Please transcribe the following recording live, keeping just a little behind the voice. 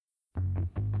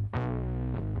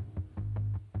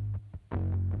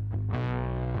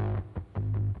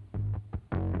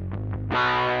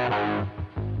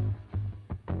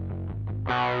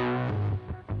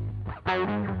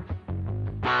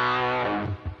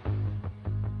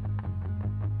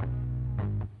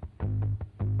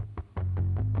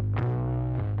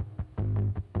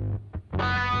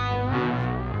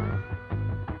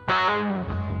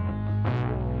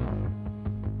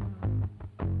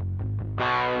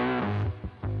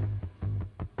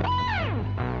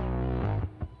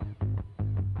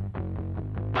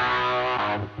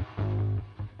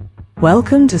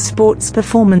Welcome to Sports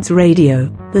Performance Radio,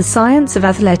 the science of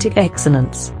athletic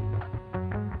excellence.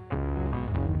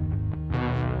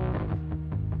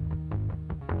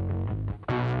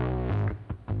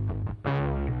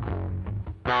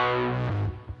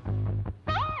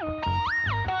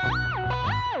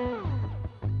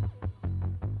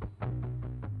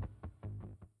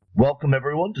 Welcome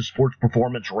everyone to Sports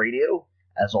Performance Radio.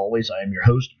 As always, I am your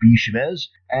host, B. Chavez,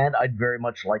 and I'd very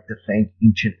much like to thank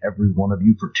each and every one of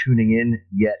you for tuning in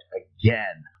yet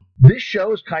again. This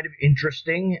show is kind of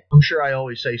interesting. I'm sure I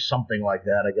always say something like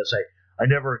that. I guess I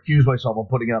never accuse myself of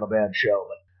putting out a bad show,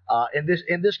 but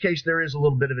in this case, there is a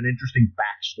little bit of an interesting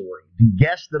backstory. The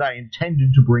guest that I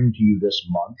intended to bring to you this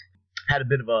month had a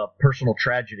bit of a personal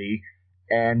tragedy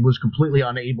and was completely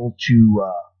unable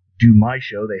to do my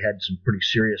show. They had some pretty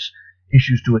serious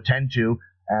issues to attend to.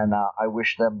 And I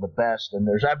wish them the best. And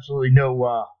there's absolutely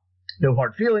no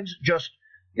hard feelings. Just,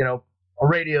 a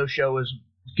radio show is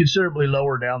considerably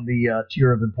lower down the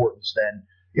tier of importance than,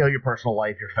 your personal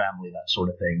life, your family, that sort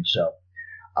of thing. So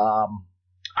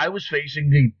I was facing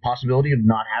the possibility of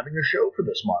not having a show for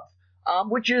this month,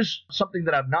 which is something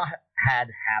that I've not had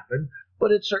happen,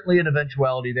 but it's certainly an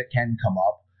eventuality that can come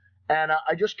up. And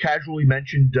I just casually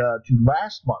mentioned to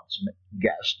last month's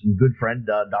guest and good friend,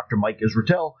 Dr. Mike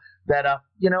Israetel, that,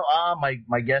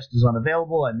 my guest is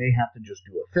unavailable. I may have to just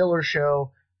do a filler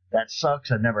show. That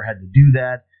sucks. I've never had to do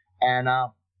that. And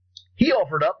he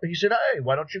offered up. He said, hey,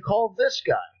 why don't you call this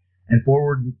guy? And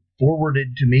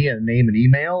forwarded to me a name and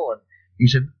email. And he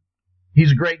said,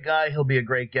 he's a great guy. He'll be a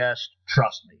great guest.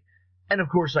 Trust me. And, of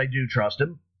course, I do trust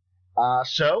him.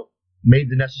 So made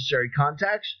the necessary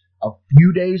contacts. A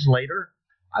few days later,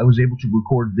 I was able to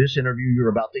record this interview you're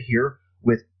about to hear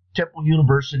with Temple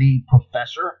University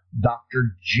professor,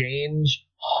 Dr. James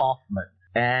Hoffman.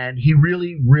 And he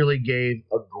really, really gave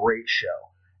a great show.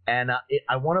 And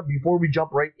I want to, before we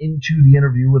jump right into the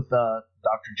interview with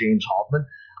Dr. James Hoffman,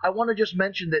 I want to just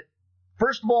mention that,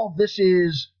 first of all, this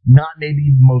is not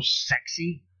maybe the most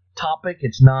sexy topic.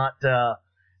 It's not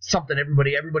something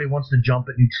everybody wants to jump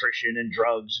at nutrition and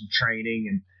drugs and training.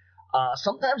 And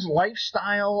sometimes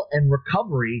lifestyle and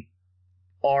recovery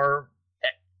are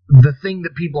the thing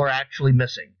that people are actually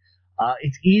missing.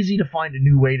 It's easy to find a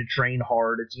new way to train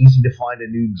hard. It's easy to find a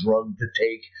new drug to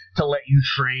take to let you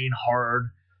train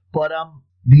hard. But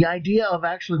the idea of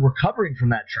actually recovering from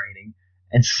that training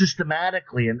and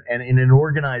systematically and in an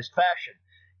organized fashion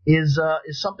is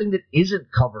something that isn't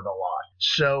covered a lot.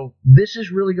 So this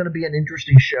is really going to be an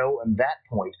interesting show on that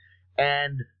point.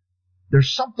 And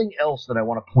there's something else that I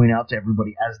want to point out to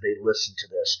everybody as they listen to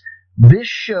this. This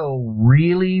show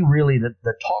really, really, the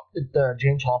talk that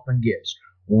James Hoffman gives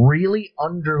really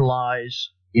underlies,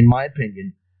 in my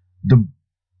opinion, the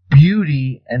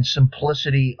beauty and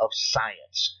simplicity of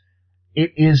science.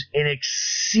 It is an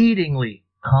exceedingly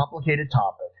complicated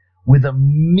topic with a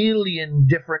million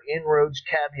different inroads,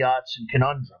 caveats, and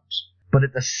conundrums. But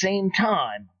at the same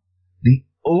time, the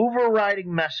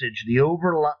overriding message, the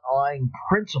overlying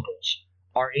principles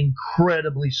are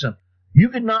incredibly simple. You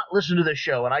could not listen to this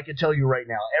show, and I can tell you right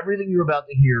now, everything you're about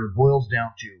to hear boils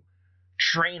down to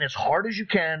train as hard as you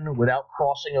can without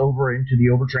crossing over into the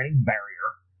overtraining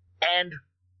barrier, and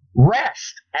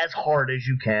rest as hard as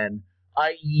you can,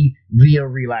 i.e. via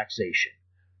relaxation.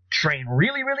 Train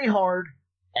really, really hard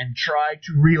and try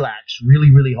to relax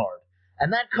really, really hard.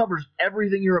 And that covers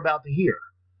everything you're about to hear.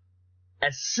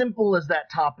 As simple as that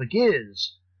topic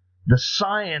is, the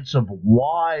science of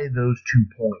why those 2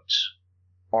 points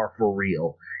are for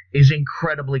real is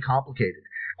incredibly complicated.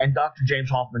 And Dr. James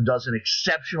Hoffman does an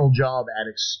exceptional job at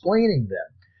explaining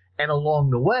them. And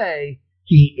along the way,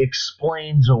 he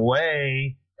explains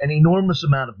away an enormous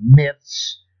amount of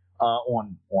myths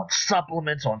on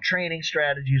supplements, on training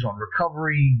strategies, on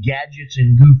recovery, gadgets,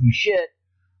 and goofy shit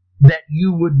that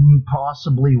you would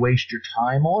possibly waste your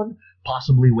time on,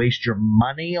 possibly waste your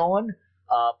money on,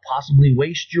 possibly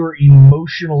waste your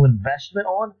emotional investment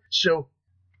on. So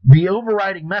the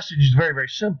overriding message is very, very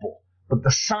simple, but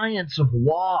the science of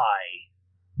why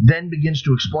then begins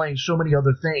to explain so many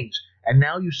other things, and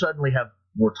now you suddenly have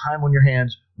more time on your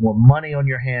hands, more money on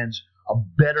your hands, a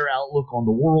better outlook on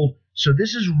the world. So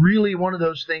this is really one of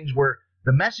those things where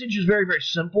the message is very, very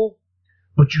simple,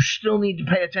 but you still need to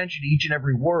pay attention to each and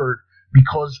every word,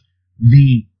 because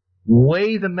the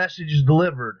way the message is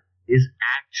delivered is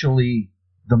actually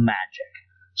the magic.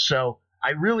 So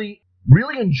I really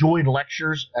enjoyed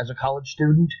lectures as a college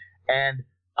student, and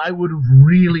I would have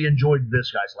really enjoyed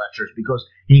this guy's lectures because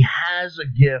he has a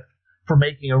gift for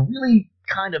making a really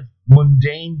kind of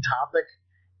mundane topic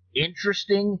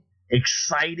interesting,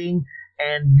 exciting,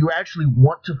 and you actually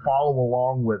want to follow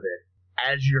along with it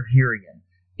as you're hearing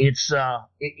it.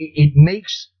 It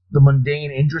makes the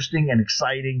mundane interesting and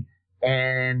exciting,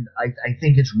 and I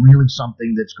think it's really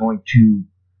something that's going to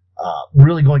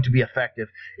be effective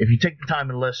if you take the time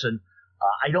and listen.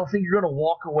 I don't think you're going to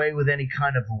walk away with any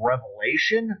kind of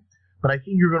revelation, but I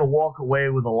think you're going to walk away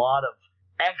with a lot of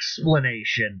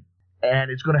explanation, and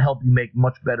it's going to help you make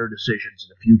much better decisions in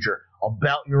the future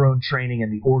about your own training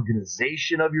and the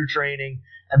organization of your training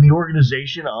and the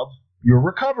organization of your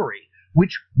recovery,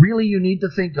 which really you need to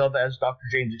think of, as Dr.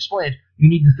 James explained, you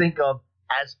need to think of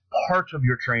as part of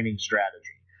your training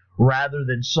strategy rather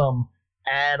than some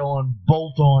add-on,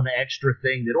 bolt-on extra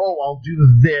thing that, I'll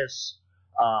do this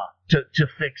to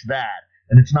fix that.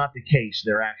 And it's not the case.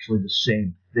 They're actually the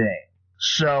same thing.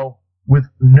 So with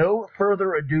no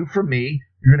further ado from me,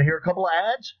 you're going to hear a couple of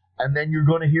ads, and then you're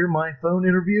going to hear my phone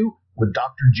interview with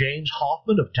Dr. James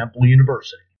Hoffman of Temple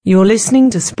University. You're listening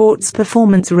to Sports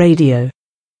Performance Radio.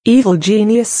 Evil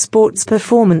Genius Sports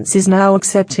Performance is now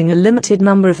accepting a limited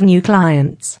number of new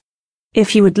clients.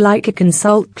 If you would like a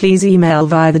consult, please email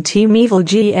via the Team Evil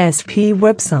GSP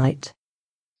website.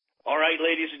 All right,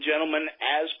 ladies and gentlemen,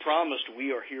 as promised,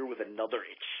 we are here with another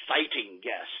exciting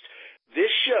guest.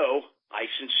 This show, I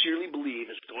sincerely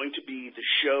believe, is going to be the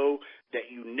show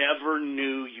that you never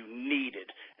knew you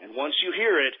needed. And once you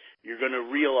hear it, you're going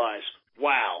to realize,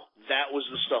 wow, that was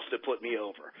the stuff that put me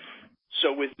over.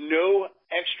 So with no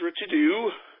extra to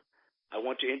do, I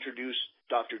want to introduce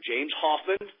Dr. James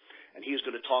Hoffman, and he is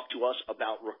going to talk to us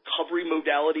about recovery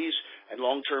modalities and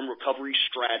long-term recovery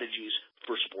strategies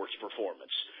for sports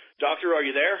performance. Doctor, are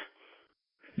you there?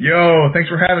 Yo,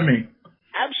 thanks for having me.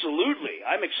 Absolutely.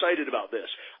 I'm excited about this.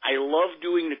 I love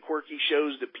doing the quirky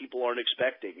shows that people aren't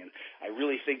expecting, and I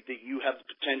really think that you have the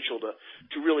potential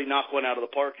to really knock one out of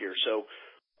the park here. So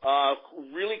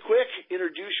really quick,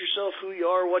 introduce yourself, who you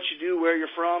are, what you do, where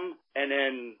you're from, and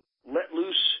then let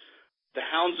loose the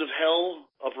hounds of hell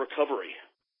of recovery.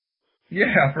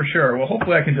 Yeah, for sure. Well,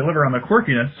 hopefully I can deliver on the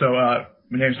quirkiness. So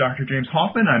my name is Dr. James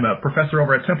Hoffman. I'm a professor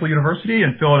over at Temple University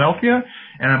in Philadelphia,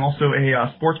 and I'm also a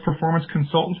sports performance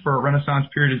consultant for Renaissance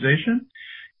Periodization.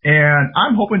 And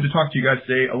I'm hoping to talk to you guys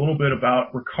today a little bit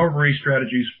about recovery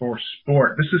strategies for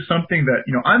sport. This is something that,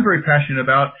 I'm very passionate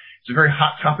about. It's a very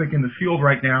hot topic in the field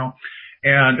right now.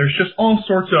 And there's just all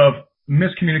sorts of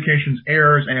miscommunications,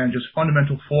 errors, and just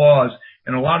fundamental flaws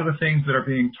in a lot of the things that are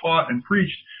being taught and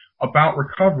preached about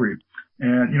recovery.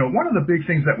 And, one of the big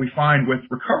things that we find with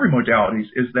recovery modalities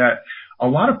is that a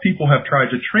lot of people have tried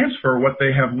to transfer what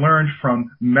they have learned from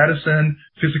medicine,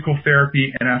 physical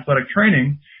therapy, and athletic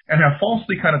training, and have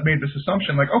falsely kind of made this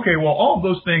assumption like, okay, well, all of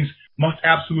those things must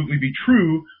absolutely be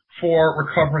true for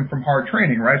recovering from hard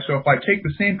training, right? So if I take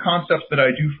the same concepts that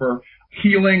I do for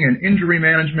healing and injury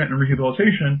management and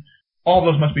rehabilitation, all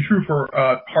those must be true for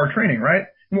hard training, right?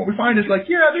 And what we find is like,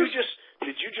 yeah, there's...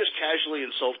 Did you just casually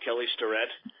insult Kelly Starrett?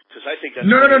 Because I think that's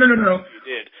No. You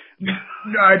did.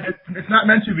 No, it's not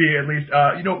meant to be, at least.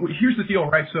 Here's the deal,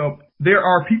 right? So there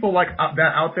are people like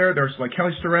that out there. There's like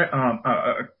Kelly Starrett,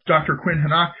 Dr. Quinn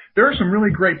Hanock. There are some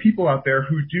really great people out there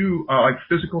who do like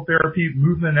physical therapy,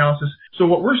 movement analysis. So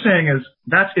what we're saying is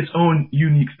that's its own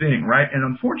unique thing, right? And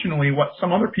unfortunately, what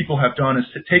some other people have done is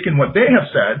taken what they have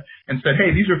said and said,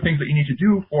 hey, these are things that you need to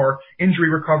do for injury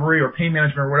recovery or pain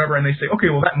management or whatever. And they say, okay,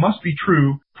 well, that must be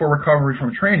true for recovery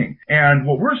from training. And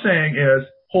what we're saying is,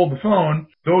 hold the phone.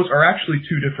 Those are actually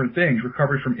two different things.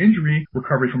 Recovery from injury,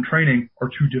 recovery from training are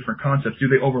two different concepts. Do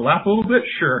they overlap a little bit?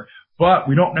 Sure. But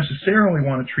we don't necessarily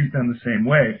want to treat them the same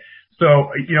way.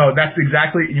 So, that's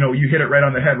exactly, you hit it right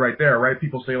on the head right there, right?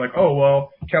 People say like, oh,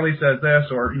 well, Kelly says this,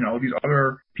 or, these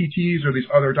other PTs or these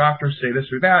other doctors say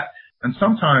this or that. And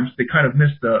sometimes they kind of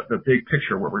miss the big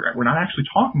picture where we're not actually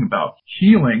talking about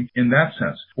healing in that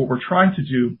sense. What we're trying to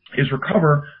do is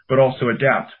recover, but also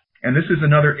adapt. And this is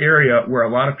another area where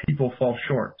a lot of people fall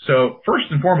short. So first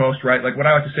and foremost, right, like what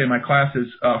I like to say in my class is,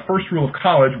 first rule of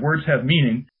college, words have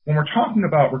meaning. When we're talking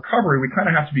about recovery, we kind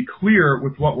of have to be clear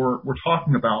with what we're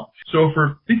talking about. So if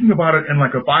we're thinking about it in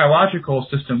like a biological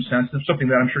system sense, that's something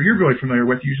that I'm sure you're really familiar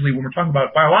with. Usually when we're talking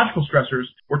about biological stressors,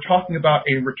 we're talking about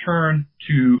a return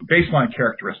to baseline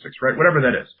characteristics, right? Whatever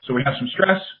that is. So we have some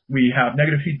stress, we have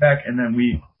negative feedback, and then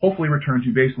we hopefully return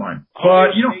to baseline.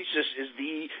 But, homeostasis is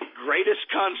the greatest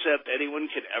concept anyone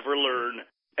could ever learn,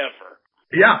 ever.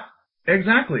 Yeah,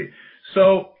 exactly.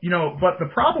 So, but the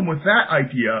problem with that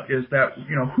idea is that,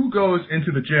 who goes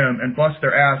into the gym and busts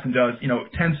their ass and does,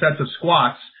 10 sets of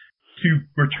squats to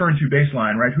return to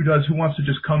baseline, right? Who wants to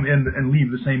just come in and leave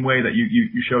the same way that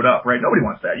you showed up, right? Nobody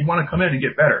wants that. You want to come in and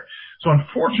get better. So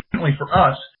unfortunately for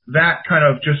us, that kind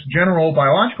of just general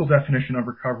biological definition of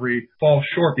recovery falls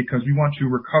short because we want to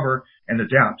recover and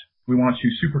adapt. We want to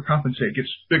super compensate, get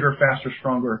bigger, faster,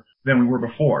 stronger than we were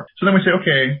before. So then we say,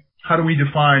 okay, how do we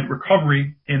define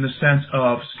recovery in the sense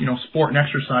of, sport and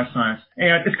exercise science?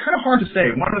 And it's kind of hard to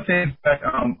say. One of the things that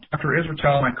Dr.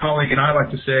 Israetel, my colleague, and I like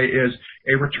to say is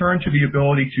a return to the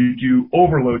ability to do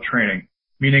overload training,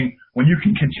 meaning when you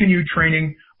can continue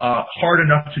training hard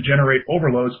enough to generate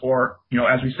overloads or,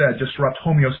 as we said, disrupt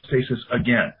homeostasis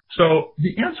again. So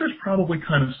the answer is probably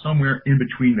kind of somewhere in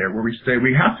between there, where we say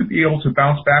we have to be able to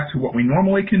bounce back to what we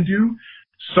normally can do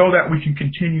so that we can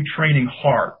continue training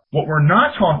hard. What we're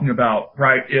not talking about,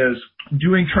 right, is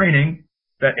doing training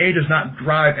that A, does not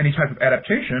drive any type of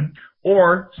adaptation,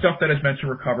 or stuff that is meant to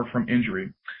recover from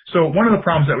injury. So one of the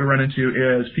problems that we run into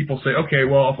is people say, okay,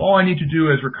 well, if all I need to do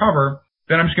is recover,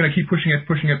 then I'm just going to keep pushing it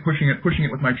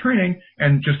with my training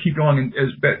and just keep going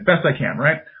as best I can,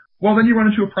 right? Well, then you run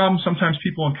into a problem. Sometimes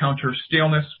people encounter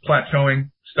staleness, plateauing,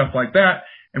 stuff like that.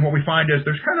 And what we find is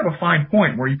there's kind of a fine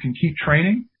point where you can keep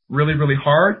training really, really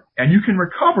hard and you can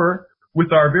recover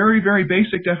with our very, very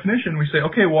basic definition. We say,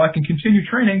 okay, well, I can continue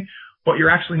training, but you're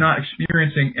actually not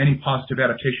experiencing any positive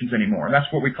adaptations anymore. And that's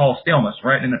what we call staleness,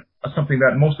 right? And it's something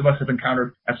that most of us have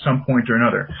encountered at some point or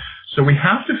another. So we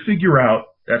have to figure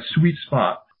out that sweet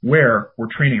spot where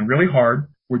we're training really hard,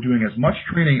 we're doing as much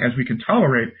training as we can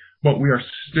tolerate, but we are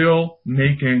still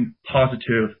making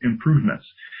positive improvements.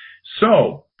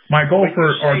 So my goal for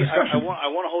our discussion...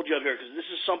 I want to hold you up here because this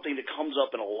is something that comes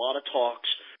up in a lot of talks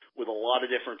with a lot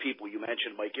of different people. You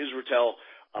mentioned Mike Israetel.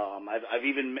 I've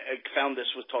even found this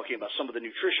with talking about some of the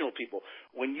nutritional people.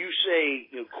 When you say,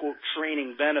 quote,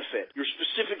 training benefit, you're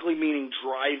specifically meaning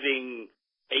driving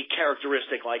a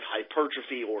characteristic like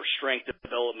hypertrophy or strength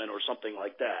development or something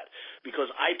like that.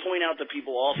 Because I point out to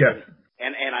people often, yes,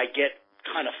 and I get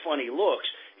kind of funny looks,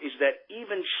 is that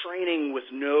even training with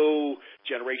no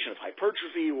generation of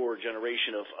hypertrophy or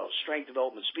generation of strength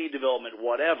development, speed development,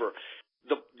 whatever,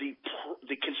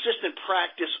 the consistent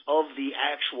practice of the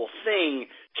actual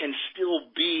thing can still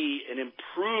be an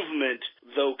improvement,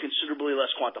 though considerably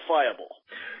less quantifiable.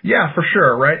 Yeah, for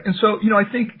sure, right? And so, I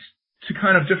think to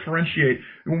kind of differentiate,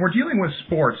 when we're dealing with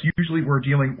sports, usually we're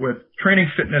dealing with training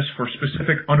fitness for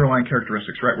specific underlying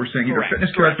characteristics, right? We're saying either fitness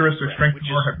characteristics, strength,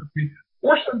 or hypertrophy,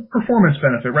 or some performance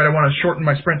benefit, right? I want to shorten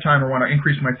my sprint time or want to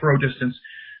increase my throw distance.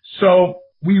 So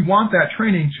we want that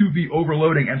training to be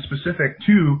overloading and specific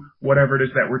to whatever it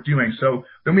is that we're doing. So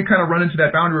then we kind of run into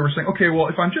that boundary where we're saying, okay, well,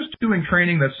 if I'm just doing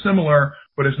training that's similar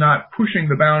but is not pushing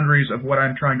the boundaries of what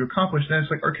I'm trying to accomplish, then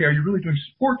it's like, okay, are you really doing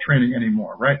sport training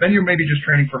anymore, right? Then you're maybe just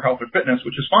training for health or fitness,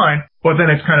 which is fine, but then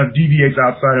it's kind of deviates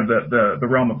outside of the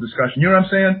realm of discussion. You know what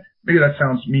I'm saying? Maybe that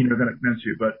sounds meaner than it meant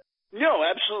to, but... No,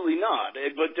 absolutely not.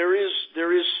 But there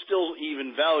is still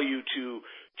even value to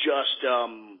just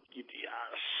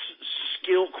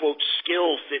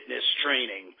skill fitness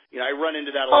training. I run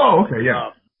into that a lot. Oh, okay,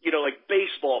 yeah. Like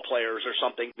baseball players or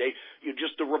something.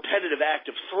 Just the repetitive act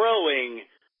of throwing,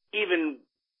 even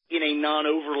in a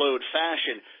non-overload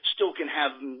fashion, still can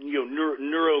have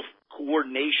neuro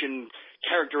coordination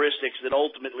characteristics that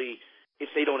ultimately, if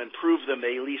they don't improve them,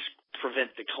 they at least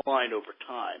prevent decline over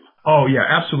time. Oh yeah,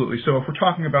 absolutely. So if we're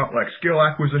talking about like skill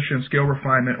acquisition, skill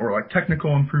refinement, or like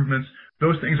technical improvements,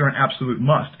 those things are an absolute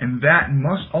must, and that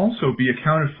must also be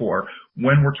accounted for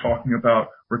when we're talking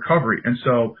about recovery. And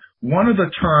so one of the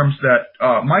terms that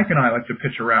Mike and I like to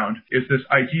pitch around is this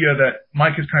idea that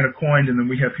Mike has kind of coined and then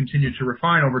we have continued to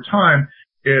refine over time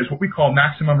is what we call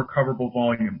maximum recoverable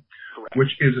volume, Correct.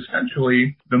 Which is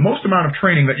essentially the most amount of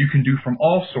training that you can do from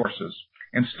all sources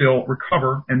and still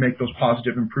recover and make those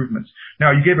positive improvements.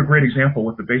 Now, you gave a great example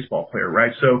with the baseball player,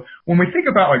 right? So when we think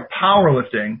about like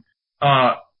powerlifting,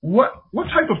 what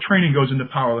type of training goes into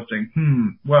powerlifting?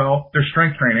 Well, there's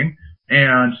strength training.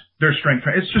 And there's strength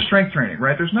training. It's just strength training,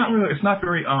 right? It's not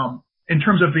very, in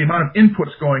terms of the amount of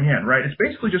inputs going in, right? It's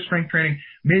basically just strength training,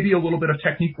 maybe a little bit of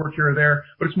technique work here or there,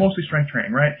 but it's mostly strength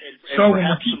training, right? And so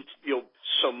perhaps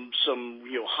some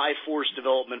high force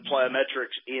development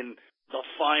plyometrics in the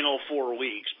final 4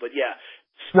 weeks, but yeah.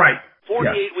 Right.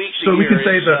 48 yeah. weeks so a year, we can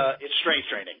say it's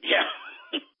strength training. Yeah.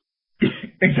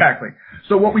 Exactly.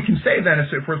 So what we can say then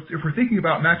is if we're thinking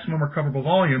about maximum recoverable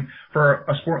volume for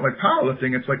a sport like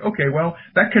powerlifting, it's like, okay, well,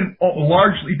 that can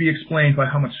largely be explained by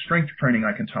how much strength training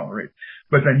I can tolerate.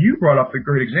 But then you brought up the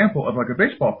great example of like a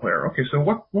baseball player. Okay, so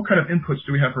what kind of inputs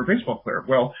do we have for a baseball player?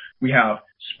 Well, we have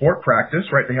sport practice,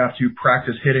 right? They have to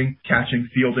practice hitting, catching,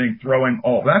 fielding, throwing,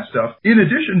 all that stuff. In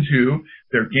addition to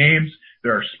their games,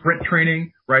 their sprint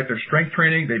training, right? Their strength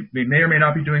training. They may or may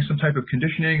not be doing some type of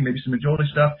conditioning, maybe some agility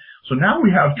stuff. So now we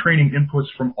have training inputs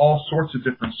from all sorts of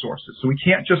different sources. So we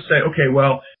can't just say, okay,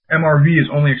 well, MRV is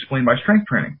only explained by strength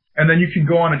training. And then you can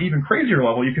go on an even crazier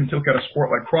level. You can look at a sport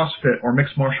like CrossFit or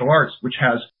mixed martial arts, which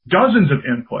has dozens of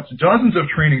inputs, dozens of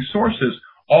training sources,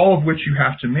 all of which you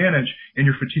have to manage in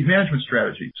your fatigue management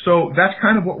strategy. So that's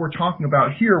kind of what we're talking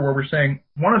about here, where we're saying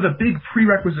one of the big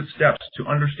prerequisite steps to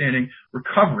understanding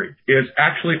recovery is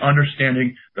actually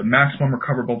understanding the maximum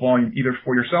recoverable volume, either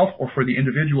for yourself or for the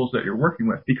individuals that you're working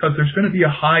with, because there's going to be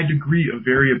a high degree of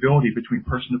variability between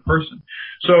person to person.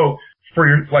 So for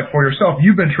yourself,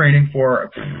 you've been training for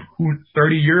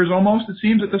 30 years almost, it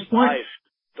seems, at this point.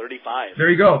 35. There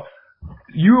you go.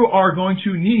 You are going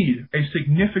to need a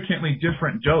significantly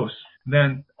different dose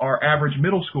than our average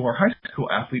middle school or high school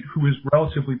athlete who is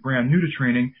relatively brand new to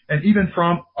training, and even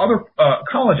from other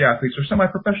college athletes or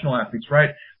semi-professional athletes, right?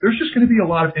 There's just going to be a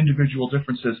lot of individual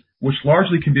differences, which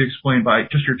largely can be explained by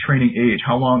just your training age,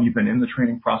 how long you've been in the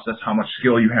training process, how much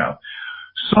skill you have.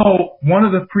 So one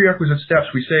of the prerequisite steps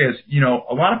we say is,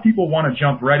 a lot of people want to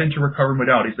jump right into recovery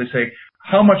modalities. They say,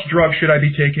 how much drug should I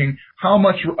be taking? How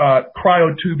much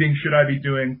cryo tubing should I be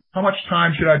doing? How much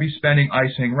time should I be spending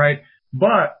icing, right?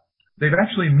 But they've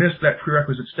actually missed that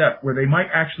prerequisite step where they might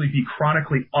actually be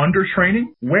chronically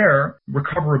under-training, where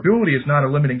recoverability is not a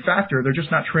limiting factor. They're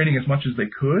just not training as much as they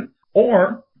could.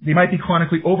 Or they might be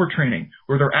chronically overtraining,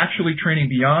 where they're actually training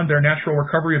beyond their natural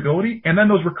recovery ability. And then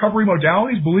those recovery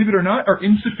modalities, believe it or not, are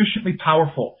insufficiently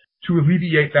powerful to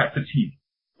alleviate that fatigue.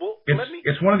 Well,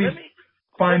 it's one of these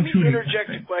fine-tuning. Let me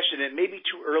interject a question. It may be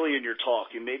too early in your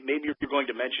talk. Maybe you're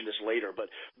going to mention this later, but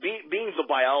being the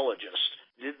biologist,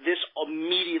 this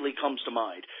immediately comes to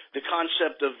mind. The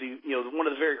concept of one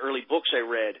of the very early books I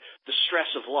read, The Stress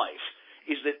of Life,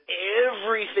 is that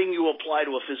everything you apply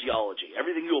to a physiology,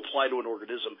 everything you apply to an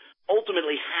organism,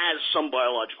 ultimately has some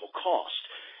biological cost.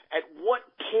 At what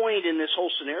point in this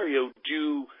whole scenario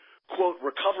do, quote,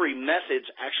 recovery methods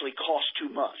actually cost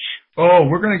too much? Oh,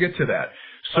 we're going to get to that.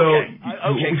 So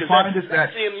what we find is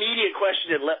that's the immediate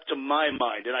question that leapt to my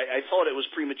mind, and I thought it was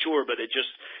premature, but it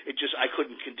just I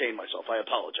couldn't contain myself. I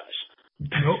apologize.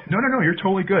 No, you're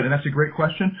totally good, and that's a great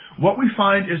question. What we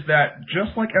find is that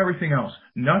just like everything else,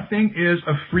 nothing is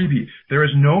a freebie. There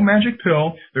is no magic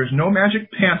pill. There's no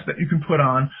magic pants that you can put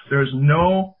on. There's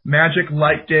no magic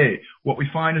light day. What we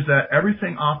find is that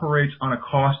everything operates on a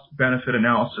cost-benefit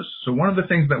analysis. So one of the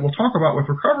things that we'll talk about with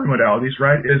recovery modalities,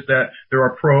 right, is that there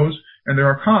are pros and there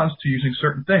are cons to using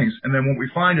certain things. And then what we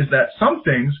find is that some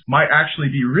things might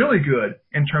actually be really good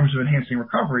in terms of enhancing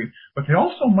recovery, but they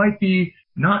also might be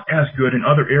not as good in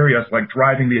other areas like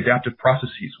driving the adaptive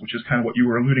processes, which is kind of what you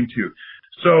were alluding to.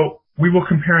 So we will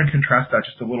compare and contrast that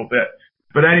just a little bit.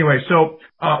 But anyway, so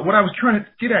what I was trying to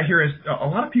get at here is a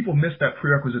lot of people miss that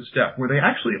prerequisite step where they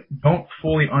actually don't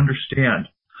fully understand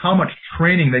how much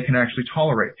training they can actually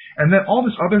tolerate. And then all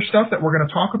this other stuff that we're going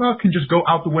to talk about can just go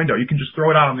out the window. You can just throw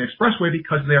it out on the expressway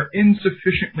because they're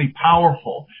insufficiently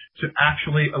powerful to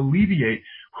actually alleviate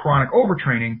chronic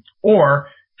overtraining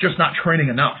or just not training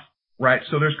enough. Right?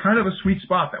 So there's kind of a sweet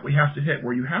spot that we have to hit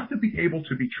where you have to be able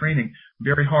to be training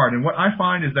very hard. And what I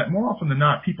find is that more often than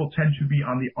not, people tend to be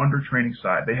on the undertraining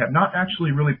side. They have not actually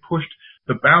really pushed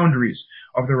the boundaries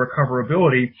of their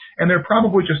recoverability, and they're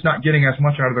probably just not getting as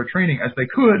much out of their training as they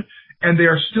could, and they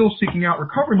are still seeking out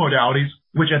recovery modalities,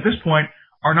 which at this point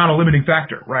are not a limiting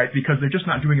factor, right? Because they're just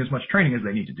not doing as much training as they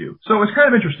need to do. So it's kind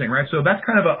of interesting, right? So that's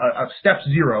kind of a step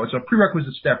zero. It's a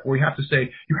prerequisite step where you have to say,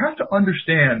 you have to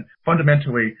understand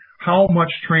fundamentally how much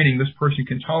training this person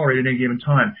can tolerate at any given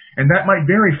time. And that might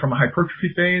vary from a hypertrophy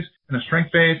phase and a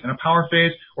strength phase and a power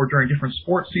phase or during different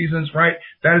sports seasons, right?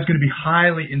 That is going to be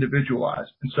highly individualized.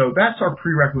 And so that's our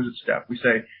prerequisite step. We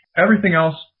say everything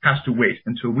else has to wait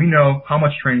until we know how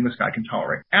much training this guy can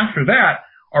tolerate. After that,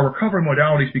 our recovery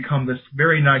modalities become this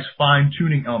very nice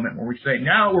fine-tuning element where we say,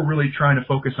 now we're really trying to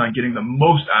focus on getting the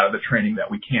most out of the training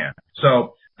that we can.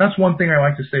 So that's one thing I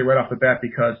like to say right off the bat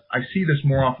because I see this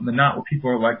more often than not where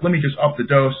people are like, let me just up the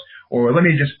dose or let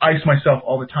me just ice myself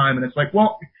all the time. And it's like,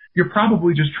 well, you're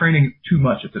probably just training too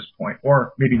much at this point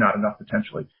or maybe not enough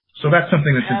potentially. So that's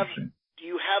something that's interesting. Do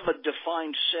you have a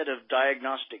defined set of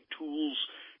diagnostic tools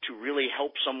to really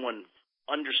help someone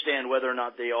understand whether or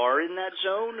not they are in that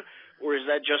zone? Or is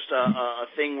that just a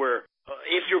thing where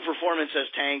if your performance has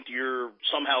tanked, you're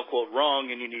somehow, quote, wrong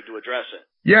and you need to address it?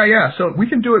 Yeah. So we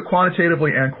can do it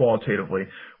quantitatively and qualitatively.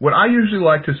 What I usually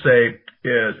like to say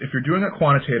is if you're doing it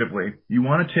quantitatively, you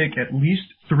want to take at least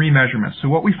 3 measurements. So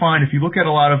what we find, if you look at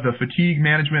a lot of the fatigue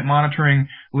management monitoring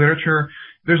literature,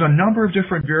 there's a number of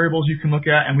different variables you can look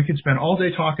at, and we can spend all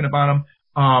day talking about them.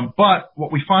 But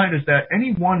what we find is that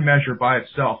any one measure by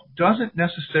itself doesn't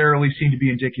necessarily seem to be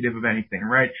indicative of anything,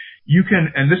 right? You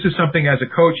can, and this is something as a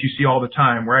coach you see all the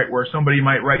time, right? Where somebody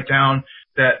might write down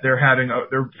that they're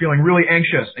feeling really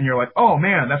anxious, and you're like, oh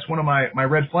man, that's one of my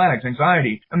red flags,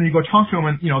 anxiety. And then you go talk to them,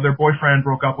 and their boyfriend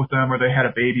broke up with them, or they had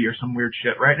a baby, or some weird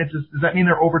shit, right? And does that mean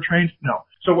they're overtrained? No.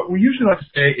 So what we usually like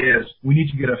to say is we need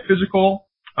to get a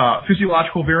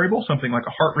physiological variable, something like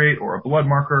a heart rate or a blood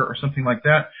marker or something like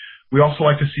that. We also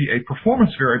like to see a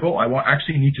performance variable. I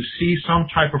actually need to see some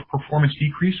type of performance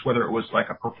decrease, whether it was like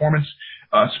a performance,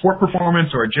 sport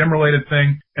performance or a gym-related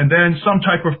thing, and then some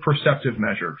type of perceptive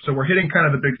measure. So we're hitting kind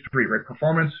of the big three, right?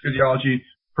 Performance, physiology,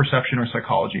 perception, or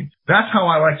psychology. That's how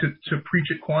I like to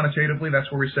preach it quantitatively. That's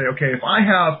where we say, okay, if I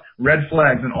have red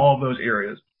flags in all of those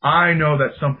areas, I know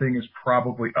that something is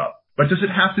probably up. But does it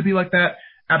have to be like that?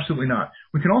 Absolutely not.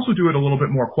 We can also do it a little bit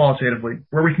more qualitatively,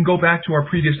 where we can go back to our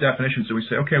previous definition. So we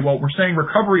say, okay, well, we're saying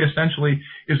recovery essentially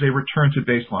is a return to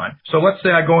baseline. So let's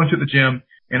say I go into the gym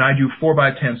and I do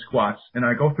 4x10 squats, and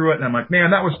I go through it, and I'm like,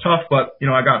 man, that was tough, but,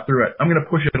 I got through it. I'm going to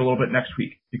push it a little bit next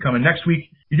week. You come in next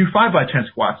week, you do 5x10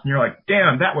 squats, and you're like,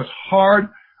 damn, that was hard.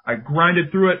 I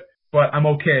grinded through it, but I'm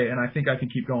okay, and I think I can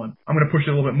keep going. I'm going to push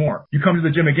it a little bit more. You come to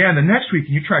the gym again the next week,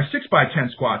 and you try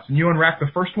 6x10 squats, and you unrack the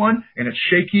first one, and it's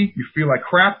shaky, you feel like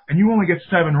crap, and you only get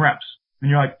 7 reps. And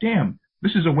you're like, damn,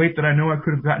 this is a weight that I know I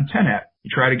could have gotten 10 at. You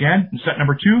try it again, and set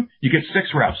number 2, you get 6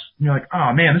 reps. And you're like,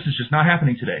 oh man, this is just not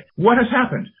happening today. What has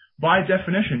happened? By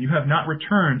definition, you have not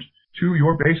returned to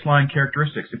your baseline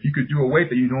characteristics. If you could do a weight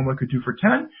that you normally could do for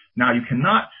 10, now you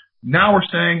cannot. Now we're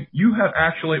saying you have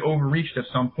actually overreached at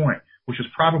some point, which is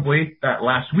probably that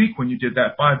last week when you did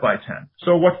that 5x10.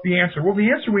 So what's the answer? Well, the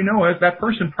answer we know is that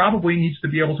person probably needs to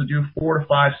be able to do 4 to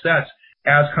 5 sets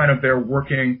as kind of their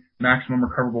working maximum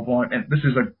recoverable volume. And this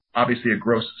is obviously a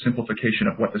gross simplification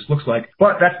of what this looks like,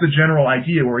 but that's the general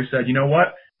idea where we said, you know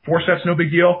what? 4 sets, no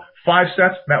big deal. 5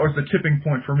 sets, that was the tipping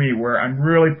point for me where I'm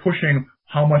really pushing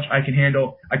how much I can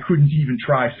handle. I couldn't even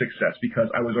try 6 sets because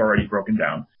I was already broken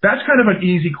down. That's kind of an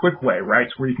easy, quick way,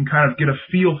 right? Where you can kind of get a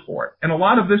feel for it. And a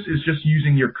lot of this is just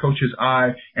using your coach's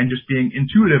eye and just being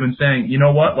intuitive and saying, you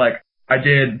know what, like I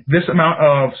did this amount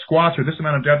of squats or this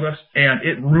amount of deadlifts and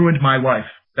it ruined my life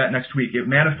that next week. It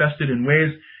manifested in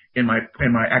ways in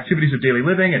my activities of daily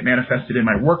living. It manifested in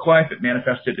my work life. It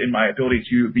manifested in my ability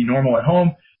to be normal at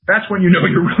home. That's when you know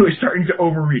you're really starting to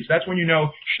overreach. That's when you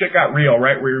know shit got real,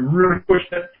 right? Where you really pushed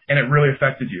it and it really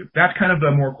affected you. That's kind of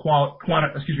the more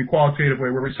qualitative way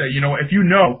where we say, you know, if you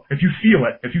feel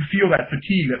that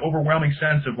fatigue, that overwhelming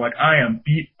sense of like, I am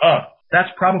beat up, that's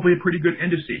probably a pretty good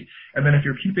indice. And then if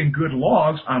you're keeping good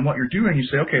logs on what you're doing, you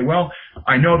say, okay, well,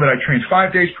 I know that I trained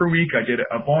 5 days per week. I did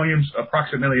volumes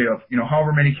approximately of,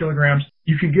 however many kilograms.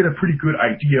 You can get a pretty good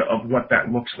idea of what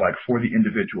that looks like for the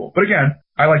individual. But again,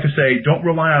 I like to say don't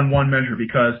rely on one measure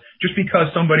because just because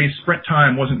somebody's sprint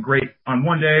time wasn't great on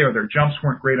one day or their jumps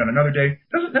weren't great on another day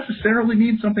doesn't necessarily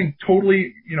mean something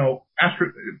totally,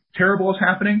 terrible is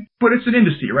happening. But it's an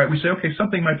indice, right? We say, okay,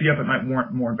 something might be up. It might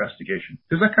warrant more investigation.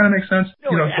 Does that kind of make sense?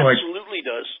 No, it absolutely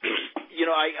does.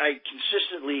 I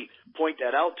consistently point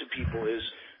that out to people is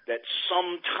that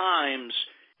sometimes,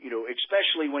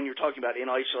 especially when you're talking about in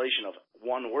isolation of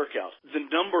one workout, the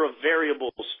number of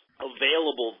variables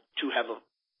available to have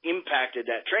impacted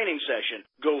that training session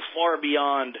go far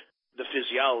beyond the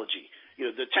physiology.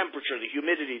 The temperature, the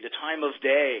humidity, the time of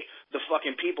day, the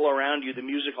fucking people around you, the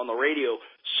music on the radio.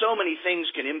 So many things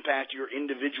can impact your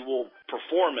individual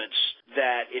performance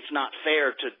that it's not fair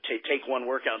to take one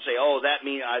workout and say, oh, that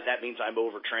means I'm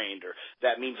overtrained, or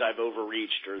that means I've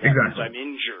overreached, or that means I'm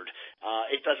injured.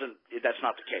 That's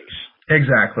not the case.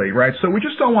 Exactly, right? So we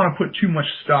just don't want to put too much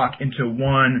stock into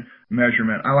one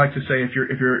measurement. I like to say if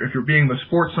you're being the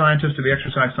sports scientist or the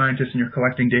exercise scientist and you're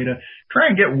collecting data, try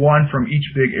and get one from each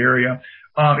big area.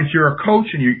 If you're a coach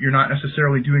and you're not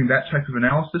necessarily doing that type of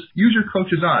analysis, use your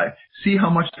coach's eye. See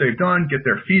how much they've done, get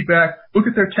their feedback, look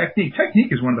at their technique.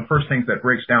 Technique is one of the first things that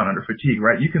breaks down under fatigue,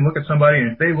 right? You can look at somebody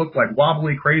and if they look like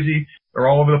wobbly, crazy, they're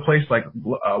all over the place like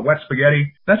wet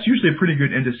spaghetti, that's usually a pretty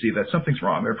good indice that something's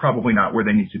wrong. They're probably not where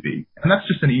they need to be. And that's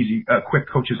just an easy, quick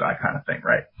coach's eye kind of thing,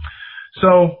 right?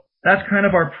 So that's kind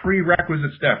of our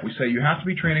prerequisite step. We say you have to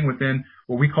be training within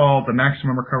what we call the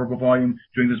maximum recoverable volume,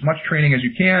 doing as much training as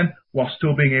you can while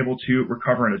still being able to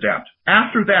recover and adapt.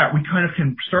 After that, we kind of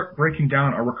can start breaking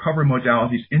down our recovery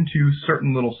modalities into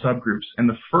certain little subgroups. And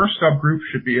the first subgroup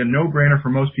should be a no-brainer for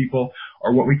most people,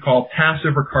 or what we call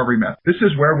passive recovery methods. This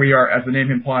is where we are, as the name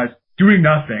implies, doing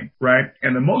nothing, right?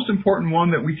 And the most important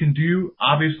one that we can do,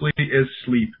 obviously, is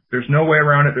sleep. There's no way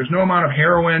around it. There's no amount of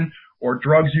heroin or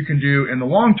drugs you can do in the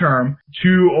long term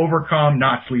to overcome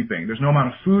not sleeping. There's no amount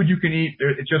of food you can eat.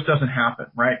 It just doesn't happen,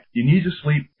 right? You need to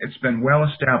sleep. It's been well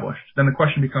established. Then the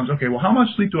question becomes, okay, well, how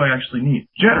much sleep do I actually need?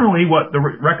 Generally, what the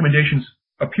recommendations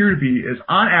appear to be is,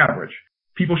 on average,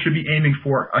 people should be aiming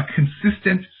for a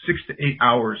consistent 6 to 8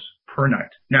 hours per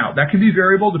night. Now, that can be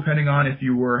variable depending on if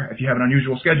you have an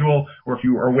unusual schedule or if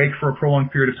you are awake for a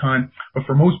prolonged period of time. But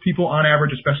for most people on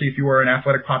average, especially if you are an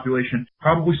athletic population,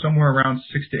 probably somewhere around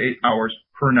 6 to 8 hours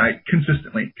per night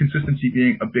consistently. Consistency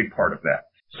being a big part of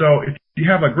that. So if you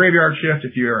have a graveyard shift,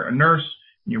 if you're a nurse,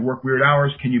 and you work weird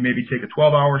hours, can you maybe take a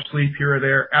 12-hour sleep here or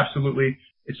there? Absolutely.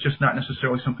 It's just not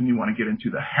necessarily something you want to get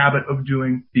into the habit of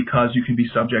doing because you can be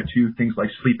subject to things like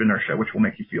sleep inertia, which will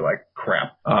make you feel like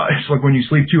crap. It's like when you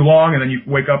sleep too long and then you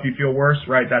wake up, you feel worse,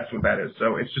 right? That's what that is.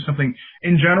 So it's just something,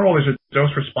 in general, there's a dose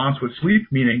response with sleep,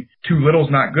 meaning too little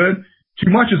is not good.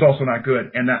 Too much is also not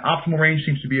good, and that optimal range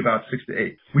seems to be about 6 to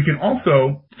 8. We can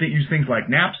also use things like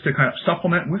naps to kind of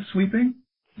supplement with sleeping.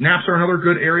 Naps are another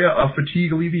good area of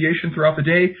fatigue alleviation throughout the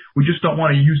day. We just don't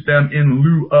want to use them in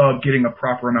lieu of getting a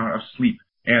proper amount of sleep.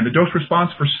 And the dose response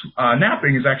for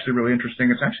napping is actually really interesting.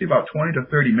 It's actually about 20 to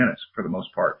 30 minutes for the most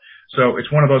part. So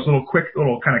it's one of those quick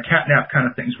little kind of cat nap kind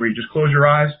of things where you just close your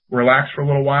eyes, relax for a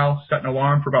little while, set an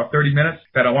alarm for about 30 minutes.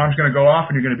 That alarm's going to go off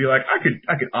and you're going to be like, I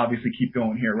could obviously keep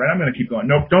going here, right? I'm going to keep going.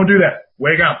 Nope, don't do that.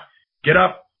 Wake up. Get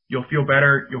up. You'll feel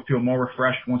better. You'll feel more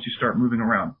refreshed once you start moving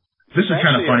around. This is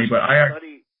kind of funny, but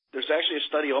there's actually a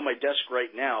study on my desk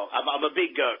right now. I'm a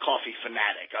big coffee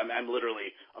fanatic. I'm literally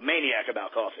a maniac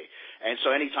about coffee. And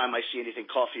so anytime I see anything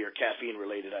coffee or caffeine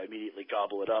related, I immediately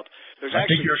gobble it up. There's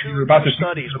actually two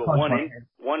studies, but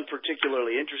one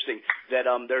particularly interesting that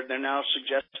they're now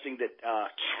suggesting that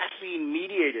caffeine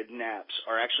mediated naps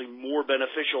are actually more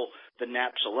beneficial than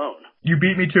naps alone. You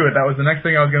beat me to it. That was the next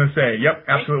thing I was going to say. Yep,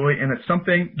 absolutely. And it's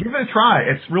something, give it a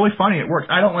try. It's really funny. It works.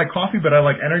 I don't like coffee, but I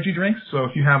like energy drinks. So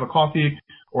if you have a coffee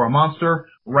or a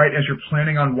Monster right as you're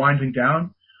planning on winding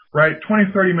down, right,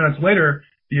 20, 30 minutes later,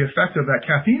 the effect of that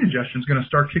caffeine ingestion is going to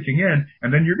start kicking in,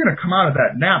 and then you're going to come out of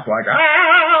that nap like,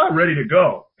 ready to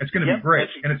go. It's going to be great.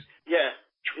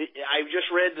 I just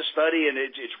read the study, and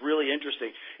it's really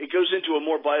interesting. It goes into a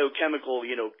more biochemical,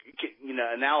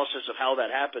 analysis of how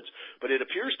that happens, but it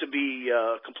appears to be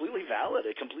completely valid.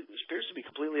 It appears to be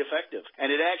completely effective,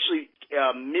 and it actually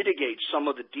mitigates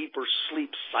some of the deeper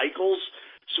sleep cycles.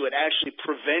 So it actually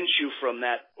prevents you from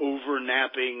that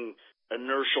overnapping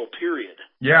inertial period.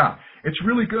 Yeah, it's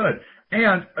really good.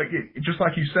 And just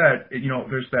like you said,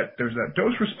 there's that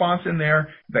dose response in there.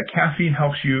 That caffeine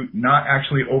helps you not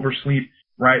actually oversleep,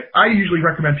 right? I usually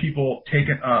recommend people make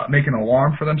an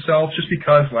alarm for themselves, just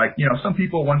because, some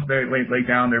people, once they lay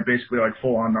down, they're basically like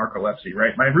full on narcolepsy,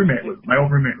 right? My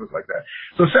old roommate was like that.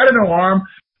 So set an alarm.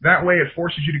 That way it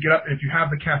forces you to get up. And if you have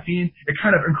the caffeine, it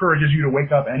kind of encourages you to wake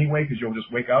up anyway, because you'll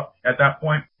just wake up at that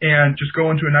point and just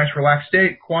go into a nice relaxed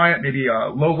state, quiet, maybe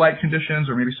low light conditions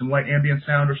or maybe some light ambient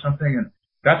sound or something. And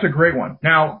that's a great one.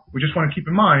 Now, we just want to keep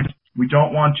in mind, we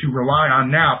don't want to rely on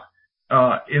nap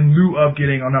in lieu of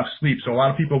getting enough sleep. So a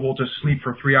lot of people will just sleep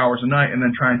for 3 hours a night and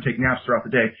then try and take naps throughout the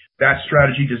day. That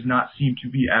strategy does not seem to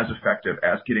be as effective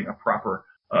as getting a proper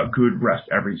good rest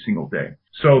every single day.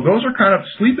 So those are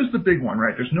sleep is the big one,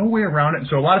 right? There's no way around it. And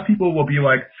so a lot of people will be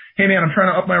like, hey man, I'm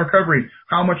trying to up my recovery.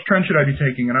 How much tren should I be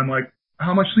taking? And I'm like,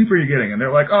 how much sleep are you getting? And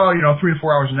they're like, 3 to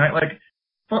 4 hours a night. Like,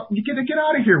 you get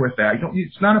out of here with that.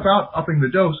 It's not about upping the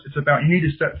dose. It's about, you need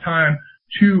to set time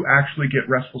to actually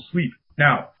get restful sleep.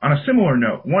 Now, on a similar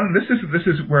note, this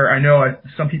is where I know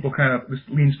some people this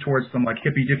leans towards some like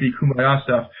hippy dippy kumbaya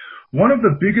stuff. One of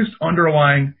the biggest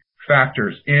underlying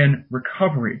factors in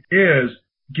recovery is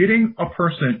getting a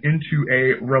person into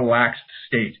a relaxed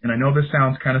state. And I know this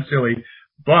sounds kind of silly,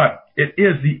 but it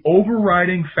is the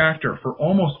overriding factor for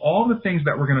almost all the things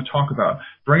that we're going to talk about.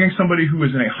 Bringing somebody who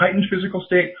is in a heightened physical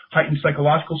state, heightened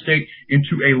psychological state,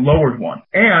 into a lowered one.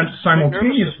 And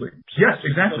simultaneously, yes,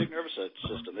 exactly. Nervous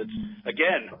system. It's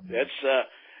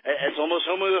almost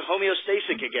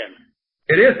homeostatic again.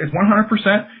 It is. It's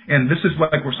 100%. And this is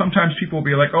where sometimes people will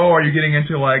be like, oh, are you getting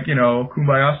into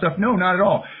kumbaya stuff? No, not at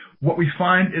all. What we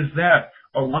find is that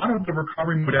a lot of the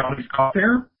recovery modalities out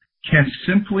there can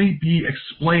simply be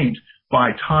explained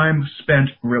by time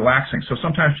spent relaxing. So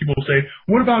sometimes people will say,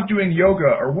 what about doing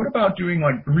yoga? Or what about doing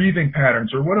breathing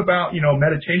patterns? Or what about,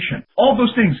 meditation? All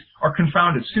those things are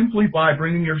confounded simply by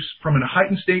bringing you from a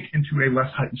heightened state into a less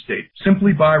heightened state,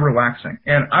 simply by relaxing.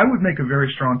 And I would make a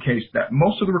very strong case that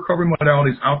most of the recovery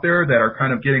modalities out there that are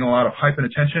getting a lot of hype and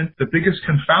attention, the biggest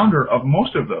confounder of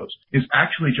most of those is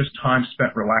actually just time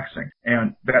spent relaxing.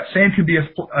 And that same can be,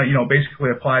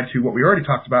 basically applied to what we already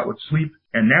talked about with sleep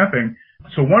and napping.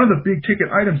 So one of the big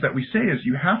ticket items that we say is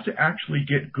you have to actually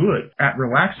get good at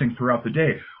relaxing throughout the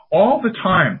day. All the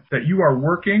time that you are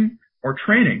working or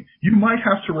training, you might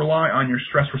have to rely on your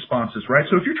stress responses, right?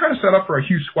 So if you're trying to set up for a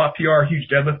huge squat PR, a huge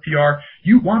deadlift PR,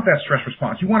 you want that stress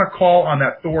response. You want to call on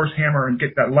that Thor's hammer and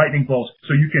get that lightning bolt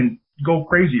so you can go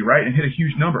crazy, right, and hit a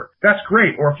huge number. That's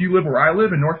great. Or if you live where I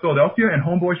live in North Philadelphia and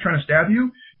homeboy's trying to stab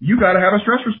you, you got to have a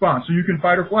stress response so you can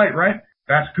fight or flight, right?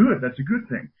 That's good. That's a good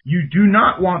thing. You do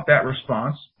not want that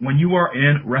response when you are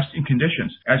in resting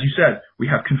conditions. As you said, we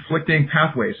have conflicting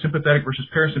pathways, sympathetic versus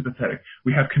parasympathetic.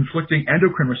 We have conflicting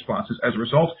endocrine responses as a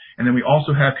result, and then we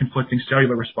also have conflicting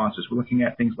cellular responses. We're looking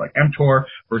at things like mTOR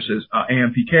versus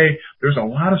AMPK. There's a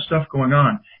lot of stuff going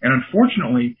on, and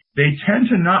unfortunately, they tend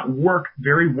to not work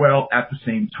very well at the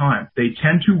same time. They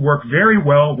tend to work very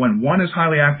well when one is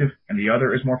highly active and the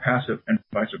other is more passive, and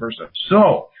vice versa.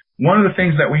 So, one of the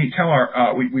things that we tell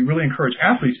we really encourage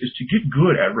athletes is to get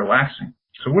good at relaxing.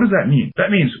 So what does that mean?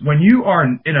 That means when you are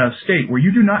in a state where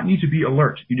you do not need to be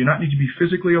alert, you do not need to be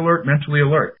physically alert, mentally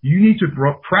alert, you need to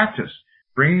practice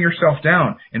bringing yourself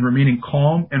down and remaining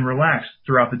calm and relaxed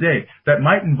throughout the day. That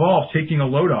might involve taking a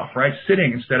load off, right?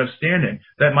 Sitting instead of standing.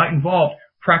 That might involve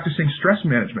practicing stress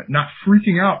management, not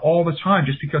freaking out all the time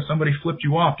just because somebody flipped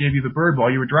you off, gave you the bird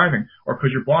while you were driving, or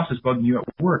because your boss is bugging you at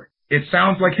work. It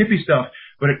sounds like hippie stuff,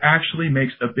 but it actually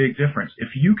makes a big difference. If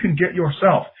you can get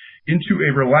yourself into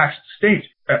a relaxed state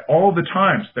at all the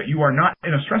times that you are not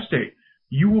in a stress state,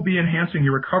 you will be enhancing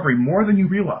your recovery more than you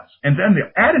realize. And then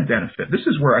the added benefit, this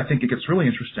is where I think it gets really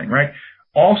interesting, right?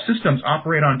 All systems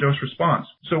operate on dose response.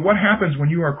 So what happens when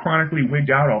you are chronically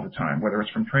wigged out all the time, whether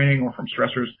it's from training or from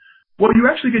stressors? Well, you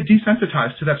actually get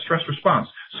desensitized to that stress response.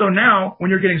 So now, when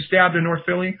you're getting stabbed in North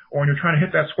Philly, or when you're trying to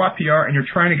hit that squat PR and you're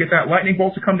trying to get that lightning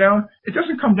bolt to come down, it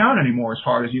doesn't come down anymore as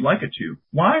hard as you'd like it to.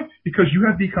 Why? Because you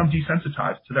have become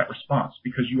desensitized to that response,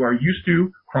 because you are used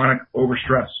to chronic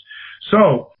overstress.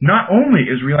 So, not only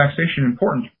is relaxation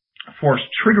important for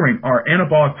triggering our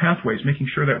anabolic pathways, making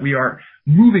sure that we are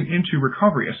moving into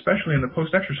recovery, especially in the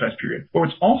post-exercise period. But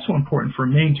it's also important for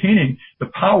maintaining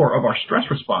the power of our stress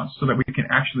response so that we can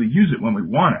actually use it when we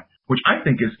want it, which I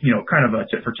think is, kind of a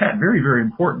tit for tat, very, very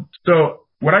important. So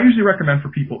what I usually recommend for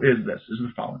people is the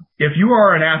following. If you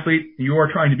are an athlete, you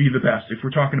are trying to be the best. If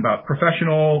we're talking about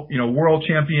professional, world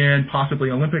champion, possibly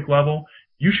Olympic level,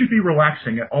 you should be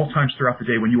relaxing at all times throughout the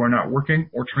day when you are not working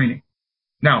or training.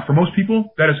 Now, for most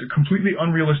people, that is a completely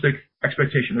unrealistic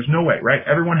expectation. There's no way, right?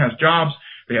 Everyone has jobs,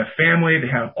 they have family,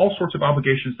 they have all sorts of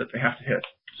obligations that they have to hit.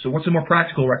 So what's a more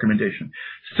practical recommendation?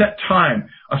 Set time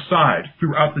aside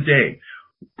throughout the day,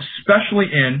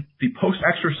 especially in the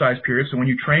post-exercise period. So when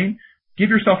you train, give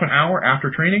yourself an hour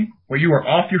after training where you are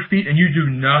off your feet and you do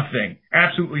nothing,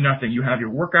 absolutely nothing. You have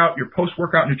your workout, your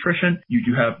post-workout nutrition. You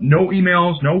do have no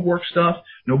emails, no work stuff.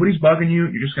 Nobody's bugging you.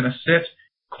 You're just going to sit,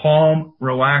 calm,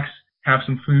 relax, have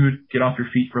some food, get off your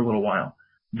feet for a little while.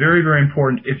 Very, very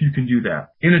important if you can do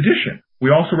that. In addition, we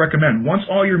also recommend once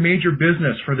all your major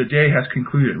business for the day has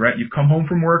concluded, right? You've come home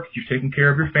from work, you've taken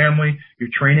care of your family, your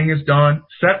training is done,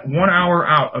 set 1 hour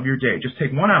out of your day. Just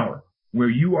take 1 hour where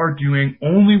you are doing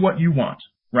only what you want,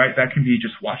 right? That can be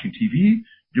just watching TV,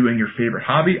 doing your favorite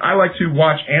hobby. I like to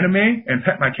watch anime and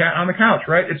pet my cat on the couch,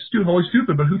 right? It's totally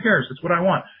stupid, but who cares? It's what I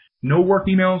want. No work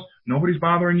emails. Nobody's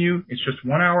bothering you. It's just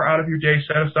 1 hour out of your day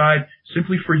set aside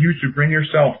simply for you to bring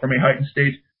yourself from a heightened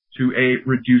state to a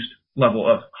reduced level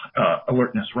of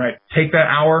alertness, right? Take that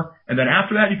hour, and then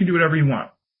after that, you can do whatever you want.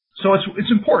 So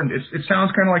it's important. It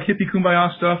sounds kind of like hippie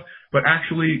kumbaya stuff, but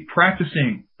actually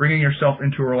practicing bringing yourself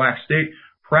into a relaxed state,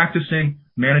 practicing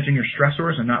managing your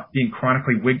stressors and not being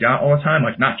chronically wigged out all the time,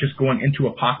 like not just going into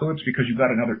apocalypse because you got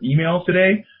another email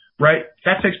today, right?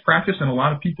 That takes practice, and a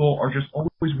lot of people are just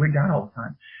always wigged out all the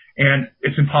time. And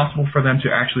it's impossible for them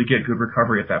to actually get good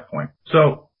recovery at that point.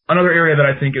 So another area that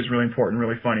I think is really important,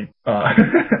 really funny.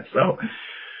 So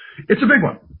it's a big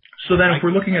one. So then if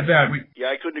we're looking at that,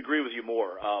 I couldn't agree with you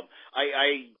more.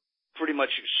 I pretty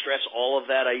much stress all of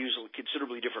that. I use a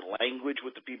considerably different language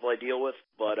with the people I deal with,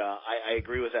 but I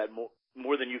agree with that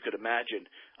more than you could imagine,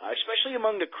 especially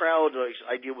among the crowd.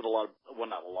 I deal with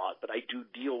not a lot, but I do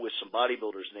deal with some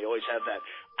bodybuilders, and they always have that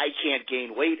I can't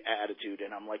gain weight attitude.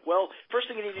 And I'm like, well, first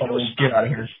thing you need to do is stop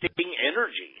wasting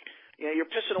energy. You're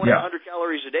pissing away 100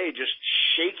 calories a day, just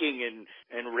shaking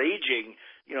and raging.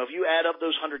 If you add up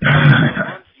those 100 calories in a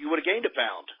month, you would have gained a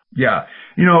pound. Yeah.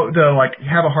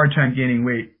 Have a hard time gaining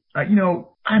weight. I'm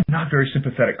not very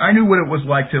sympathetic. I knew what it was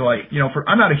like to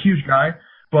I'm not a huge guy,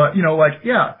 but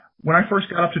When I first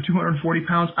got up to 240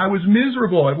 pounds, I was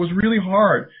miserable. It was really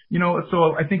hard.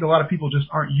 So I think a lot of people just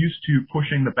aren't used to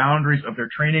pushing the boundaries of their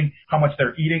training, how much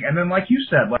they're eating. And then like you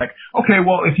said, okay,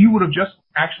 well, if you would have just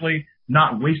actually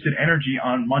not wasted energy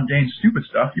on mundane, stupid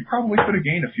stuff, you probably could have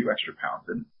gained a few extra pounds,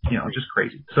 and, just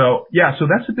crazy. So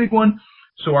that's a big one.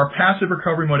 So our passive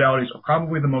recovery modalities are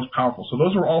probably the most powerful. So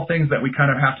those are all things that we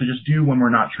kind of have to just do when we're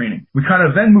not training. We kind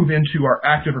of then move into our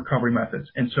active recovery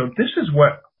methods. And so this is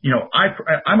what,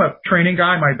 I'm a training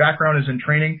guy. My background is in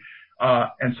training.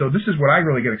 And so this is what I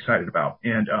really get excited about.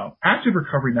 And active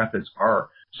recovery methods are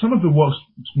some of the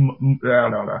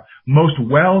most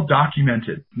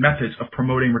well-documented methods of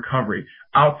promoting recovery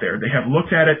out there. They have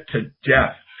looked at it to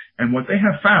death. And what they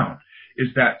have found is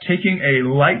that taking a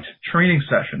light training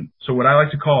session, so what I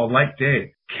like to call a light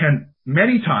day, can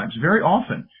many times, very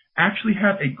often, actually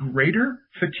have a greater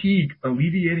fatigue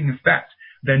alleviating effect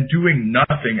than doing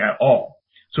nothing at all.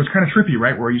 So it's kind of trippy,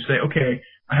 right? Where you say, okay,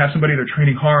 I have somebody they're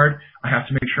training hard. I have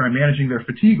to make sure I'm managing their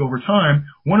fatigue over time.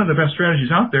 One of the best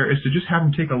strategies out there is to just have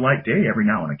them take a light day every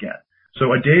now and again.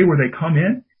 So a day where they come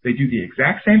in, they do the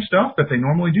exact same stuff that they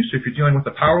normally do. So if you're dealing with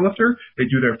a powerlifter, they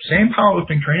do their same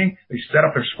powerlifting training. They set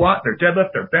up their squat, their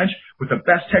deadlift, their bench with the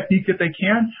best technique that they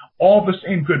can. All the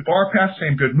same good bar pass,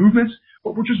 same good movements,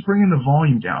 but we're just bringing the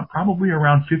volume down, probably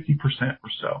around 50%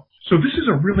 or so. So this is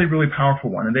a really, really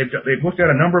powerful one. And they've looked at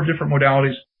a number of different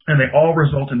modalities, and they all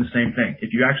result in the same thing.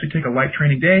 If you actually take a light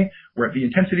training day where the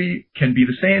intensity can be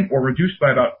the same or reduced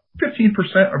by about 15%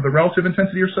 of the relative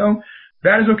intensity or so,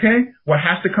 that is okay. What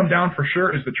has to come down for sure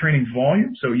is the training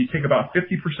volume. So you take about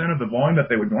 50% of the volume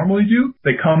that they would normally do.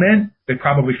 They come in, they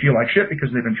probably feel like shit because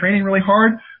they've been training really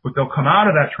hard, but they'll come out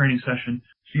of that training session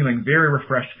feeling very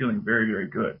refreshed, feeling very,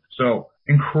 very good. So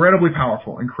incredibly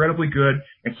powerful, incredibly good.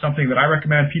 It's something that I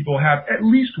recommend people have at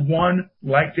least one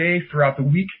light day throughout the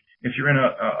week. If you're in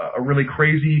a really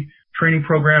crazy training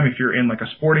program, if you're in like a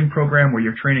sporting program where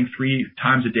you're training 3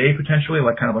 times a day potentially,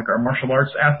 like kind of like our martial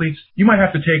arts athletes, you might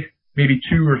have to take maybe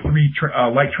 2 or 3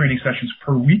 light training sessions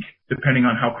per week, depending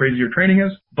on how crazy your training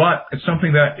is. But it's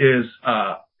something that is,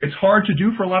 it's hard to do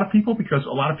for a lot of people because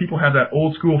a lot of people have that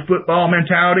old school football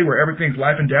mentality where everything's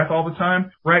life and death all the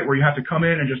time, right? Where you have to come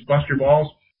in and just bust your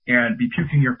balls and be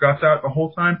puking your guts out the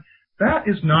whole time. That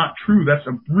is not true. That's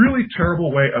a really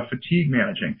terrible way of fatigue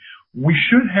managing. We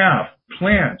should have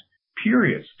planned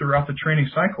periods throughout the training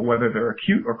cycle, whether they're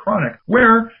acute or chronic,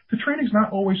 where the training's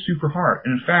not always super hard.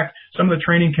 And in fact, some of the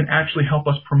training can actually help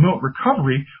us promote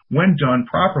recovery when done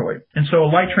properly. And so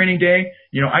a light training day,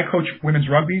 I coach women's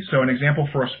rugby, so an example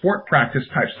for a sport practice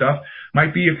type stuff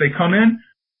might be if they come in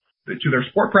to their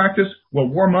sport practice, we'll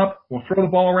warm up, we'll throw the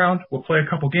ball around, we'll play a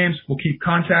couple games, we'll keep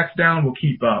contacts down, we'll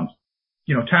keep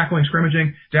tackling,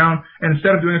 scrimmaging down, and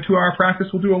instead of doing a 2-hour practice,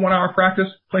 we'll do a 1-hour practice,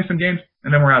 play some games,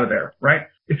 and then we're out of there, right?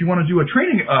 If you want to do a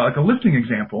training, like a lifting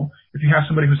example, if you have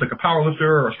somebody who's like a power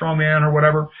lifter or a strongman or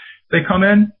whatever, they come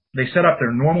in, they set up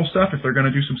their normal stuff. If they're going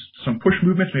to do some push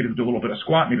movements, maybe do a little bit of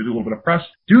squat, maybe do a little bit of press,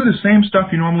 do the same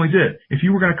stuff you normally did. If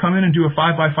you were going to come in and do a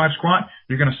 5x5 squat,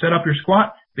 you're going to set up your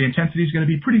squat. The intensity is going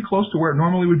to be pretty close to where it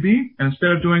normally would be. And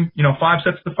instead of doing, 5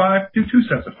 sets of 5, do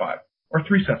 2 sets of 5 or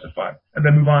 3 sets of 5 and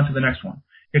then move on to the next one.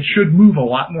 It should move a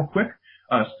lot more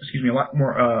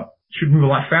should move a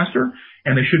lot faster,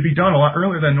 and they should be done a lot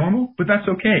earlier than normal, but that's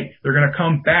okay. They're going to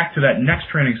come back to that next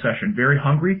training session very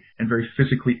hungry and very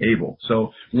physically able.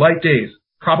 So light days,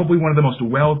 probably one of the most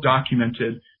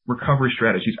well-documented recovery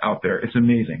strategies out there. It's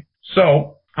amazing.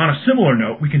 So on a similar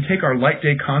note, we can take our light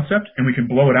day concept and we can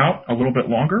blow it out a little bit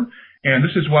longer. And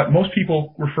this is what most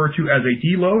people refer to as a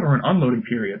deload or an unloading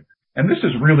period. And this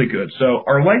is really good. So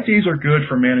our light days are good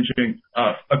for managing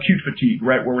acute fatigue,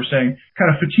 right? Where we're saying kind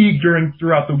of fatigue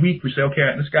throughout the week. We say,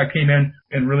 okay, this guy came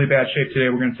in really bad shape today.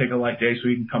 We're going to take a light day so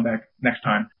he can come back next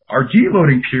time. Our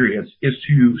deloading periods is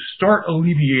to start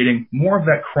alleviating more of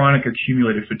that chronic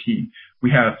accumulated fatigue.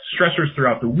 We have stressors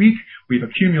throughout the week. We've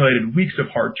accumulated weeks of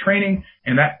hard training,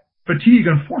 and that fatigue,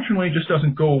 unfortunately, just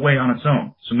doesn't go away on its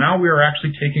own. So now we are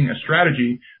actually taking a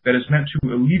strategy that is meant to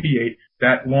alleviate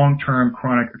that long-term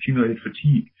chronic accumulated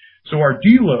fatigue. So our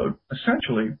deload,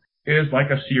 essentially, is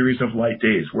like a series of light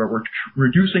days where we're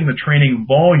reducing the training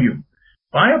volume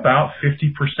by about 50%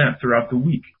 throughout the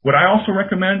week. What I also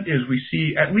recommend is we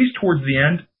see, at least towards the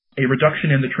end, a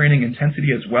reduction in the training intensity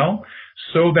as well,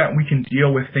 so that we can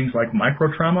deal with things like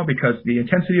microtrauma, because the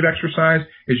intensity of exercise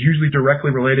is usually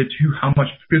directly related to how much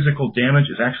physical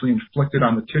damage is actually inflicted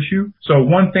on the tissue. So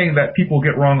one thing that people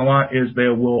get wrong a lot is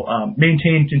they will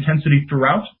maintain intensity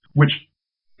throughout, which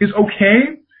is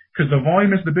okay because the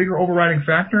volume is the bigger overriding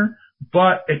factor,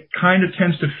 but it kind of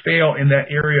tends to fail in that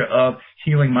area of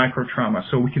healing microtrauma.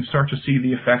 So we can start to see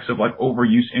the effects of like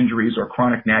overuse injuries or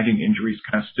chronic nagging injuries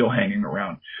kind of still hanging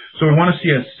around. So we want to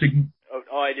see a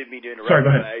I didn't mean to interrupt. Sorry,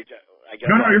 go ahead.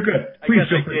 No, you're good. Please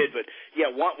feel free. I did, but yeah,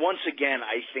 once again,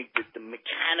 I think that the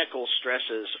mechanical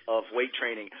stresses of weight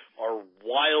training are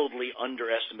wildly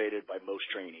underestimated by most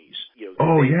trainees.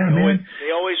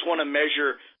 They always want to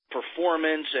measure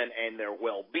performance and their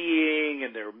well-being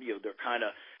and their kind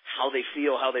of how they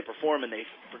feel, how they perform, and they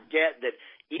forget that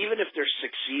even if they're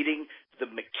succeeding, the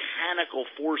mechanical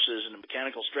forces and the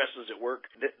mechanical stresses at work,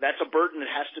 that's a burden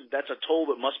that's a toll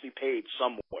that must be paid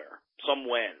somewhere,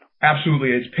 somewhen. Absolutely.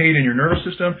 It's paid in your nervous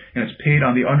system, and it's paid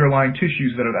on the underlying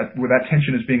tissues where that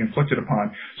tension is being inflicted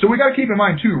upon. So we got to keep in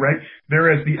mind too, right?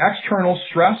 There is the external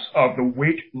stress of the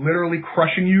weight literally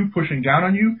crushing you, pushing down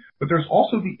on you, but there's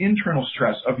also the internal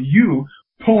stress of you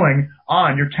pulling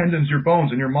on your tendons, your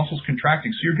bones, and your muscles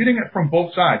contracting. So you're getting it from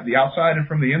both sides, the outside and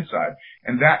from the inside.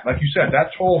 And that, like you said, that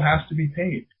toll has to be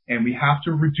paid. And we have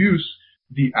to reduce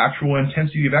the actual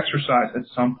intensity of exercise at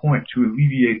some point to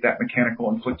alleviate that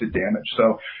mechanical inflicted damage.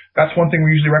 So that's one thing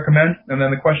we usually recommend. And then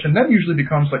the question then usually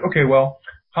becomes like, okay, well,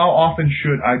 how often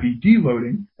should I be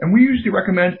deloading? And we usually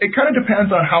recommend, it kind of depends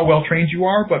on how well trained you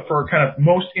are, but for kind of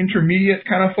most intermediate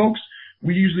kind of folks,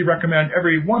 we usually recommend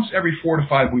once every 4 to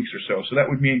 5 weeks or so. So that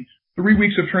would mean 3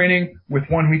 weeks of training with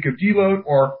 1 week of deload,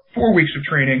 or 4 weeks of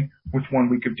training with 1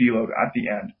 week of deload at the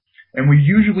end. And we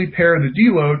usually pair the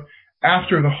deload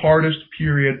after the hardest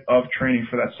period of training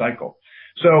for that cycle.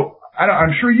 So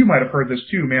I'm sure you might have heard this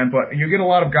too, man, but you get a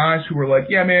lot of guys who are like,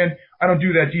 yeah, man, I don't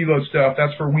do that deload stuff.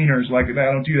 That's for wieners. Like,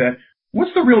 I don't do that.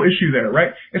 What's the real issue there,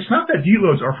 right? It's not that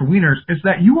deloads are for wieners. It's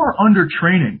that you are under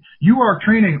training. You are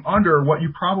training under what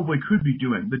you probably could be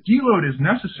doing. The deload is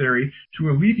necessary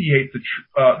to alleviate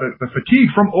the fatigue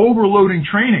from overloading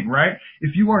training, right?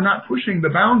 If you are not pushing the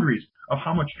boundaries of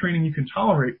how much training you can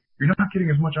tolerate, you're not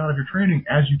getting as much out of your training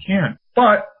as you can.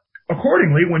 But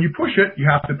accordingly, when you push it, you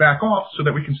have to back off so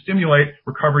that we can stimulate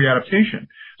recovery adaptation.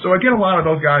 So I get a lot of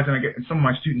those guys, and some of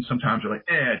my students sometimes are like,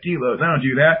 deloads, I don't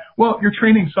do that. Well, your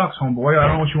training sucks, homeboy. I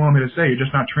don't know what you want me to say. You're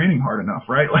just not training hard enough,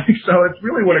 right? So it's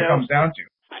really what it comes down to.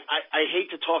 I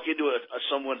hate to talk into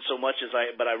someone so much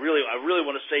but I really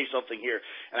want to say something here,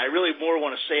 and I really more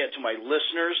want to say it to my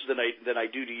listeners than I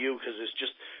do to you, because it's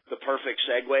just the perfect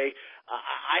segue.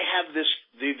 I have the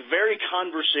very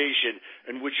conversation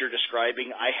in which you're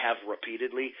describing, I have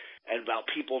repeatedly, and about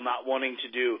people not wanting to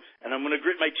do, and I'm going to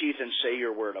grit my teeth and say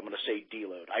your word. I'm going to say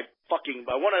deload. I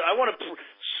want to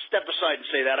step aside and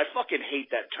say that. I fucking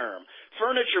hate that term.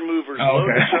 Furniture movers load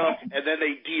a truck and then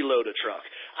they deload a truck.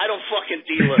 I don't fucking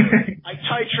deload. I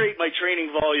titrate my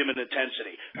training volume and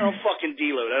intensity. I don't fucking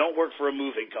deload. I don't work for a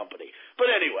moving company.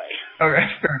 But anyway. Okay,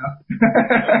 fair enough.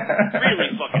 I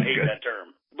really fucking hate that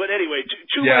term. But anyway,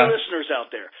 to my listeners out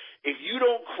there, if you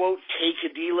don't, quote, take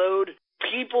a deload,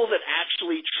 people that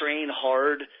actually train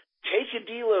hard take a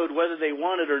deload whether they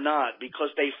want it or not, because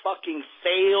they fucking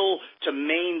fail to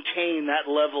maintain that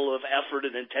level of effort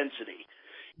and intensity.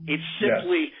 It's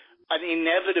simply an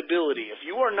inevitability. If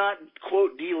you are not,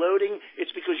 quote, deloading, it's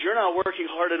because you're not working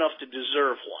hard enough to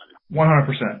deserve one.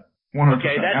 100%. 100%.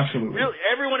 Okay, that's absolutely. Really,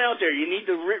 everyone out there, you need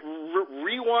to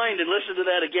rewind and listen to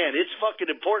that again. It's fucking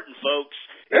important, folks.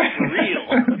 It's real.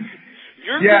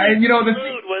 You're going to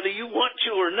deload whether you want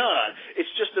to or not.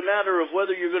 It's just a matter of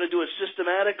whether you're going to do it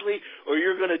systematically or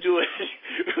you're going to do it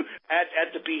at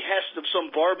the behest of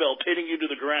some barbell pinning you to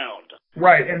the ground.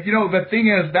 Right, and the thing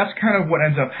is, that's kind of what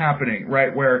ends up happening, right,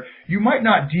 where you might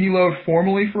not deload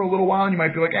formally for a little while, and you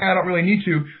might be like, I don't really need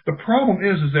to. The problem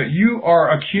is that you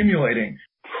are accumulating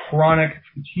chronic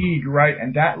fatigue, right,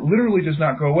 and that literally does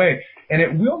not go away, and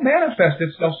it will manifest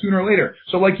itself sooner or later.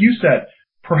 So like you said,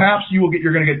 perhaps you're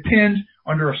going to get pinned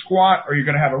under a squat, or you're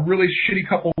going to have a really shitty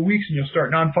couple of weeks and you'll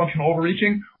start non-functional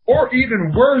overreaching, or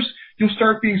even worse, you'll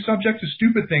start being subject to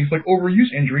stupid things like overuse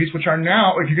injuries, which are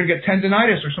now, if you're going to get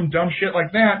tendonitis or some dumb shit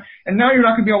like that, and now you're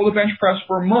not going to be able to bench press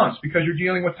for months because you're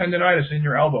dealing with tendonitis in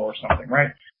your elbow or something, right?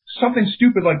 Something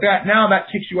stupid like that, now that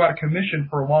takes you out of commission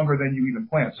for longer than you even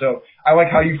planned. So I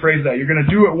like how you phrase that. You're going to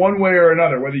do it one way or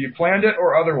another, whether you planned it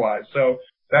or otherwise. So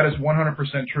that is 100%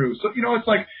 true. So, it's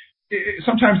like,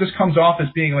 sometimes this comes off as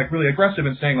being like really aggressive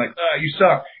and saying like, you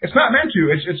suck. It's not meant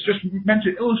to. It's just meant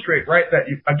to illustrate, right,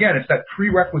 that again, it's that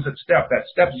prerequisite step, that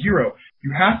step 0.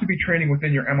 You have to be training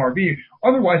within your MRV.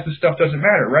 Otherwise, this stuff doesn't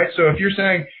matter, right? So if you're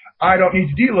saying, I don't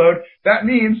need to deload, that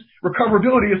means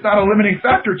recoverability is not a limiting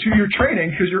factor to your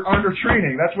training because you're under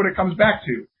training. That's what it comes back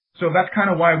to. So that's kind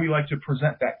of why we like to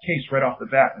present that case right off the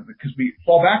bat, because we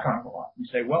fall back on it a lot. We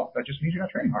say, well, that just means you're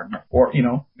not training hard enough, or,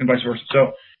 and vice versa.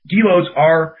 So deloads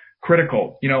are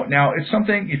critical. Now it's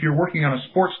something, if you're working on a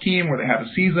sports team where they have a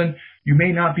season, you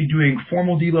may not be doing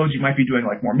formal deloads. You might be doing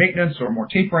like more maintenance or more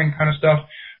tapering kind of stuff.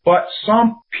 But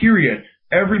some period,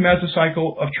 every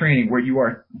mesocycle of training where you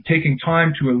are taking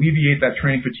time to alleviate that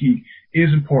training fatigue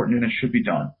is important, and it should be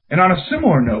done. And on a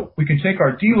similar note, we can take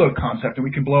our deload concept and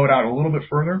we can blow it out a little bit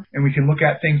further, and we can look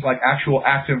at things like actual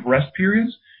active rest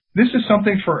periods. This is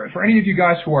something for any of you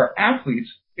guys who are athletes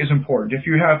is important. If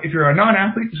you're a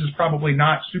non-athlete, this is probably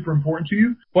not super important to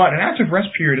you, but an active rest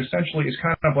period essentially is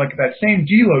kind of like that same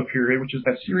deload period, which is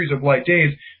that series of light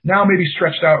days, now maybe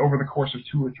stretched out over the course of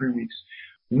 2 or 3 weeks.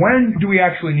 When do we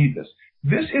actually need this?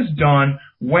 This is done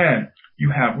when you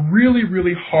have really,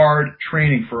 really hard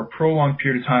training for a prolonged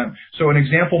period of time. So an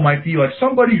example might be like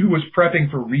somebody who was prepping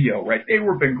for Rio, right? They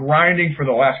were been grinding for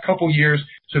the last couple years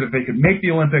so that they could make the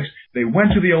Olympics. They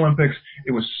went to the Olympics.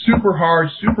 It was super hard,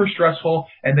 super stressful,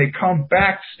 and they come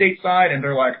back stateside and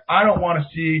they're like, I don't want to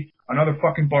see another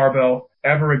fucking barbell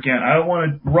ever again. I don't want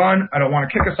to run. I don't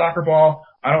want to kick a soccer ball.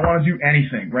 I don't want to do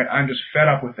anything, right? I'm just fed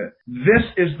up with it. This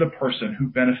is the person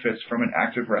who benefits from an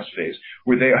active rest phase,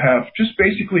 where they have just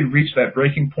basically reached that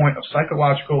breaking point of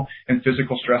psychological and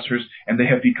physical stressors, and they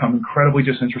have become incredibly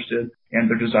disinterested, and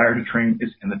their desire to train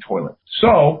is in the toilet.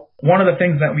 So one of the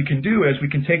things that we can do is we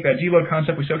can take that deload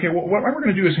concept. We say, okay, well, what we're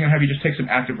going to do is we're going to have you just take some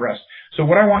active rest. So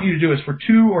what I want you to do is for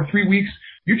 2 or 3 weeks,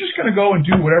 you're just going to go and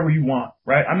do whatever you want,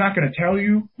 right? I'm not going to tell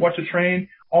you what to train.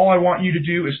 All I want you to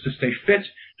do is to stay fit.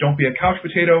 Don't be a couch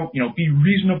potato. Be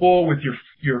reasonable with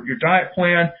your diet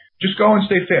plan. Just go and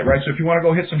stay fit, right? So if you want to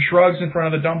go hit some shrugs in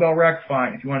front of the dumbbell rack,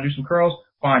 fine. If you want to do some curls,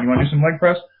 fine. You want to do some leg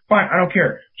press, fine. I don't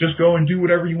care. Just go and do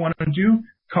whatever you want to do.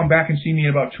 Come back and see me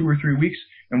in about 2 or 3 weeks,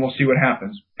 and we'll see what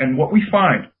happens. And what we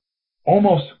find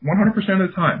almost 100% of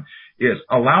the time is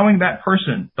allowing that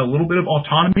person a little bit of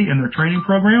autonomy in their training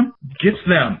program gets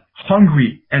them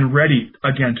hungry and ready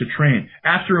again to train.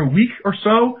 After a week or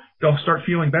so, they'll start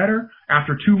feeling better.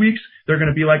 After 2 weeks, they're going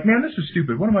to be like, man, this is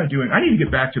stupid. What am I doing? I need to get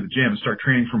back to the gym and start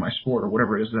training for my sport or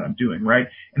whatever it is that I'm doing, right?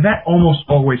 And that almost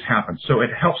always happens. So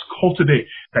it helps cultivate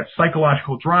that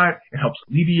psychological drive. It helps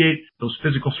alleviate those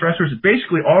physical stressors. It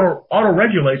basically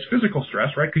auto-regulates physical stress,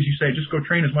 right? Because you say, just go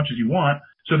train as much as you want.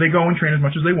 So they go and train as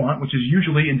much as they want, which is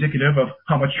usually indicative of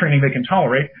how much training they can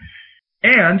tolerate.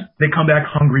 And they come back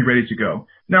hungry, ready to go.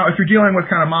 Now, if you're dealing with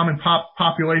kind of mom and pop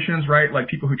populations, right,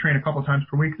 like people who train a couple of times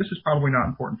per week, this is probably not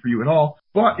important for you at all.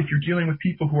 But if you're dealing with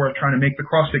people who are trying to make the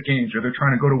CrossFit Games, or they're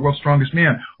trying to go to World's Strongest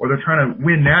Man, or they're trying to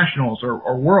win nationals or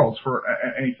worlds for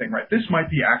anything, right, this might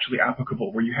be actually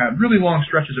applicable, where you have really long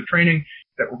stretches of training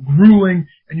that were grueling,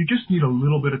 and you just need a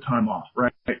little bit of time off,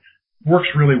 right?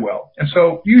 Works really well. And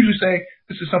so you usually say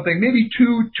this is something maybe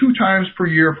two times per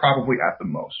year, probably at the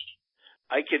most.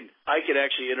 I could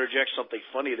actually interject something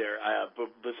funny there.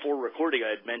 Before recording,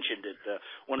 I had mentioned that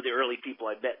one of the early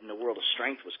people I met in the world of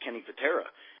strength was Kenny Patera.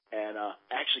 And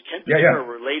actually, Ken Patera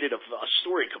related a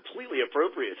story completely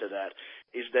appropriate to that,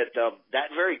 is that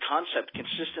that very concept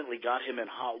consistently got him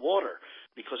in hot water,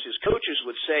 because his coaches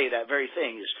would say that very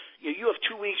thing is, you have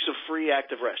 2 weeks of free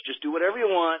active rest. Just do whatever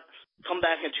you want. Come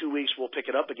back in 2 weeks, we'll pick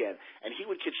it up again. And he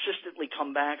would consistently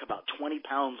come back about 20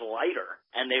 pounds lighter.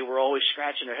 And they were always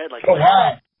scratching their head like, oh,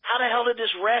 wow. How the hell did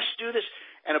this rest do this?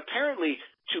 And apparently,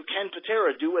 to Ken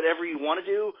Patera, do whatever you want to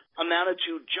do amounted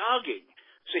to jogging.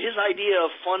 So his idea of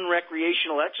fun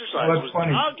recreational exercise was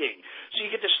jogging. So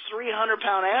you get this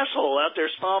 300-pound asshole out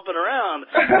there stomping around.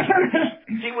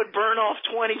 He would burn off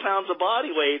 20 pounds of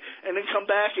body weight and then come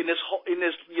back in this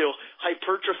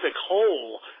hypertrophic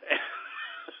hole.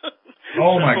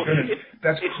 Oh my goodness,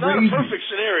 that's it's crazy. Not a perfect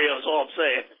scenario, is all I'm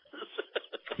saying.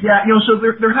 Yeah, so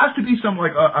there has to be some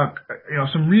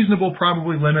some reasonable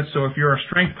probably limits. So if you're a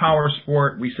strength power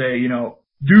sport, we say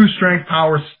do strength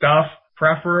power stuff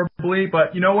preferably.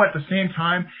 But you know what? At the same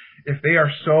time, if they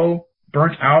are so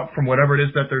burnt out from whatever it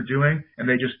is that they're doing and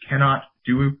they just cannot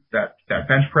do that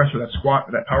bench press or that squat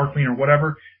or that power clean or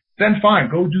whatever, then fine,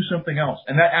 go do something else.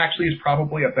 And that actually is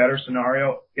probably a better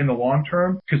scenario in the long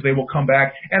term, because they will come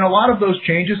back. And a lot of those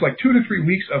changes, like 2 to 3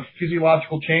 weeks of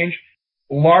physiological change,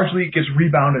 largely gets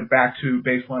rebounded back to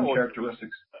baseline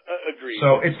characteristics. Agreed.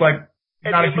 So it's like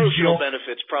not and a huge deal. Emotional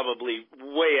benefits probably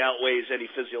way outweighs any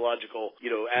physiological,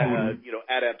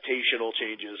 adaptational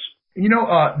changes.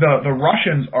 The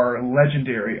Russians are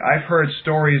legendary. I've heard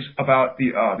stories about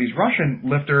these Russian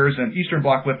lifters and Eastern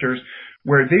Bloc lifters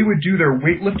where they would do their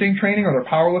weightlifting training or their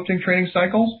powerlifting training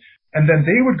cycles, and then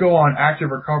they would go on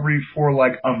active recovery for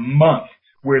like a month,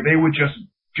 where they would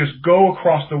just go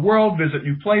across the world, visit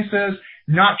new places,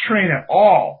 not train at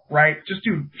all, right? Just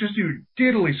do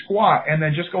diddly squat, and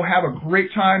then just go have a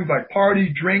great time, like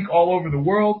party, drink all over the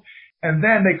world. and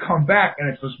then they come back and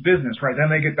it's this business, right? Then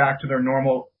they get back to their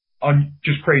normal,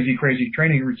 just crazy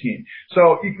training routine.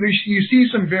 So you see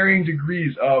some varying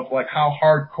degrees of like how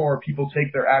hardcore people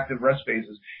take their active rest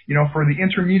phases. You know, for the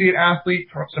intermediate athlete,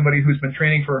 for somebody who's been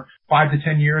training for 5 to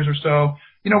 10 years or so,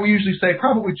 you know, we usually say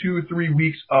probably 2 or 3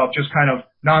 weeks of just kind of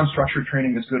non-structured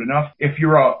training is good enough. If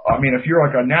you're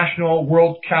like a national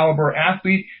world caliber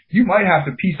athlete, you might have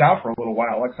to peace out for a little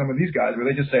while, like some of these guys where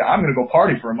they just say, I'm going to go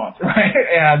party for a month, right?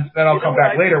 And then I'll come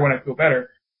back later when I feel better.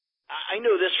 I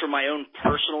know this from my own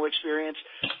personal experience.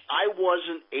 I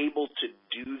wasn't able to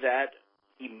do that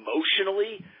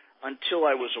emotionally until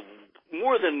I was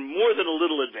more than a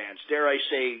little advanced, dare I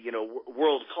say, you know,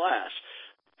 world class.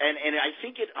 And I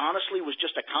think it honestly was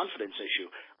just a confidence issue.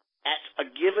 At a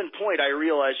given point, I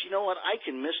realized, you know what, I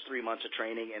can miss 3 months of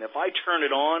training, and if I turn it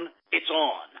on, it's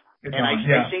on.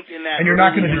 I think in that and you're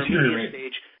not going to deteriorate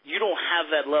stage, you don't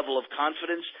have that level of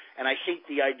confidence, and I think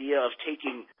the idea of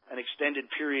taking an extended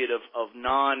period of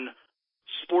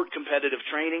non-sport competitive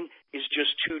training is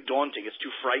just too daunting. It's too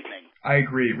frightening. I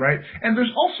agree, right? And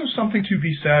there's also something to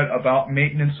be said about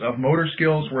maintenance of motor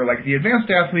skills where, like, the advanced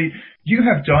athlete, you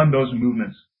have done those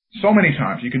movements so many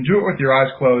times. You can do it with your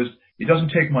eyes closed. It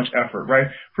doesn't take much effort,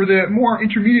 right? For the more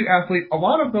intermediate athlete, a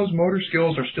lot of those motor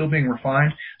skills are still being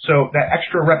refined. So that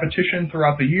extra repetition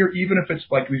throughout the year, even if it's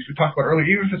like we talked about earlier,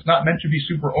 even if it's not meant to be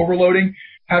super overloading,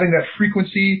 having that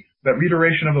frequency, that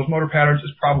reiteration of those motor patterns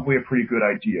is probably a pretty good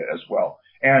idea as well.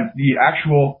 And the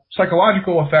actual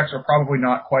psychological effects are probably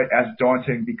not quite as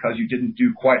daunting because you didn't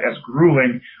do quite as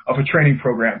grueling of a training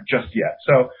program just yet.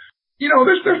 So, you know,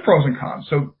 there's pros and cons.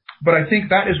 So, but I think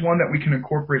that is one that we can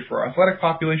incorporate for our athletic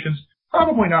populations.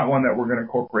 Probably not one that we're going to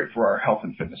incorporate for our health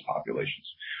and fitness populations.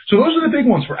 So those are the big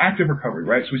ones for active recovery,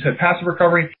 right? So we said passive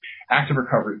recovery, active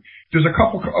recovery. There's a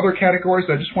couple other categories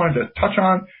that I just wanted to touch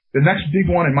on. The next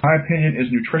big one, in my opinion, is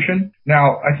nutrition.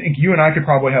 Now, I think you and I could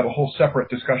probably have a whole separate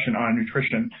discussion on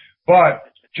nutrition, but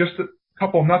just a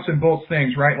couple nuts and bolts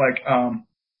things, right? Like,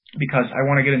 because I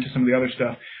want to get into some of the other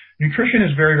stuff. Nutrition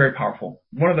is very, very powerful.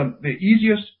 One of the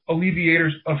easiest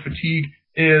alleviators of fatigue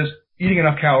is eating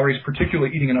enough calories,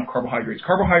 particularly eating enough carbohydrates.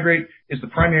 Carbohydrate is the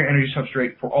primary energy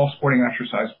substrate for all sporting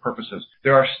exercise purposes.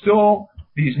 There are still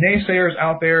these naysayers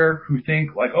out there who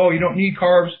think like, oh, you don't need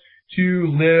carbs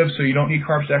to live, so you don't need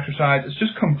carbs to exercise. It's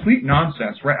just complete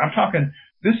nonsense, right? I'm talking,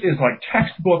 this is like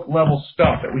textbook level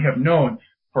stuff that we have known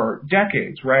for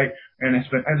decades, right? And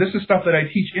this is stuff that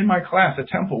I teach in my class at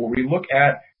Temple where we look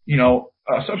at, you know,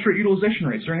 substrate utilization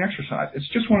rates during exercise. It's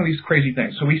just one of these crazy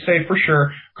things. So we say for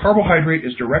sure carbohydrate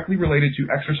is directly related to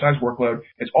exercise workload.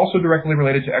 It's also directly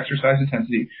related to exercise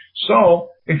intensity. So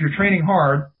if you're training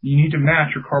hard, you need to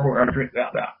match your carbohydrate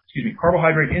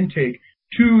intake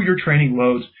to your training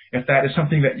loads. If that is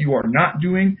something that you are not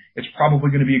doing, it's probably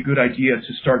going to be a good idea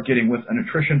to start getting with a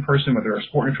nutrition person, whether a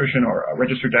sport nutrition or a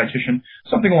registered dietitian,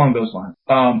 something along those lines.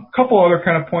 Couple other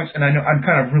kind of points, and I know I'm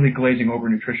kind of really glazing over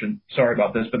nutrition. Sorry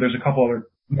about this, but there's a couple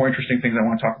other more interesting things I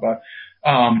want to talk about.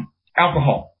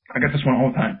 Alcohol. I get this one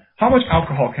all the time. How much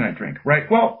alcohol can I drink, right?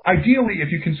 Well, ideally,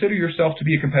 if you consider yourself to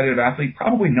be a competitive athlete,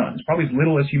 probably none. It's probably as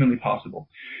little as humanly possible.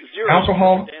 Zero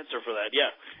alcohol. Answer for that,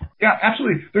 yeah. Yeah,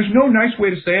 absolutely. There's no nice way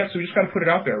to say it, so we just got to put it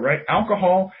out there, right?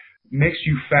 Alcohol makes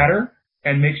you fatter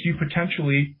and makes you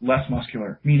potentially less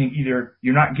muscular, meaning either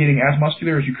you're not getting as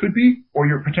muscular as you could be, or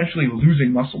you're potentially losing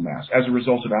muscle mass as a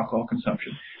result of alcohol consumption.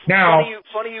 Now,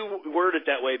 funny you word it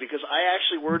that way, because I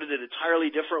actually worded it an entirely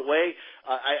different way.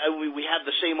 We have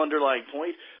the same underlying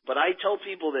point, but I tell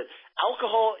people that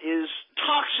alcohol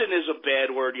toxin is a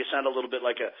bad word. You sound a little bit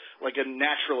like a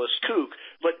naturalist kook,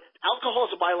 but alcohol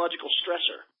is a biological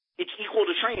stressor. It's equal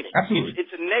to training. Absolutely.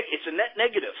 It's a net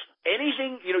negative.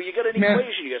 Anything, you know, you got an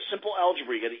equation, you got simple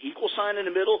algebra, you got an equal sign in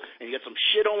the middle, and you got some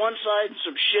shit on one side and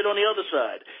some shit on the other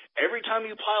side. Every time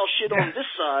you pile shit on this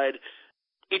side,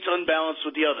 it's unbalanced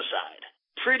with the other side.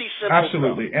 Pretty simple.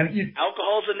 Absolutely. And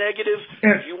alcohol's a negative.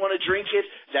 If you want to drink it,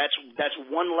 that's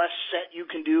one less set you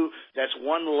can do. That's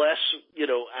one less, you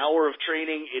know, hour of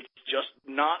training. It's just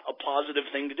not a positive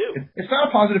thing to do. It's not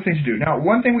a positive thing to do. Now,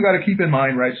 one thing we got to keep in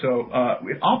mind, right? So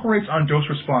it operates on dose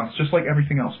response, just like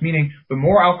everything else. Meaning, the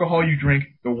more alcohol you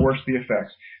drink, the worse the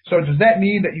effects. So does that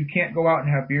mean that you can't go out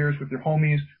and have beers with your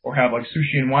homies or have like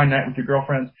sushi and wine night with your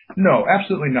girlfriends? No,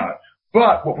 absolutely not.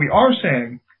 But what we are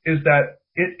saying is that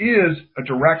it is a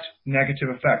direct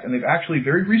negative effect, and they've actually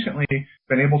very recently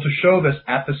been able to show this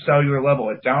at the cellular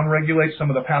level. It downregulates some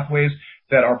of the pathways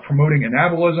that are promoting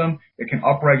anabolism. It can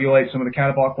upregulate some of the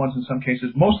catabolic ones in some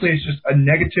cases. Mostly it's just a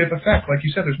negative effect. Like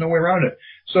you said, there's no way around it.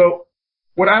 So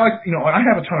what I like, you know, I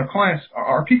have a ton of clients,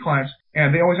 RP clients,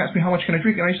 and they always ask me how much can I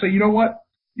drink, and I say, you know what?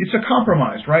 It's a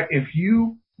compromise, right? If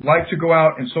you like to go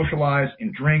out and socialize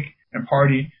and drink and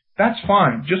party, that's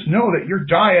fine. Just know that your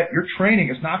diet, your training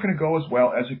is not going to go as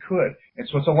well as it could. And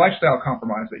so it's a lifestyle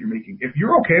compromise that you're making. If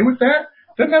you're okay with that,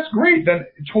 then that's great. Then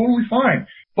totally fine.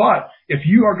 But if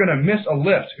you are going to miss a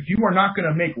lift, if you are not going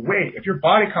to make weight, if your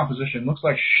body composition looks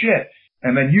like shit,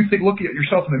 and then you look at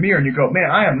yourself in the mirror and you go, man,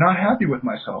 I am not happy with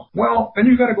myself. Well, then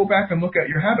you've got to go back and look at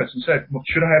your habits and say, well,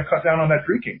 should I have cut down on that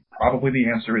drinking? Probably the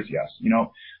answer is yes, you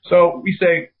know. So we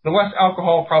say the less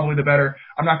alcohol, probably the better.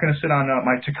 I'm not going to sit on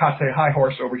my Tecate high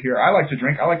horse over here. I like to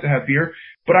drink. I like to have beer.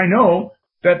 But I know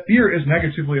that beer is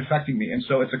negatively affecting me. And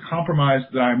so it's a compromise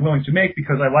that I'm willing to make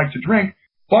because I like to drink.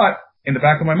 But in the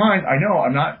back of my mind, I know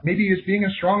I'm not maybe as being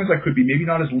as strong as I could be, maybe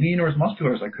not as lean or as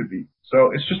muscular as I could be. So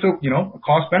it's just a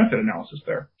cost-benefit analysis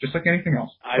there, just like anything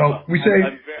else. So we say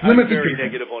limit the I'm very drinking.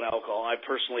 negative on alcohol. I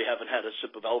personally haven't had a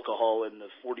sip of alcohol in the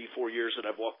 44 years that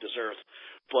I've walked this earth.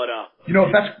 But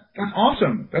that's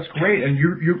awesome. That's great, and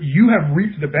you have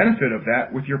reaped the benefit of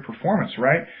that with your performance,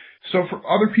 right? So for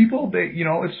other people, they're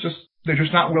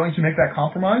just not willing to make that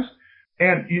compromise.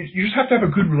 And you just have to have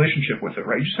a good relationship with it,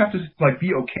 right? You just have to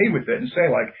be okay with it and say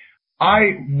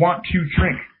I want to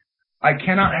drink. I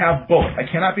cannot have both. I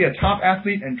cannot be a top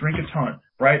athlete and drink a ton,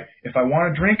 right? If I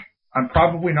want to drink, I'm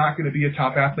probably not going to be a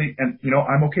top athlete, and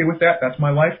I'm okay with that. That's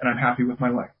my life, and I'm happy with my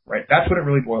life, right? That's what it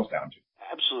really boils down to.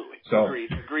 Absolutely. So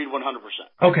agreed 100%.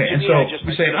 Okay, and so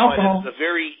we say alcohol. It's a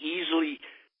very easy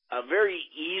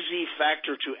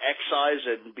factor to excise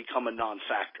and become a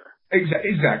non-factor.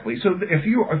 Exactly. So if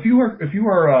you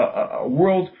are a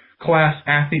world-class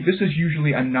athlete, this is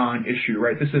usually a non-issue,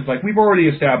 right? This is we've already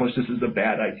established this is a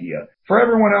bad idea. For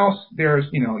everyone else, there's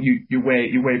you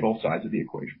weigh both sides of the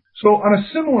equation. So on a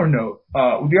similar note,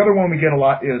 the other one we get a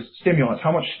lot is stimulants.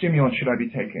 How much stimulant should I be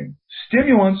taking?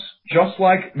 Stimulants, just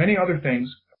like many other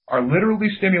things, are literally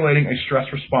stimulating a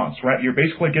stress response, right? You're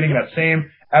basically getting that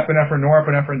same epinephrine,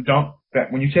 norepinephrine dump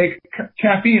that when you take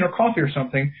caffeine or coffee or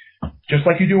something, just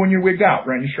like you do when you're wigged out,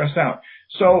 right? You're stressed out.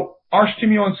 So are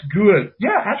stimulants good?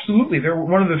 Yeah, absolutely. They're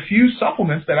one of the few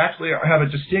supplements that actually have a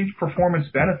distinct performance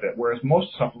benefit, whereas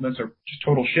most supplements are just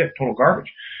total shit, total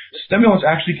garbage. Stimulants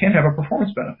actually can have a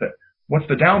performance benefit. What's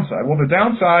the downside? Well, the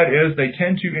downside is they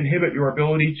tend to inhibit your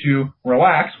ability to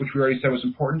relax, which we already said was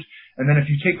important. And then if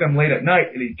you take them late at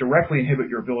night, they directly inhibit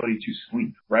your ability to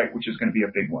sleep, right? Which is going to be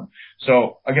a big one.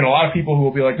 So I get a lot of people who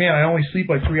will be like, man, I only sleep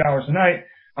 3 hours a night.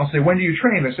 I'll say, when do you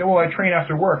train? They say, well, I train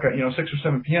after work at 6 or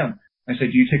 7 p.m. I say,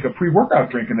 do you take a pre-workout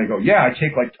drink? And they go, yeah, I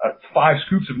take 5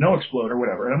 scoops of No Explode or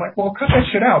whatever. And I'm like, well, cut that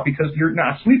shit out because you're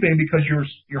not sleeping because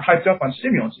you're hyped up on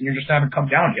stimulants and you just haven't come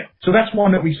down yet. So that's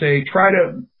one that we say try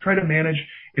to manage.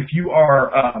 If you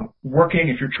are working,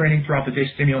 if you're training throughout the day,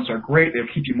 stimulants are great. They'll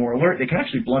keep you more alert. They can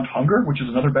actually blunt hunger, which is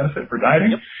another benefit for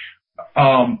dieting. Yep.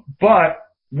 But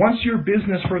once your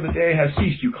business for the day has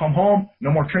ceased, you come home,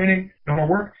 no more training, no more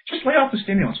work, just lay off the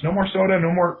stimulants. No more soda,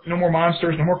 no more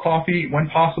Monsters, no more coffee when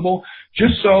possible,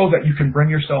 just so that you can bring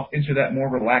yourself into that more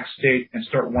relaxed state and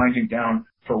start winding down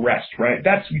for rest, right?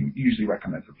 That's what you usually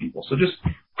recommend for people. So just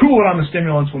cool it on the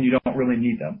stimulants when you don't really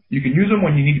need them. You can use them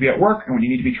when you need to be at work and when you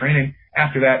need to be training.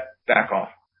 After that, back off.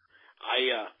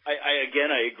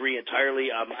 I agree entirely.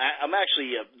 I'm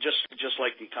actually just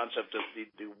like the concept of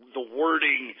the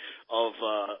wording of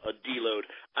a deload.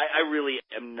 I really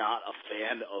am not a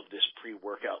fan of this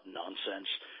pre-workout nonsense.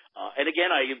 And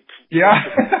again, I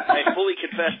fully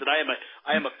confess that I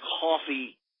am a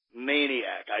coffee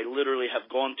maniac. I literally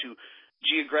have gone to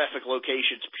geographic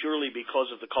locations purely because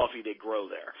of the coffee they grow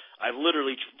there. I've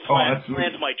literally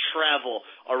planned my travel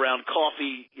around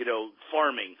coffee,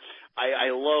 farming.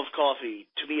 I love coffee.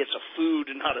 To me, it's a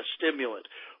food and not a stimulant.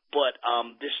 But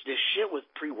this shit with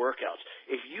pre-workouts,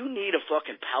 if you need a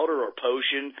fucking powder or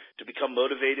potion to become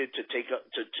motivated to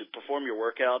to perform your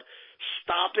workout,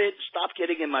 stop it. Stop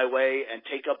getting in my way and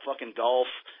take up fucking golf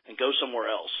and go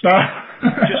somewhere else.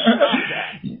 Just stop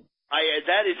that.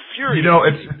 That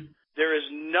infuriates me. There is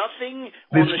nothing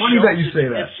on the funny shelf that you say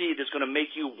that. that's going to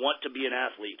make you want to be an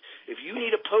athlete. If you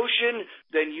need a potion,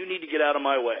 then you need to get out of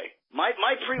my way. My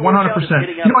pre-workout is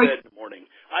getting out of bed in the morning.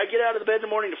 I get out of the bed in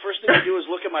the morning, the first thing I do is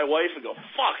look at my wife and go,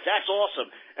 fuck, that's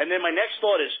awesome. And then my next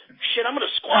thought is, shit, I'm going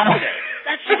to squat today.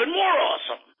 That's even more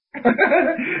awesome.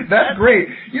 That's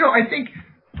great. I think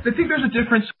there's a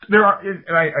difference. There are,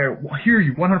 and I hear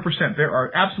you 100%. There are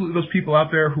absolutely those people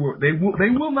out there who they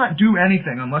will not do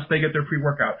anything unless they get their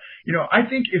pre-workout. I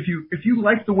think if you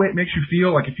like the way it makes you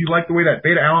feel, like if you like the way that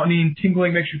beta-alanine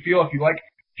tingling makes you feel, if you like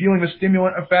feeling the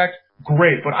stimulant effect,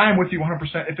 great. But I am with you 100%.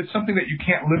 If it's something that you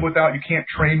can't live without, you can't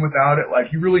train without it,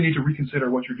 you really need to reconsider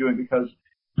what you're doing because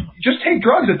just take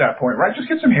drugs at that point, right? Just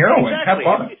get some heroin. Exactly. Have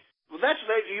fun.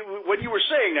 when you were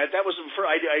saying that was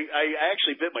I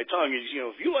actually bit my tongue. Is,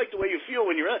 if you like the way you feel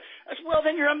when you're I said, well,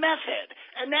 then you're a meth head,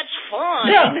 and that's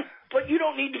fine. Yeah. But you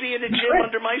don't need to be in a gym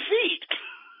under my feet.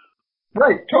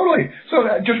 Right, totally. So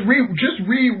just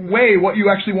reweigh what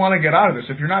you actually want to get out of this.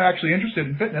 If you're not actually interested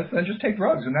in fitness, then just take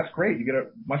drugs, and that's great. You get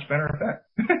a much better effect.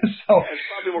 So it's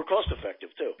probably more cost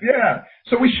effective too. Yeah.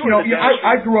 So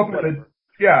I grew up in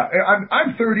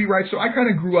I'm 30, right? So I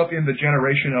kind of grew up in the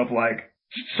generation of like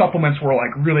supplements were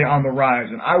like really on the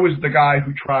rise, and I was the guy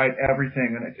who tried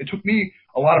everything, and it took me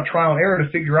a lot of trial and error to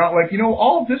figure out like,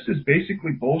 all of this is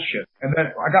basically bullshit. And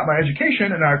then I got my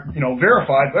education and I,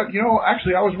 verified that,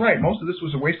 actually I was right. Most of this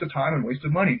was a waste of time and waste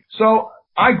of money. So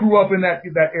I grew up in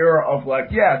that era of like,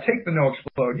 take the no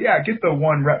explode. Get the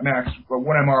 1 rep max or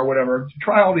 1 MR, whatever.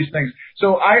 Try all these things.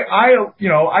 So I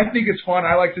think it's fun.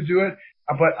 I like to do it.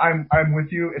 But I'm with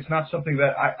you. It's not something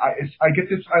that I get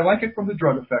this. I like it from the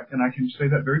drug effect, and I can say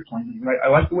that very plainly, right?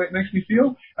 I like the way it makes me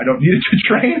feel. I don't need it to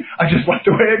train. I just like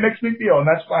the way it makes me feel, and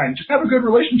that's fine. Just have a good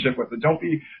relationship with it. Don't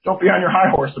be on your high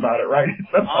horse about it, right?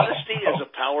 Honesty is a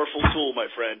powerful tool,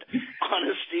 my friend.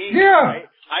 Honesty. Yeah.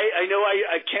 I know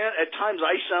I can't. At times,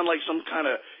 I sound like some kind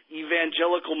of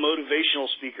evangelical motivational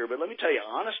speaker, but let me tell you,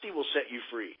 honesty will set you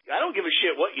free. I don't give a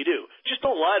shit what you do. Just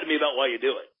don't lie to me about why you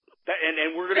do it.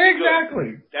 And we're going to be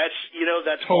exactly. Good.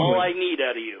 That's totally. all I need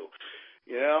out of you.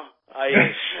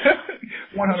 It's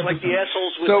 100%. like the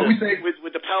assholes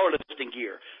with the powerlifting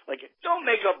gear. Like, don't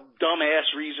make up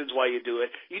dumbass reasons why you do it.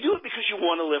 You do it because you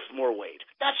want to lift more weight.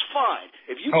 That's fine.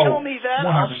 If you tell me that, 100%.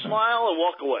 I'll smile and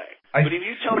walk away. But if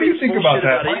you tell me it's bullshit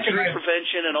about injury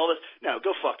prevention and all this, no,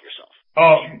 go fuck yourself.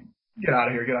 Oh. Get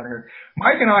out of here.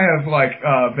 Mike and I have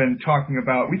been talking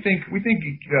about, we think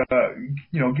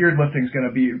geared lifting is going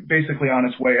to be basically on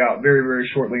its way out very, very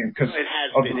shortly. Because it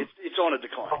has been. It's on a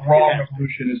decline. The raw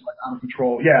revolution is like out of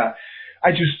control. Yeah.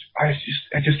 I just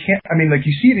can't,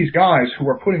 you see these guys who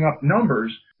are putting up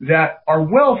numbers that are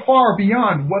well far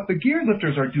beyond what the geared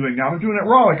lifters are doing now. They're doing it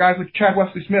raw, like guys like Chad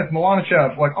Wesley Smith,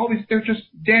 Milanichev, like all these, they're just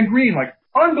Dan Green, like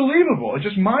unbelievable. It's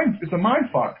a mind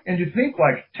fuck. And you think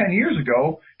like 10 years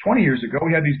ago, 20 years ago,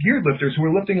 we had these geared lifters who were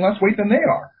lifting less weight than they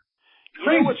are.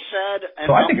 You know what's sad,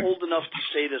 and I'm old enough to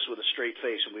say this with a straight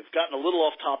face, and we've gotten a little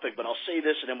off topic, but I'll say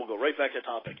this and then we'll go right back to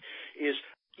topic, is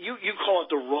you call it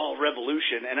the raw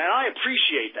revolution, and I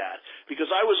appreciate that,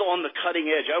 because I was on the cutting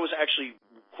edge. I was actually,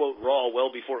 quote, raw well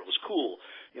before it was cool.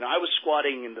 I was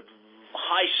squatting in the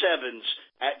high 7s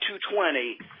at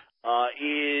 220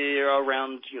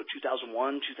 around 2001,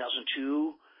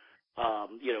 2002.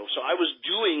 So I was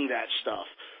doing that stuff.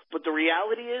 But the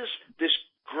reality is, this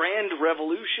grand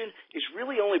revolution is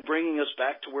really only bringing us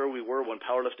back to where we were when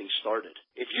powerlifting started.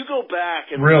 If you go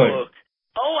back and look,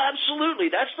 oh,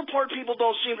 absolutely, that's the part people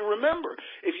don't seem to remember.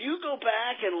 If you go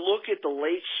back and look at the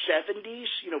late 70s,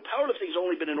 powerlifting's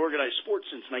only been an organized sport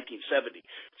since 1970.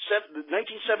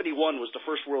 1971 was the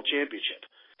first world championship.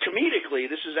 Comedically,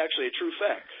 this is actually a true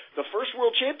fact. The first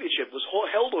world championship was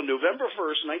held on November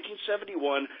 1st, 1971.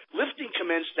 Lifting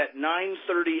commenced at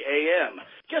 9:30 a.m.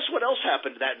 Guess what else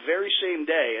happened that very same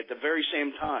day at the very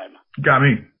same time? Got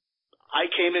me. I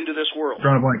came into this world.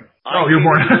 Drawing a blank. You're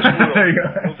born. There you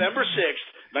go. November 6th,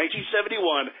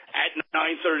 1971 at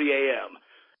 9:30 a.m.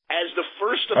 As the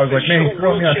first official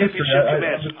world championship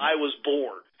commenced, I was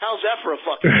born. How's that for a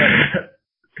fucking thing?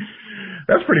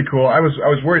 That's pretty cool. I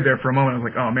was worried there for a moment. I was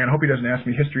like, oh man, I hope he doesn't ask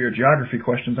me history or geography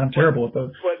questions. I'm terrible at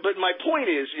those. But my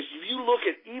point is if you look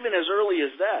at even as early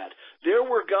as that, there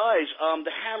were guys,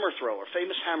 the hammer thrower,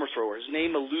 famous hammer thrower, his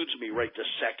name eludes me right this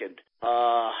second.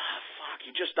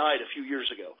 He just died a few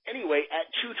years ago. Anyway, at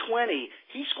 220,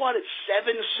 he squatted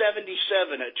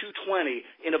 777 at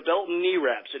 220 in a belt and knee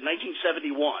wraps in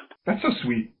 1971. That's so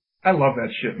sweet. I love that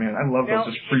shit, man. I love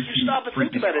those just freaky, if you stop and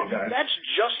think about it, guys. That's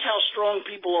just how strong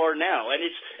people are now.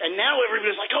 And now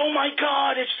everybody's like, oh my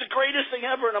God, it's the greatest thing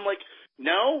ever. And I'm like,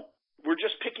 no, we're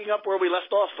just picking up where we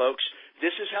left off, folks.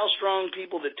 This is how strong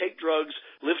people that take drugs,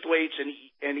 lift weights,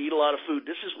 and eat a lot of food.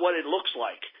 This is what it looks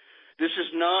like. This is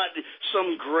not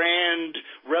some grand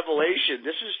revelation.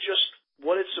 This is just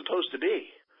what it's supposed to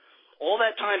be. All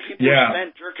that time people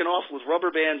spent jerking off with rubber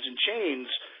bands and chains,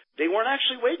 they weren't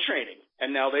actually weight training,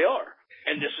 and now they are.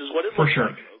 And this is what it looks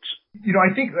like, folks. I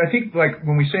think like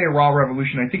when we say a raw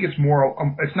revolution, I think it's more,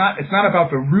 it's not about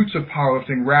the roots of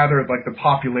powerlifting, rather like the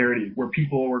popularity where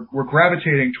people were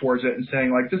gravitating towards it and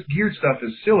saying like, this geared stuff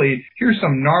is silly. Here's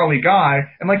some gnarly guy.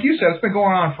 And like you said, it's been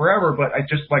going on forever, but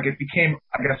it became,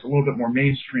 I guess, a little bit more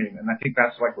mainstream. And I think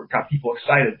that's like what got people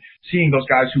excited, seeing those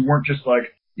guys who weren't just like,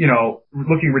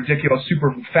 looking ridiculous,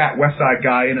 super fat West Side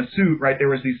guy in a suit, right? There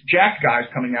was these jacked guys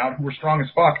coming out who were strong as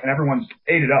fuck, and everyone's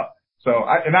ate it up. So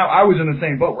I was in the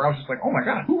same boat where I was just like, oh my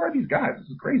God, who are these guys? This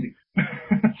is crazy.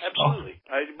 Absolutely.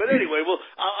 But anyway, well,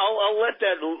 I'll let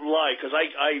that lie because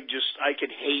I could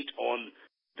hate on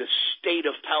the state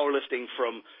of powerlifting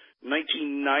from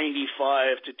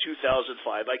 1995 to 2005.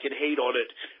 I could hate on it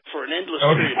for an endless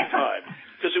period of time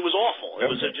because it was awful. It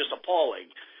was just appalling.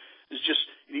 It's just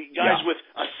guys with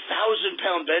a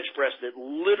 1,000-pound bench press that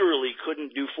literally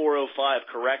couldn't do 405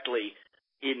 correctly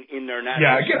in their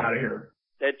natural. Yeah, get out of here.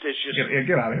 That's just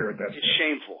get out of here with that. It's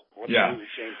shameful. Absolutely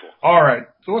shameful. All right,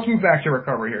 so let's move back to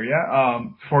recovery here.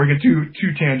 Before we get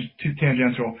too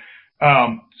tangential.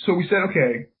 So we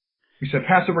said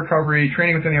passive recovery,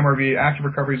 training within the MRV, active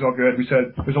recovery is all good. We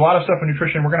said there's a lot of stuff in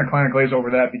nutrition. We're going to kind of glaze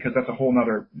over that because that's a whole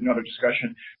another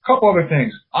discussion. A couple other things.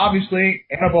 Obviously,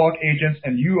 anabolic agents,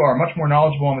 and you are much more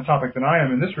knowledgeable on the topic than I am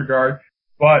in this regard,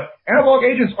 but anabolic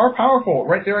agents are powerful,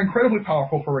 right? They're incredibly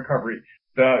powerful for recovery.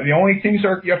 The only things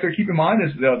you have to keep in mind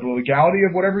is the legality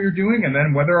of whatever you're doing and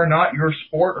then whether or not your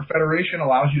sport or federation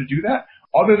allows you to do that.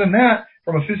 Other than that,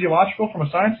 from a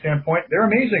science standpoint, they're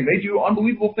amazing. They do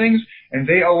unbelievable things, and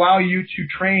they allow you to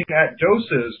train at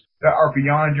doses that are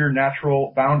beyond your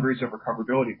natural boundaries of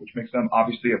recoverability, which makes them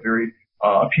obviously a very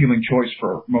appealing choice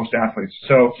for most athletes.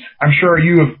 So I'm sure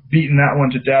you have beaten that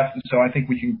one to death, and so I think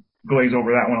we can glaze over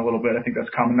that one a little bit. I think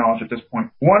that's common knowledge at this point.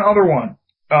 One other one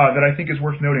that I think is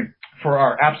worth noting for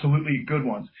our absolutely good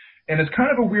ones. And it's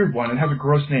kind of a weird one. It has a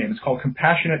gross name. It's called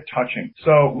compassionate touching.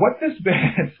 So what this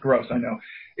it's gross, I know.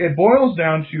 It boils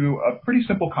down to a pretty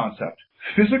simple concept.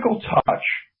 Physical touch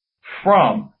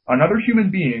from another human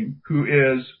being who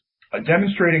is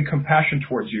demonstrating compassion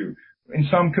towards you in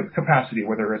some capacity,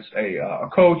 whether it's a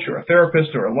coach or a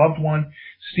therapist or a loved one,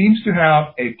 seems to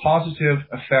have a positive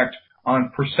effect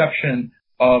on perception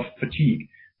of fatigue.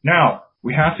 Now,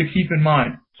 we have to keep in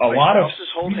mind a lot of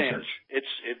research.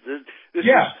 This is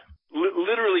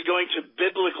literally going to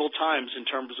biblical times in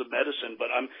terms of medicine, but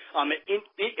I'm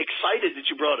excited that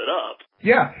you brought it up.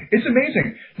 Yeah, it's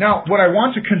amazing. Now, what I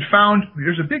want to confound,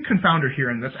 there's a big confounder here,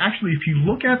 and that's actually if you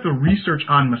look at the research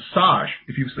on massage,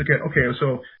 if you look at,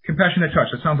 so compassionate touch,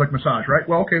 that sounds like massage, right?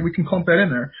 Well, we can clump that in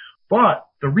there. But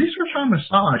the research on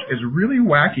massage is really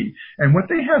wacky, and what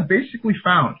they have basically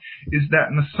found is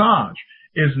that massage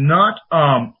is not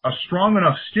a strong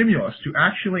enough stimulus to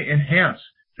actually enhance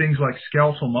things like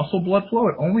skeletal muscle blood flow.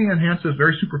 It only enhances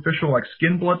very superficial like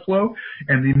skin blood flow.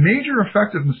 And the major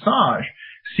effect of massage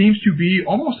seems to be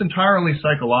almost entirely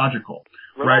psychological.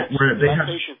 Right? Where they have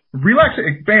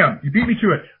relaxation. Bam, you beat me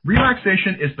to it.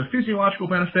 Relaxation is the physiological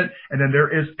benefit, and then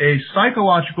there is a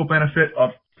psychological benefit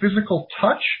of physical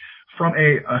touch from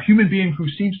a human being who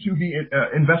seems to be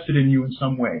invested in you in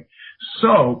some way.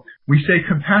 So we say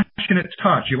compassionate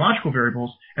touch, geological variables,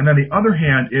 and then the other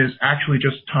hand is actually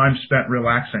just time spent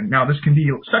relaxing. Now, this can be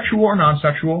sexual or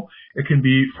non-sexual. It can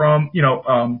be from,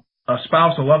 a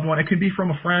spouse, a loved one. It can be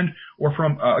from a friend or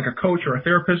from like a coach or a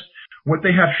therapist. What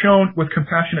they have shown with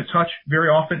compassionate touch very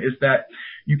often is that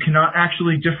you cannot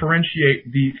actually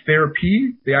differentiate the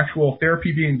therapy, the actual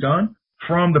therapy being done,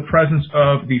 from the presence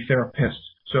of the therapist.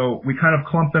 So we kind of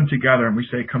clump them together and we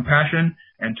say compassion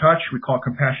and touch. We call it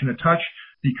compassionate touch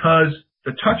because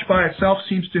the touch by itself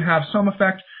seems to have some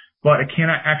effect, but it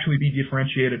cannot actually be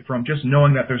differentiated from just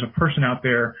knowing that there's a person out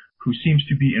there who seems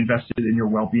to be invested in your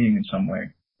well-being in some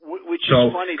way. Which is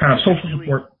funny. Kind of social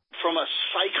support. From a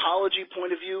psychology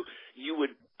point of view, you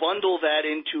would bundle that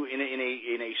into in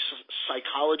a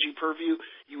psychology purview.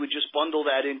 You would just bundle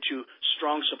that into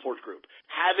strong support group.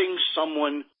 Having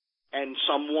someone and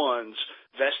someone's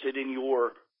vested in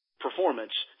your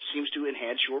performance seems to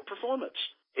enhance your performance.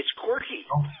 It's quirky.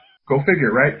 Go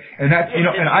figure, right? And that,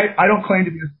 and I don't claim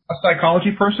to be a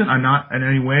psychology person. I'm not in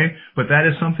any way, but that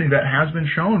is something that has been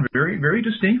shown very, very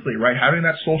distinctly, right? Having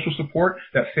that social support,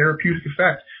 that therapeutic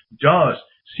effect does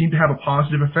seem to have a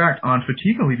positive effect on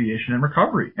fatigue alleviation and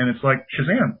recovery. And it's like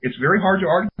Shazam. It's very hard to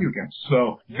argue against.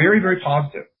 So very, very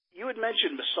positive. You had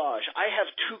mentioned massage. I have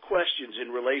two questions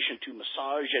in relation to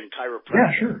massage and chiropractic.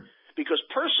 Yeah, sure. Because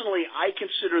personally, I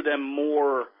consider them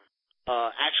more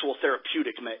actual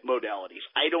therapeutic modalities.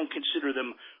 I don't consider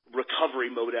them recovery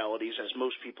modalities as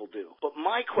most people do. But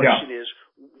my question is,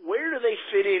 where do they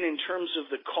fit in terms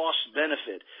of the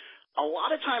cost-benefit? A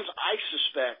lot of times I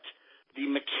suspect the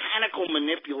mechanical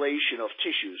manipulation of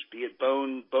tissues, be it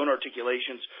bone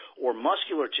articulations or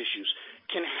muscular tissues,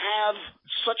 can have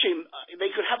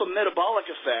they could have a metabolic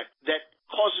effect that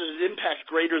causes an impact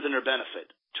greater than their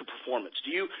benefit to performance.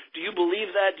 Do you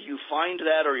believe that? Do you find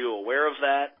that? Are you aware of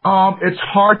that? It's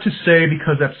hard to say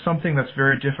because that's something that's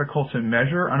very difficult to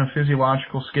measure on a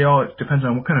physiological scale. It depends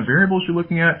on what kind of variables you're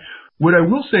looking at. What I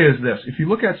will say is this. If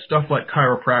you look at stuff like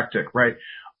chiropractic, right,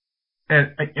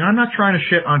 and I'm not trying to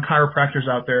shit on chiropractors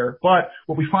out there, but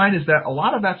what we find is that a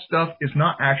lot of that stuff is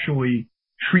not actually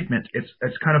treatment.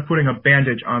 It's kind of putting a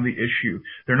bandage on the issue.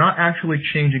 They're not actually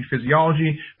changing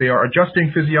physiology. They are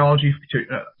adjusting physiology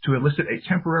to elicit a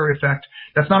temporary effect.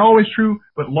 That's not always true,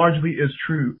 but largely is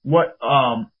true. What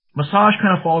massage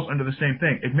kind of falls under the same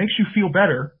thing. It makes you feel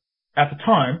better at the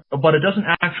time, but it doesn't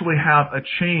actually have a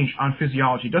change on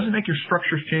physiology. It doesn't make your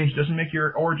structures change. It doesn't make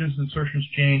your origins and insertions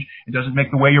change. It doesn't make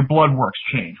the way your blood works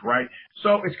change, right?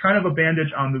 So it's kind of a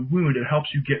bandage on the wound. It helps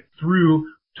you get through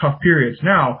tough periods.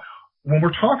 Now, when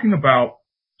we're talking about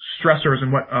stressors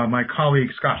and what my colleague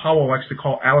Scott Howell likes to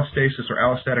call allostasis or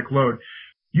allostatic load,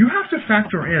 you have to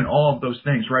factor in all of those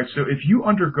things, right? So if you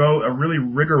undergo a really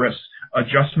rigorous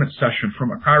adjustment session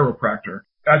from a chiropractor,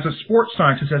 as a sports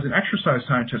scientist, as an exercise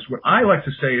scientist, what I like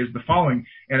to say is the following,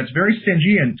 and it's very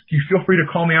stingy, and you feel free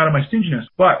to call me out on my stinginess,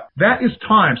 but that is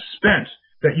time spent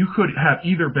that you could have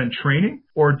either been training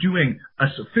or doing a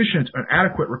sufficient and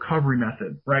adequate recovery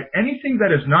method, right? Anything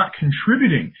that is not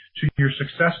contributing to your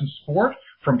success in sport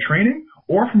from training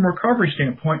or from a recovery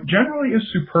standpoint generally is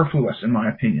superfluous, in my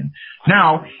opinion.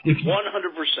 Now, if you... 100%.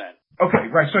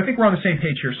 Okay, right. So I think we're on the same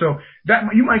page here. So that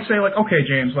you might say, like, okay,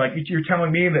 James, like you're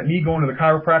telling me that me going to the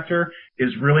chiropractor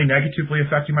is really negatively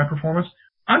affecting my performance.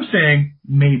 I'm saying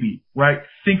maybe, right?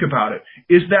 Think about it.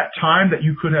 Is that time that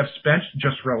you could have spent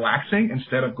just relaxing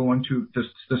instead of going to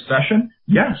this session?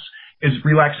 Yes. Is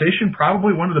relaxation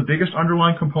probably one of the biggest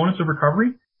underlying components of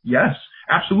recovery? Yes,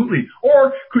 absolutely.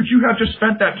 Or could you have just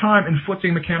spent that time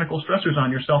inflicting mechanical stressors on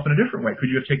yourself in a different way?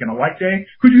 Could you have taken a light day?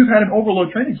 Could you have had an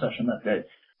overload training session that day?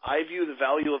 I view the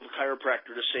value of a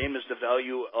chiropractor the same as the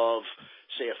value of,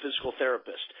 say, a physical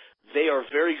therapist. They are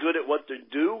very good at what they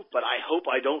do, but I hope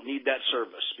I don't need that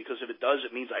service, because if it does, it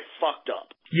means I fucked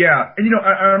up. Yeah, and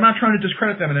I'm not trying to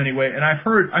discredit them in any way, and I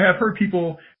have heard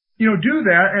people, do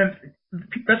that, and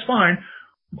that's fine.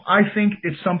 I think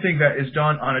it's something that is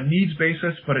done on a needs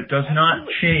basis, but it does not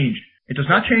change. It does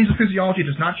not change the physiology. It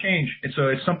does not change. It's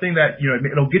something that,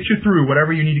 it'll get you through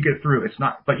whatever you need to get through. It's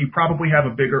not, but you probably have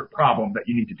a bigger problem that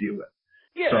you need to deal with.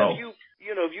 Yeah, so,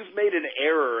 if you've made an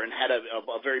error and had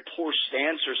a very poor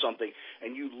stance or something,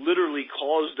 and you literally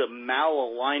caused a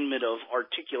malalignment of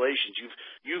articulations,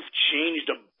 you've changed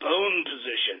a bone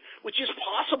position, which is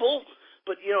possible,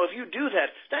 but, if you do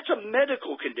that, that's a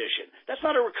medical condition. That's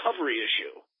not a recovery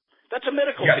issue. That's a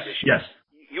medical condition. Yes.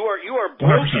 You are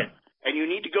broken. 100%. And you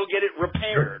need to go get it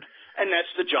repaired. And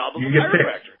that's the job of a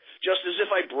chiropractor. Just as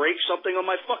if I break something on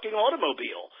my fucking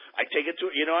automobile. I take it to,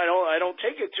 I don't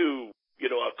take it to,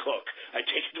 a cook. I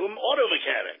take it to an auto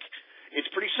mechanic. It's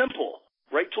pretty simple.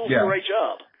 Right tool for the right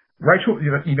job. Right tool,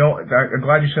 I'm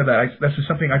glad you said that. This is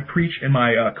something I preach in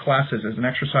my classes as an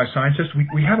exercise scientist.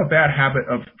 We have a bad habit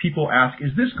of people ask,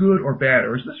 is this good or bad?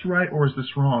 Or is this right or is this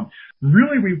wrong?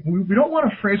 Really, we don't want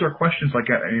to phrase our questions like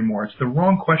that anymore. It's the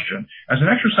wrong question. As an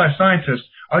exercise scientist,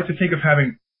 I like to think of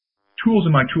having tools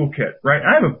in my toolkit, right?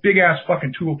 I have a big-ass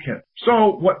fucking toolkit.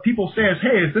 So what people say is,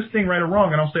 hey, is this thing right or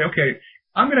wrong? And I'll say, okay,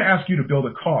 I'm going to ask you to build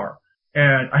a car.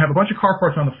 And I have a bunch of car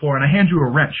parts on the floor, and I hand you a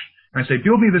wrench. And I say,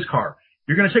 build me this car.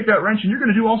 You're going to take that wrench and you're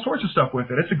going to do all sorts of stuff with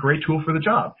it. It's a great tool for the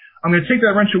job. I'm going to take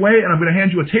that wrench away and I'm going to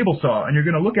hand you a table saw, and you're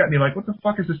going to look at me like, what the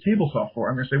fuck is this table saw for?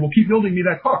 I'm going to say, well, keep building me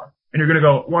that car. And you're going to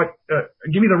go, what?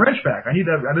 Give me the wrench back. I need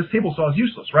that. This table saw is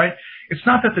useless, right? It's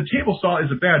not that the table saw is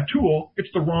a bad tool.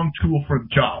 It's the wrong tool for the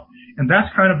job. And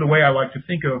that's kind of the way I like to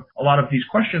think of a lot of these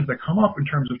questions that come up in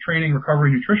terms of training,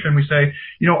 recovery, nutrition. We say,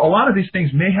 a lot of these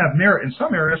things may have merit in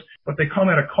some areas, but they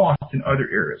come at a cost in other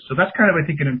areas. So that's kind of, I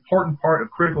think, an important part of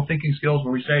critical thinking skills,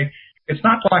 where we say, it's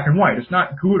not black and white. It's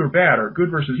not good or bad or good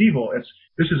versus evil.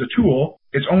 This is a tool.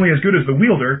 It's only as good as the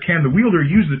wielder. Can the wielder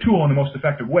use the tool in the most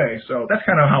effective way? So that's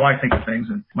kind of how I think of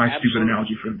things, and my stupid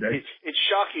analogy for the day. It's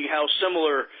shocking how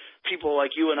similar people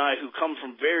like you and I, who come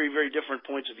from very, very different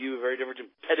points of view, very different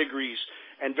pedigrees,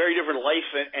 and very different life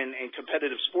and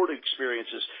competitive sport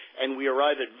experiences, and we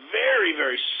arrive at very,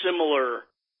 very similar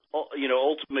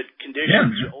ultimate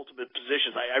conditions, ultimate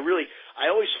positions. I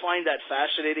always find that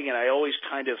fascinating, and I always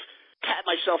kind of pat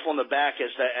myself on the back as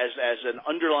an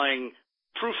underlying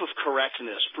proof of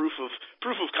correctness, proof of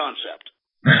concept.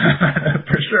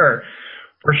 For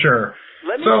sure.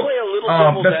 Let me play a little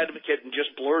devil's advocate and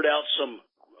just blurt out some.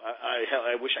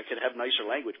 I wish I could have nicer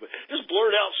language, but just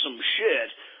blurt out some shit.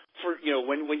 For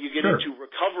when you get into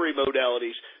recovery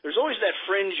modalities, there's always that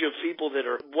fringe of people that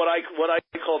are what I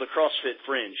call the CrossFit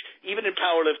fringe. Even in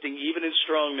powerlifting, even in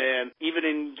strongman, even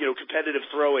in competitive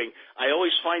throwing, I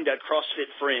always find that CrossFit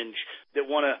fringe that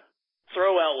want to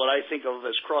throw out what I think of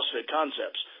as CrossFit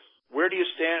concepts. Where do you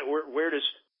stand? Where does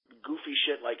goofy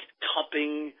shit like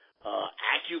cupping,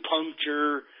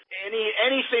 acupuncture,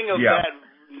 Anything of that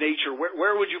nature,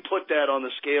 where would you put that on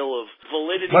the scale of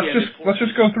validity? Let's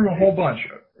just go through a whole bunch,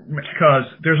 because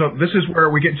this is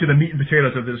where we get into the meat and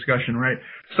potatoes of the discussion, right?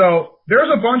 So there's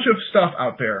a bunch of stuff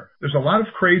out there. There's a lot of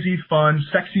crazy, fun,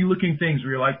 sexy looking things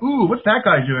where you're like, ooh, what's that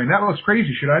guy doing? That looks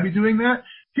crazy. Should I be doing that?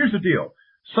 Here's the deal.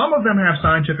 Some of them have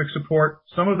scientific support.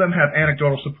 Some of them have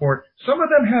anecdotal support. Some of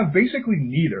them have basically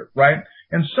neither, right?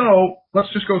 And so let's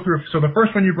just go through. So the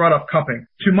first one you brought up, cupping.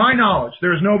 To my knowledge,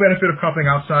 there is no benefit of cupping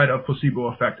outside of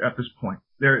placebo effect at this point.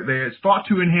 It's thought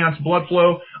to enhance blood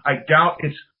flow. I doubt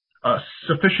it's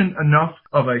sufficient enough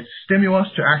of a stimulus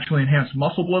to actually enhance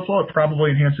muscle blood flow. It probably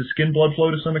enhances skin blood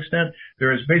flow to some extent.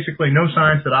 There is basically no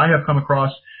science that I have come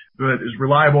across that is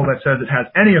reliable that says it has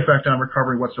any effect on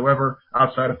recovery whatsoever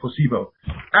outside of placebo.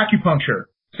 Acupuncture,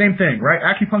 same thing, right?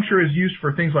 Acupuncture is used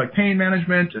for things like pain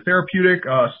management, therapeutic,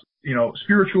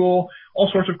 spiritual, all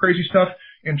sorts of crazy stuff.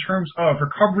 In terms of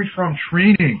recovery from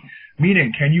training,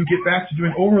 meaning can you get back to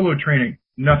doing overload training?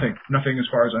 Nothing as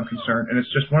far as I'm concerned. And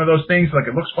it's just one of those things, like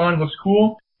it looks fun, it looks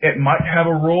cool. It might have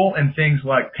a role in things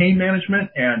like pain management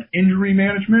and injury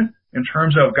management in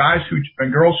terms of guys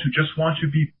and girls who just want to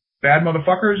be bad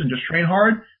motherfuckers and just train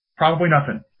hard. Probably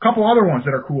nothing. A couple other ones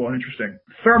that are cool and interesting.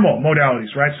 Thermal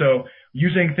modalities, right? So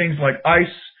using things like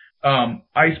ice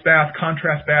bath,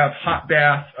 contrast bath, hot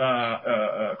bath,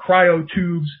 cryo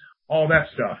tubes, all that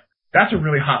stuff. That's a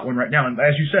really hot one right now. And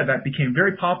as you said, that became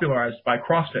very popularized by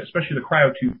CrossFit, especially the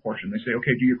cryo tube portion. They say,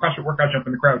 okay, do your CrossFit workout, jump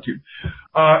in the cryo tube.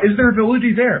 Is there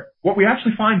validity there? What we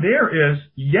actually find there is,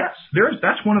 yes,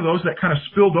 that's one of those that kind of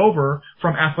spilled over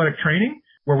from athletic training,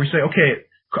 where we say, okay,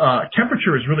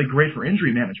 temperature is really great for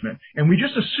injury management. And we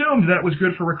just assumed that it was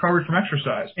good for recovery from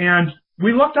exercise. And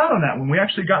we lucked out on that when we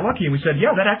actually got lucky and we said,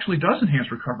 yeah, that actually does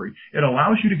enhance recovery. It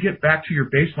allows you to get back to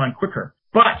your baseline quicker.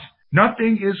 But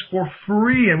nothing is for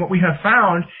free. And what we have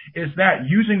found is that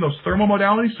using those thermal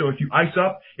modalities, so if you ice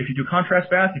up, if you do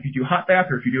contrast bath, if you do hot bath,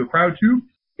 or if you do a cryo tube,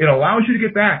 it allows you to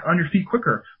get back on your feet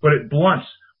quicker, but it blunts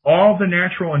all the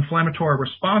natural inflammatory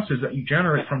responses that you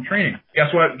generate from training. Guess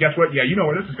what? Yeah, you know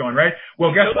where this is going, right?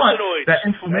 Well, guess what? That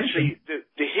inflammation.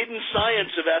 The hidden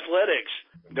science of athletics.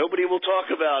 Nobody will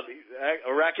talk about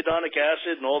arachidonic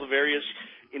acid and all the various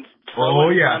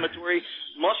inflammatory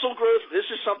muscle growth. This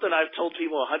is something I've told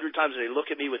people 100 times, and they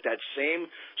look at me with that same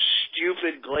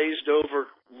stupid glazed over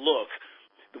look.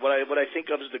 What I think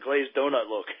of as the glazed donut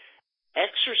look.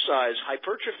 Exercise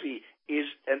hypertrophy is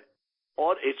an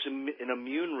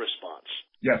immune response.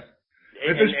 Yes.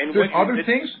 There's other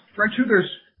things, right, too.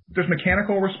 There's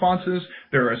mechanical responses,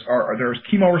 there's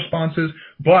chemo responses,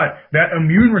 but that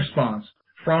immune response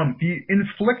from the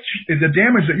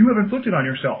damage that you have inflicted on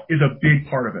yourself is a big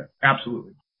part of it.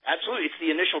 Absolutely. Absolutely. It's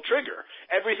the initial trigger.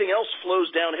 Everything else flows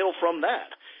downhill from that.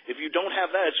 If you don't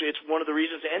have that, it's one of the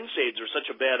reasons NSAIDs are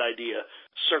such a bad idea,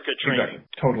 circuit training.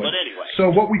 Exactly. Totally. But anyway. So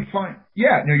what we find, you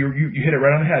hit it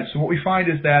right on the head. So what we find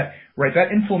is that, right, that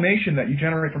inflammation that you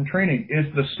generate from training is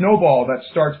the snowball that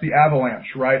starts the avalanche,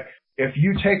 right? If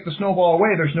you take the snowball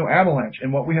away, there's no avalanche.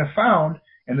 And what we have found,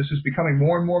 and this is becoming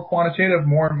more and more quantitative,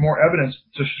 more and more evidence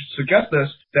to suggest this,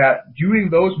 that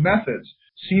doing those methods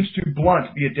seems to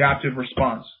blunt the adaptive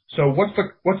response. So what's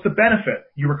the benefit?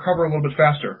 You recover a little bit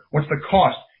faster. What's the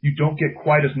cost? You don't get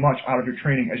quite as much out of your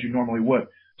training as you normally would.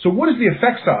 So what is the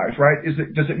effect size, right?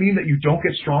 Does it mean that you don't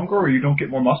get stronger or you don't get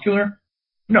more muscular?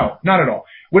 No, not at all.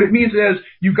 What it means is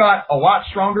you got a lot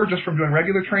stronger just from doing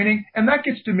regular training, and that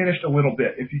gets diminished a little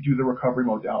bit if you do the recovery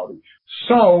modality.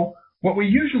 So what we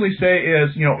usually say is,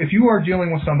 if you are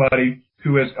dealing with somebody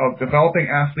who is a developing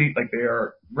athlete, like they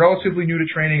are relatively new to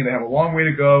training, they have a long way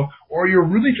to go, or you're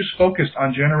really just focused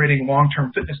on generating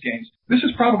long-term fitness gains, this is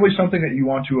probably something that you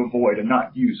want to avoid and not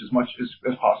use as much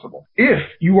as possible. If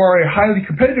you are a highly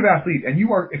competitive athlete and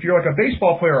if you're like a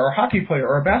baseball player or a hockey player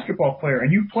or a basketball player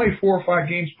and you play 4 or 5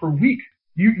 games per week,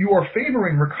 you are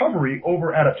favoring recovery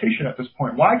over adaptation at this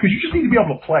point. Why? Because you just need to be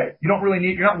able to play. You're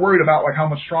not worried about like how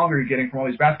much stronger you're getting from all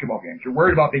these basketball games. You're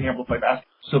worried about being able to play basketball.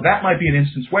 So that might be an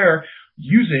instance where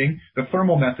using the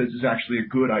thermal methods is actually a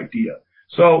good idea.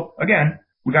 So again,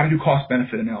 we got to do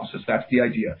cost-benefit analysis. That's the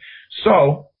idea.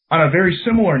 So on a very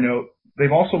similar note,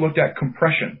 they've also looked at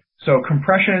compression. So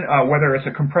compression, whether it's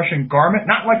a compression garment,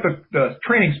 not like the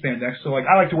training spandex. So like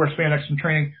I like to wear spandex in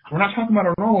training. We're not talking about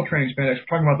our normal training spandex. We're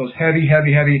talking about those heavy,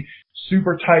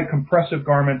 super tight compressive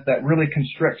garments that really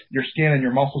constrict your skin and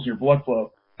your muscles and your blood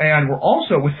flow. And we're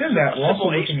also within that. We're also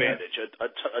looking at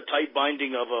a tight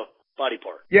binding of a body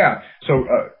part. Yeah. So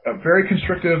a very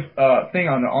constrictive thing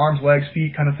on the arms, legs,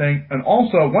 feet kind of thing. And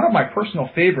also one of my personal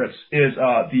favorites is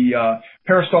the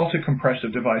peristaltic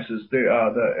compressive devices.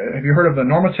 Have you heard of the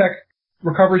Normatec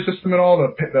recovery system at all?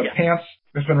 The pants?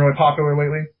 that's been really popular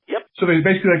lately? Yep. So there's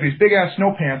basically like these big ass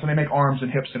snow pants, and they make arms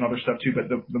and hips and other stuff too, but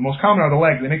the most common are the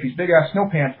legs. They make these big ass snow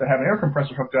pants that have an air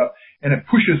compressor hooked up, and it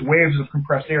pushes waves of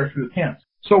compressed air through the pants.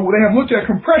 So they have looked at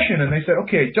compression, and they said,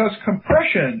 okay, does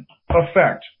compression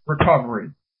affect recovery?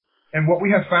 And what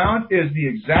we have found is the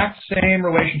exact same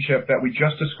relationship that we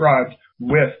just described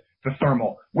with the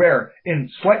thermal, where in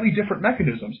slightly different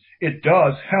mechanisms, it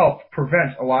does help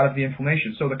prevent a lot of the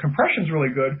inflammation. So the compression is really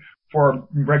good for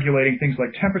regulating things like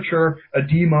temperature,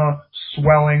 edema,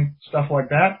 swelling, stuff like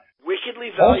that. Wickedly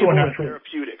valuable in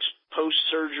therapeutics.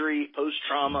 Post-surgery,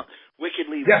 post-trauma,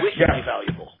 wickedly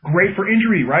valuable. Great for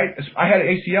injury, right? I had an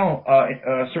ACL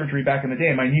surgery back in the day,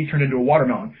 and my knee turned into a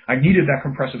watermelon. I needed that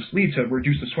compressive sleeve to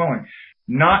reduce the swelling.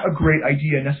 Not a great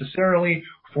idea necessarily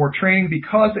for training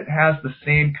because it has the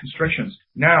same constrictions.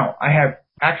 Now, I have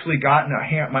actually gotten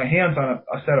my hands on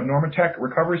a set of Normatec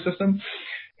recovery systems,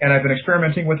 and I've been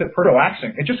experimenting with it for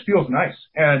relaxing. It just feels nice.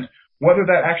 And whether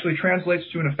that actually translates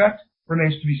to an effect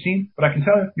remains to be seen, but I can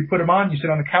tell you put them on, you sit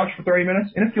on the couch for 30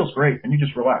 minutes, and it feels great, and you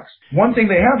just relax. One thing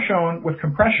they have shown with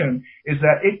compression is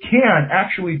that it can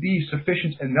actually be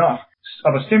sufficient enough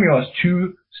of a stimulus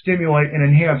to stimulate and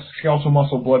enhance skeletal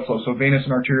muscle blood flow, so venous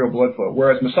and arterial blood flow,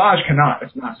 whereas massage cannot.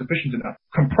 It's not sufficient enough.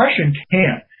 Compression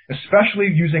can,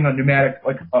 especially using a pneumatic,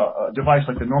 like a device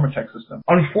like the Normatec system.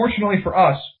 Unfortunately for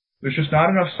us, there's just not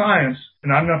enough science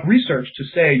and not enough research to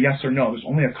say yes or no. There's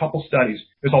only a couple studies.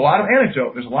 There's a lot of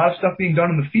anecdote. There's a lot of stuff being done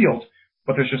in the field,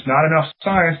 but there's just not enough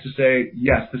science to say,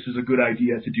 yes, this is a good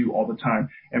idea to do all the time.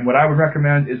 And what I would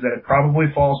recommend is that it probably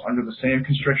falls under the same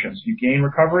constrictions. You gain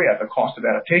recovery at the cost of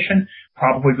adaptation,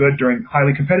 probably good during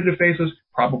highly competitive phases,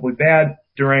 probably bad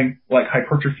during like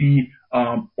hypertrophy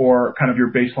or kind of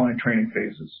your baseline training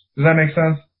phases. Does that make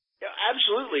sense?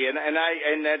 Absolutely, and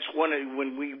that's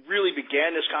when we really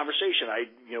began this conversation.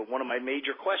 One of my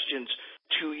major questions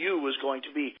to you was going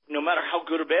to be, no matter how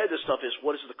good or bad this stuff is,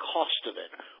 what is the cost of it?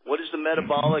 What is the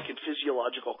metabolic and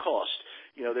physiological cost?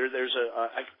 There's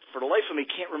for the life of me,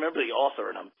 can't remember the author,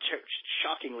 and I'm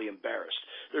shockingly embarrassed.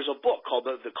 There's a book called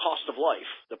The Cost of Life,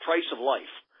 The Price of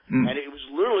Life, and it was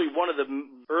literally one of the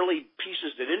early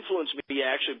pieces that influenced me,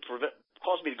 actually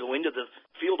caused me to go into the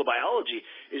field of biology,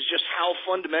 is just how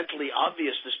fundamentally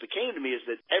obvious this became to me, is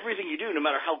that everything you do, no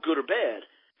matter how good or bad,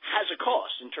 has a cost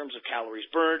in terms of calories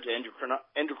burned,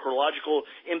 endocrinological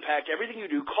impact. Everything you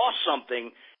do costs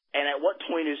something, and at what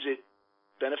point is it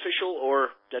beneficial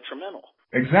or detrimental?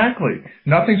 Exactly.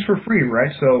 Nothing's for free,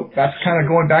 right? So that's kind of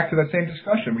going back to that same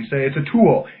discussion. We say it's a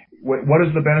tool. What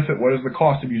is the benefit? What is the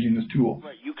cost of using this tool?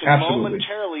 Right. You can Absolutely.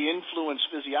 momentarily influence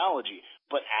physiology,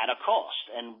 but at a cost.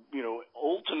 And,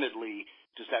 ultimately,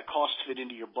 does that cost fit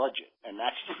into your budget? And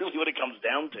that's really what it comes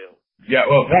down to. Yeah,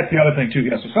 well, that's the other thing, too.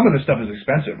 Yeah, so some of this stuff is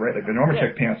expensive, right? Like the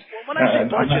Normatec pants. Well, when I say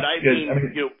budget,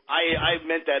 I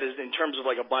meant that as in terms of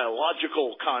like a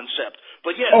biological concept.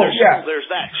 But there's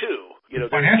that, too.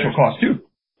 Financial cost, too.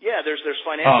 Yeah, there's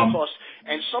financial cost.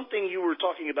 And something you were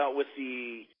talking about with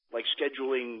the like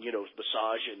scheduling,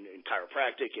 massage and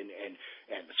chiropractic and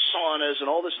saunas and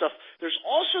all this stuff. There's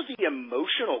also the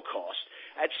emotional cost.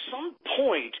 At some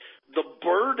point, the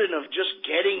burden of just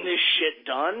getting this shit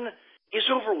done is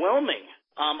overwhelming.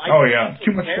 I think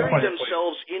too much bury stuff.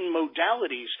 themselves in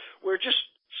modalities where just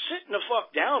sitting the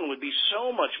fuck down would be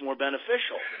so much more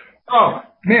beneficial. Oh,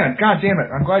 man, God damn it.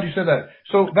 I'm glad you said that.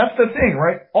 So that's the thing,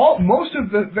 right? Most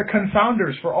of the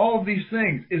confounders for all of these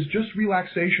things is just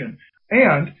relaxation.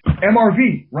 And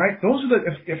MRV, right? Those are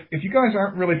if you guys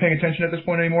aren't really paying attention at this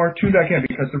point anymore, tune back in,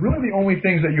 because they're really the only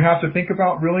things that you have to think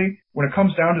about really when it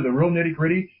comes down to the real nitty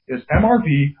gritty is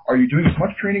MRV. Are you doing as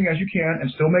much training as you can and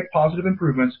still make positive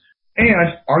improvements?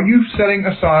 And are you setting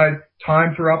aside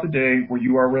time throughout the day where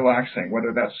you are relaxing,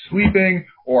 whether that's sleeping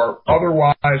or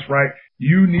otherwise, right?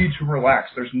 You need to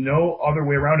relax. There's no other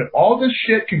way around it. All this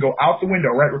shit can go out the window,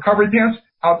 right? Recovery pants,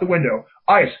 out the window.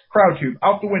 Ice, crowd tube,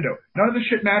 out the window. None of this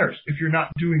shit matters if you're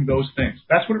not doing those things.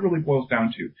 That's what it really boils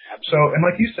down to. So, and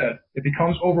like you said, it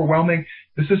becomes overwhelming.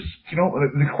 This is,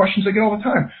 the questions I get all the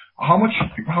time. How much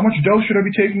dose should I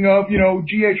be taking of,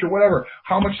 GH or whatever?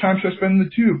 How much time should I spend in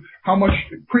the tube? How much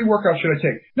pre-workout should I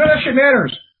take? None of that shit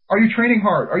matters. Are you training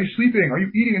hard? Are you sleeping? Are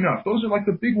you eating enough? Those are like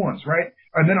the big ones, right?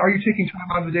 And then are you taking time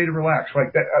out of the day to relax?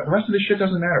 Like that, the rest of this shit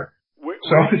doesn't matter.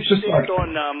 It's just like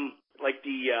on like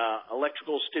the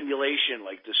electrical stimulation,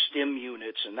 like the stim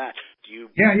units and that. Do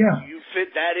you fit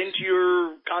that into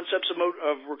your concepts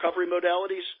of recovery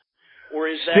modalities, or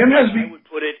is that I would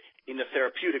put it in the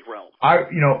therapeutic realm?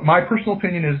 My personal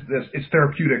opinion is this: it's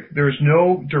therapeutic. There's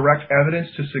no direct evidence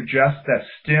to suggest that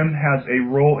STIM has a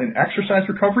role in exercise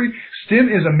recovery. STIM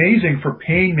is amazing for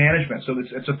pain management, so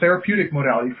it's a therapeutic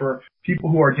modality for people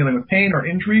who are dealing with pain or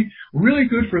injury. Really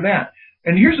good for that.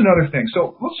 And here's another thing.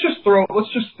 So let's just throw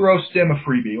STIM a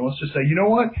freebie. Let's just say, you know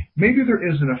what? Maybe there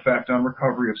is an effect on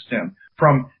recovery of STIM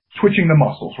from twitching the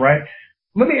muscles, right?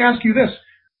 Let me ask you this.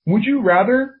 Would you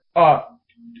rather,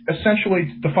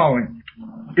 essentially the following.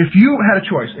 If you had a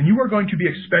choice and you are going to be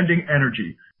expending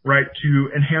energy, right, to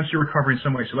enhance your recovery in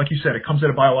some way. So like you said, it comes at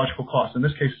a biological cost. In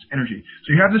this case, it's energy.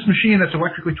 So you have this machine that's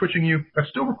electrically twitching you. That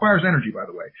still requires energy, by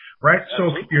the way, right? So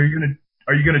are you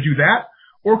going to do that?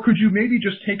 Or could you maybe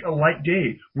just take a light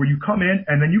day where you come in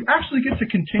and then you actually get to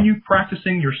continue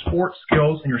practicing your sport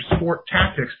skills and your sport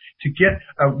tactics to get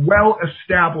a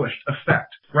well-established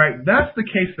effect, right? That's the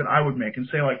case that I would make and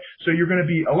say, like, so you're going to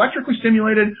be electrically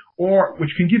stimulated, or which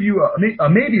can give you a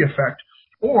maybe effect,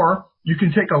 or you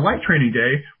can take a light training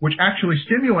day, which actually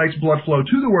stimulates blood flow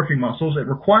to the working muscles. It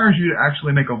requires you to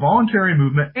actually make a voluntary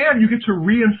movement, and you get to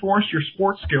reinforce your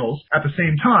sports skills at the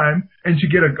same time and to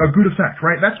get a good effect,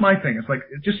 right? That's my thing. It's like,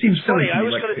 it just seems silly. I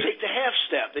was going to take the half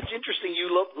step. It's interesting you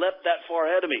leapt that far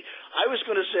ahead of me. I was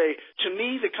going to say, to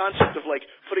me, the concept of like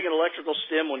putting an electrical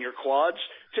stim on your quads,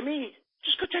 to me,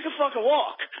 just go take a fucking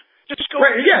walk. Just go.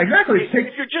 Right, yeah, exactly. If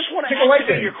you just want to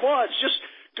activate your quads, just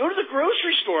go to the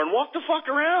grocery store and walk the fuck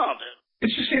around.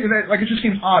 It just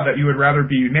seems odd that you would rather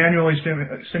be manually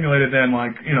stimulated than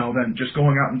than just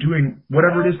going out and doing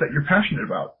whatever it is that you're passionate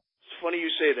about. It's funny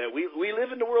you say that. We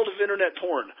live in the world of internet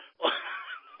porn.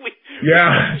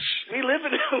 We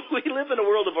live in a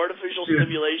world of artificial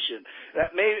stimulation.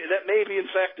 That may be in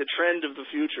fact the trend of the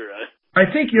future. I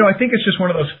think it's just one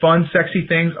of those fun, sexy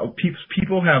things.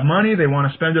 People have money, they want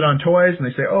to spend it on toys, and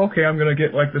they say, oh, okay, I'm going to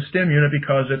get like the stim unit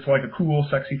because it's like a cool,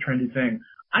 sexy, trendy thing.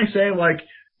 I say, like,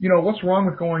 what's wrong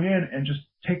with going in and just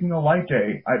taking a light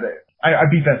day? I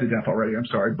beat that to death already. I'm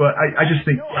sorry, but I just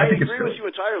think I think it's. I agree with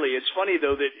you entirely. It's funny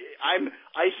though that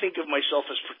I think of myself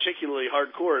as particularly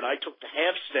hardcore, and I took the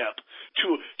half step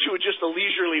to just a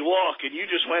leisurely walk, and you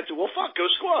just went to, well, fuck, go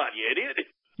squat, you idiot.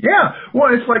 Yeah,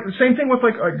 well, it's like the same thing with,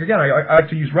 like again, I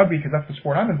like to use rugby because that's the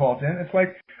sport I'm involved in. It's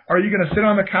like, are you going to sit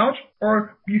on the couch,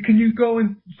 or can you go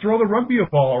and throw the rugby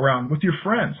ball around with your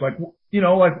friends? Like,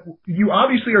 like you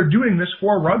obviously are doing this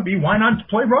for rugby. Why not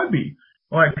play rugby?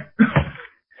 Like,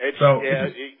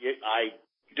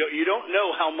 you don't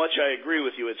know how much I agree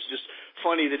with you. It's just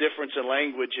funny the difference in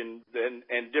language and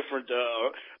different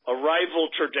arrival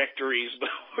trajectories, but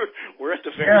we're at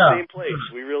the very same place.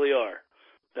 We really are.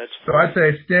 So I'd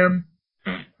say STIM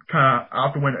kind of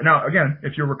out the window. Now, again,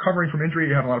 if you're recovering from injury,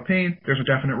 you have a lot of pain, there's a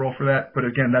definite role for that. But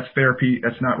again, that's therapy.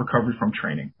 That's not recovery from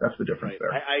training. That's the difference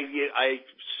there. I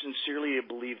sincerely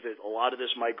believe that a lot of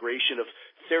this migration of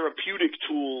therapeutic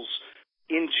tools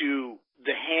into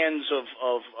the hands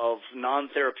of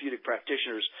non-therapeutic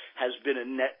practitioners has been a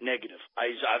net negative.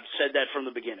 I've said that from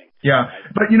the beginning. Yeah,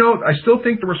 but I still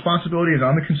think the responsibility is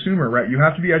on the consumer, right? You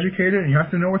have to be educated and you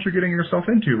have to know what you're getting yourself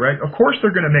into, right? Of course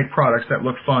they're going to make products that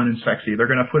look fun and sexy. They're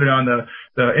going to put it on the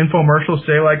infomercials,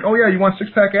 say like, oh yeah, you want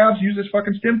six-pack abs? Use this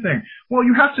fucking STIM thing. Well,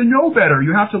 you have to know better.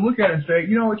 You have to look at it and say,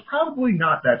 it's probably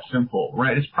not that simple,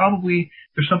 right? It's probably,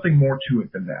 there's something more to it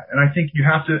than that. And I think you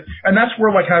have to, and that's where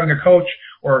like having a coach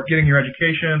or getting your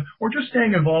education or just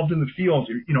staying involved in the field,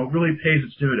 really pays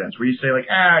its dividends, where you say like,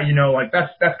 like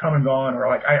that's come and gone, or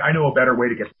like, I know a better way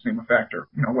to get the same effect, or,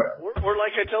 whatever. Or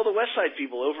like I tell the West Side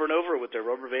people over and over with their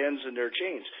rubber bands and their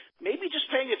chains, maybe just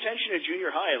paying attention in junior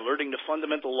high and learning the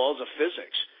fundamental laws of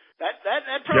physics. That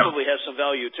probably has some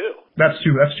value too. That's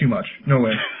too much. No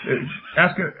way.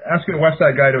 Ask a West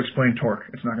Side guy to explain torque.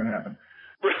 It's not going to happen.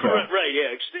 So. Right,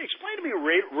 yeah. Explain to me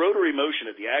rotary motion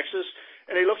at the axis,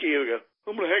 and they look at you and go,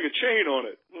 I'm going to hang a chain on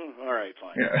it. All right,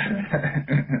 fine.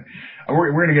 Yeah.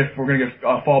 we're gonna get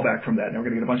fallback from that, and we're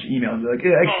gonna get a bunch of emails like,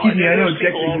 excuse me, I know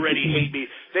exactly. People already hate me.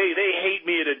 They hate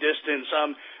me at a distance.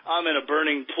 I'm in a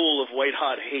burning pool of white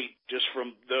hot hate just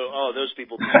from those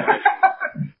people.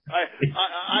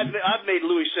 I've made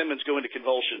Louis Simmons go into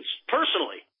convulsions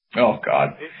personally. Oh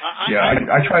God.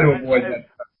 I try to avoid that.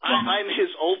 I'm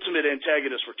his ultimate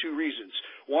antagonist for two reasons.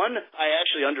 One, I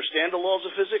actually understand the laws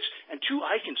of physics, and two,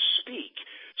 I can speak.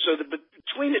 So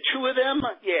between the two of them,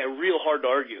 real hard to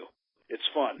argue. It's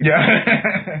fun.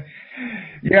 Yeah.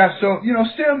 Yeah, so,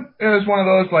 STIM is one of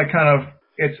those, like, kind of,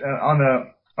 it's on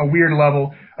a weird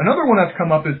level. Another one that's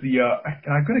come up is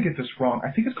and I'm going to get this wrong,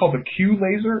 I think it's called the Q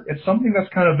laser. It's something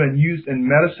that's kind of been used in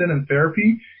medicine and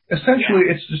therapy. Essentially,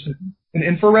 It's just an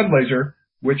infrared laser,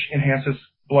 which enhances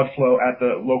blood flow at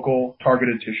the local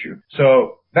targeted tissue.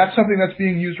 So That's something that's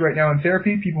being used right now in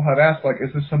therapy. People have asked, like,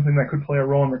 is this something that could play a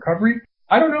role in recovery?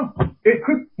 I don't know. It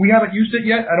could. We haven't used it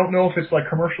yet. I don't know if it's like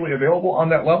commercially available on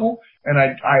that level. And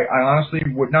I honestly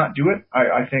would not do it.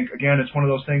 I think, again, it's one of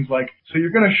those things like, so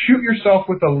you're going to shoot yourself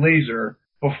with a laser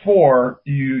before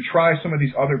you try some of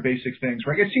these other basic things,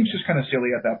 right? It seems just kind of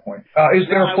silly at that point. Is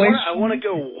there a place? I want to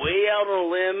go way out on a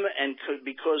limb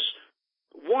because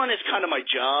one, it's kind of my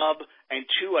job, and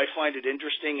two, I find it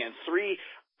interesting, and three,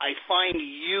 I find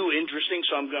you interesting,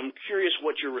 so I'm curious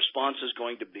what your response is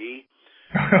going to be.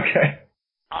 Okay.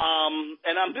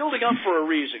 And I'm building up for a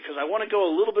reason, because I want to go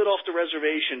a little bit off the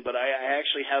reservation, but I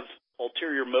actually have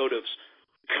ulterior motives.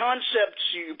 Concepts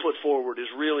you put forward is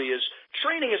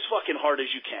training as fucking hard as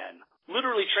you can.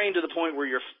 Literally train to the point where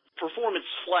your performance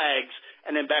flags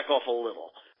and then back off a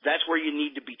little. That's where you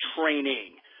need to be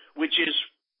training, which is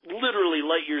literally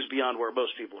light years beyond where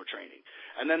most people are training.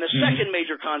 And then the second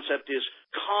major concept is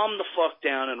calm the fuck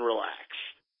down and relax.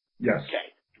 Yes. Okay.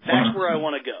 That's where I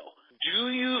want to go.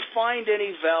 Do you find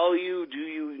any value, do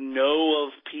you know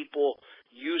of people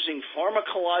using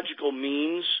pharmacological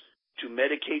means to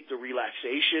medicate the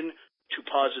relaxation to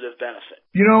positive benefit?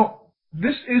 You know,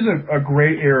 this is a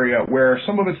gray area where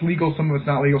some of it's legal, some of it's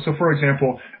not legal. So, for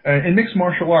example, in mixed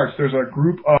martial arts, there's a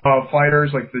group of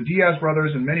fighters like the Diaz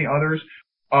brothers and many others.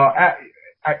 I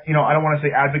don't want to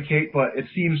say advocate, but it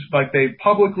seems like they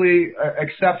publicly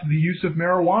accept the use of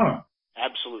marijuana.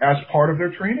 Absolutely. As part of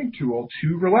their training tool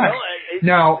to relax. Well,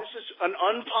 now, this is an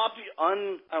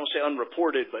I don't say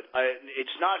unreported, but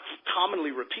it's not commonly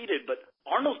repeated, but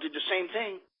Arnold did the same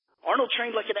thing. Arnold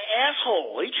trained like an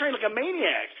asshole. He trained like a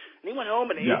maniac. And he went home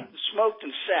and ate and smoked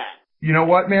and sat. You know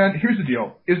what, man? Here's the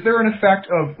deal. Is there an effect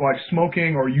of like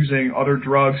smoking or using other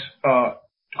drugs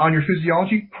on your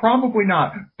physiology? Probably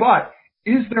not. But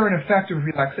is there an effect of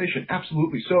relaxation?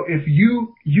 Absolutely. So if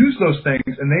you use those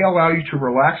things and they allow you to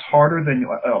relax harder than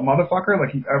a motherfucker,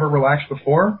 like you've ever relaxed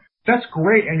before, that's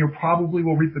great, and you probably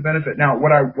will reap the benefit. Now,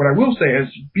 what I will say is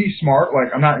be smart.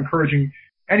 Like, I'm not encouraging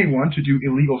anyone to do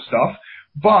illegal stuff,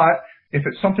 but if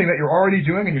it's something that you're already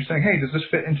doing and you're saying, hey, does this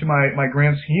fit into my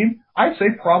grand scheme? I'd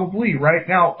say probably. Right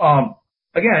now,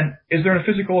 again, is there a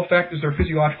physical effect? Is there a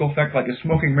physiological effect? Like, is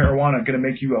smoking marijuana going to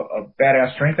make you a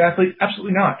badass strength athlete?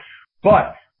 Absolutely not.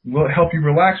 But will it help you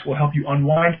relax? Will it help you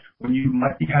unwind when you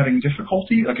might be having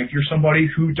difficulty? Like if you're somebody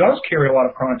who does carry a lot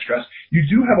of chronic stress, you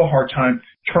do have a hard time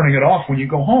turning it off when you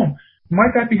go home.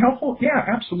 Might that be helpful? Yeah,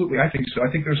 absolutely. I think so.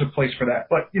 I think there's a place for that.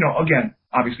 But, again,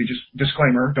 obviously just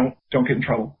disclaimer, don't get in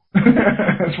trouble.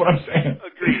 That's what I'm saying.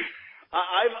 Agreed.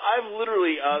 I've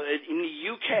literally in the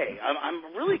UK.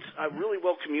 I'm really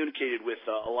well communicated with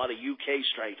a lot of UK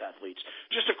strength athletes.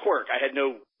 Just a quirk. I had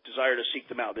no desire to seek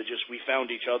them out. We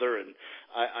found each other, and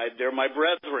they're my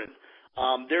brethren.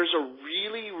 There's a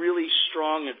really, really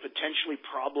strong and potentially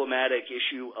problematic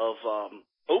issue of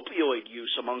opioid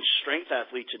use among strength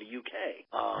athletes in the UK.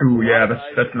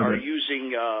 That's are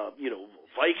using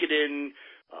Vicodin,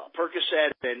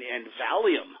 Percocet, and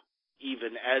Valium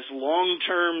even as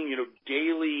long-term,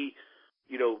 daily,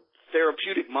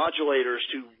 therapeutic modulators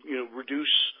to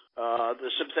reduce the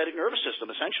sympathetic nervous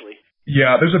system, essentially.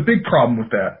 Yeah, there's a big problem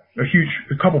with that.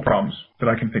 A couple problems that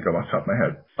I can think of off the top of my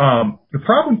head.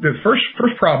 The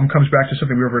first problem comes back to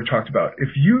something we already talked about. If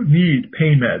you need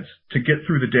pain meds to get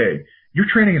through the day, your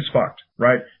training is fucked,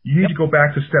 right? You need to go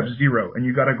back to step 0 and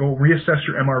you got to go reassess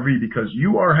your MRV because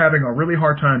you are having a really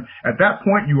hard time. At that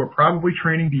point, you are probably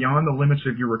training beyond the limits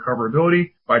of your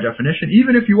recoverability by definition.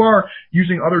 Even if you are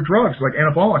using other drugs like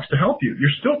anabolics to help you,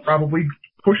 you're still probably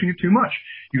pushing it too much.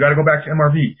 You got to go back to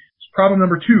MRV. Problem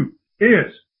number 2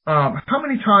 is, how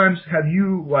many times have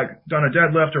you done a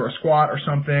deadlift or a squat or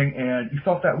something and you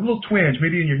felt that little twinge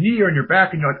maybe in your knee or in your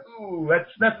back and you're like, ooh,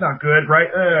 that's not good, right?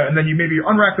 And then you maybe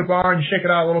unrack the bar and you shake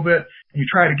it out a little bit and you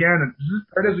try it again and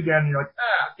there it is again and you're like,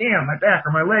 damn, my back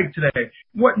or my leg today.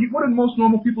 What do most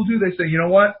normal people do? They say, you know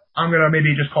what? I'm going to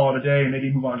maybe just call it a day and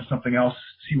maybe move on to something else,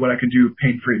 see what I can do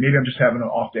pain-free. Maybe I'm just having an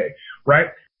off day, right?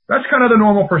 That's kind of the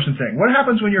normal person thing. What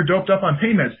happens when you're doped up on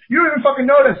pain meds? You don't even fucking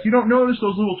notice. You don't notice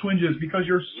those little twinges because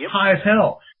you're high as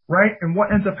hell, right? And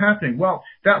what ends up happening? Well,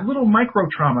 that little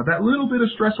micro trauma, that little bit of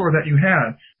stressor that you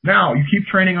had, now you keep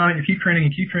training on it, you keep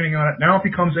training on it. Now it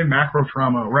becomes a macro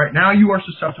trauma, right? Now you are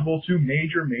susceptible to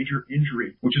major, major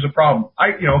injury, which is a problem.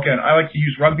 I like to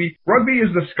use rugby. Rugby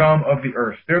is the scum of the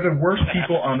earth. They're the worst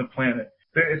people on the planet.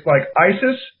 It's like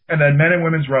ISIS and then men and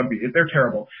women's rugby. They're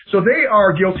terrible. So they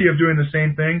are guilty of doing the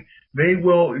same thing. They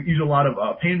will use a lot of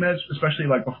pain meds,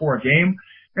 especially before a game.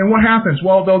 And what happens?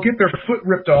 Well, they'll get their foot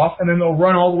ripped off and then they'll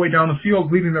run all the way down the field,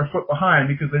 leaving their foot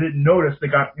behind because they didn't notice they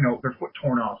got, their foot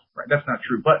torn off. Right? That's not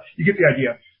true, but you get the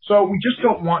idea. So we just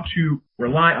don't want to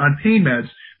rely on pain meds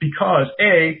because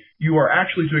A, you are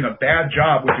actually doing a bad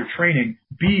job with your training.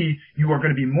 B, you are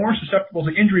going to be more susceptible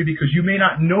to injury because you may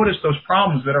not notice those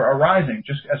problems that are arising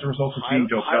just as a result of being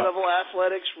doped up. High-level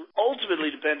athletics ultimately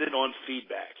dependent on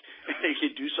feedback. If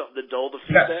you do something to dull the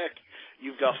feedback,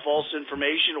 you've got false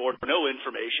information or no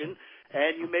information,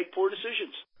 and you make poor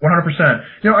decisions.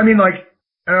 100%. You know, I mean, like,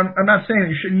 I'm not saying that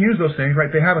you shouldn't use those things, right?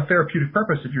 They have a therapeutic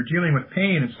purpose. If you're dealing with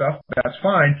pain and stuff, that's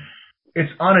fine.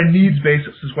 It's on a needs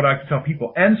basis is what I can tell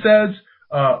people. NSAIDs,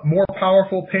 more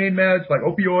powerful pain meds like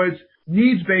opioids,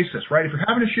 needs basis, right? If you're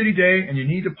having a shitty day and you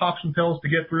need to pop some pills to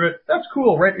get through it, that's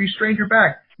cool, right? You strained your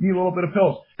back, you need a little bit of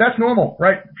pills. That's normal,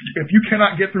 right? If you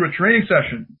cannot get through a training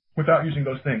session without using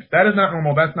those things, that is not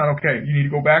normal. That's not okay. You need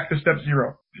to go back to step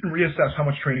 0 and reassess how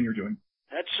much training you're doing.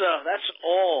 That's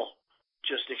all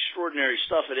just extraordinary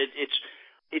stuff, and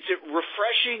it's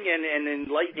refreshing and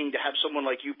enlightening to have someone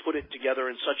like you put it together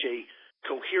in such a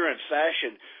coherent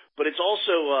fashion. But it's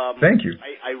also thank you.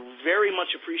 I very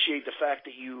much appreciate the fact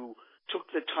that you took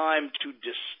the time to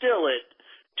distill it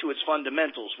to its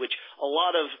fundamentals, which a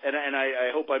lot of, and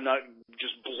I hope I'm not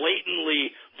just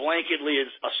blanketly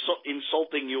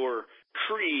insulting your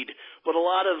creed, but a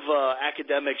lot of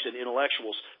academics and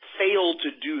intellectuals fail to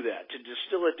do that, to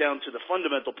distill it down to the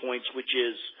fundamental points, which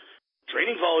is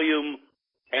training volume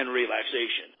and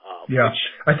relaxation.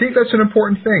 I think that's an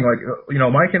important thing. Like, you know,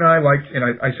 Mike and I and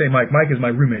I say Mike is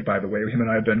my roommate, by the way. Him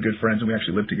and I have been good friends and we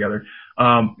actually live together.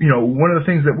 You know, one of the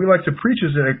things that we like to preach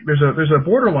is that there's a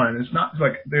borderline. It's not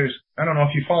like I don't know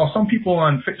if you follow some people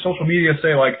on social media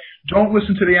say like, don't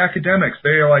listen to the academics.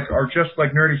 They are just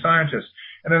like nerdy scientists.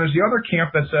 And then there's the other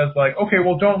camp that says like, okay,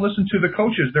 well, don't listen to the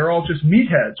coaches. They're all just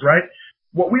meatheads, right?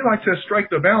 What we like to strike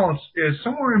the balance is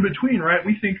somewhere in between, right?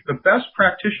 We think the best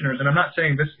practitioners, and I'm not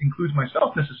saying this includes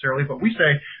myself necessarily, but we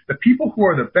say the people who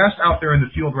are the best out there in the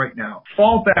field right now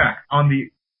fall back on the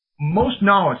most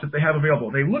knowledge that they have available.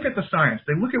 They look at the science.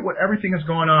 They look at what everything is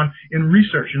going on in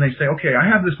research, and they say, okay, I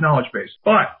have this knowledge base,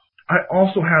 but I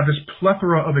also have this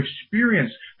plethora of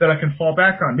experience that I can fall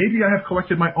back on. Maybe I have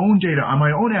collected my own data on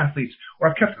my own athletes, or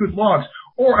I've kept good logs,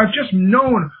 or I've just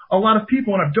known a lot of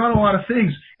people and I've done a lot of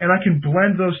things, and I can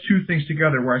blend those two things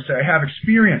together where I say I have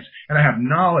experience and I have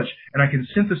knowledge and I can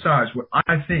synthesize what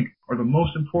I think are the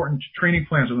most important training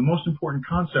plans or the most important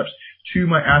concepts to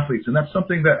my athletes. And that's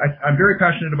something that I'm very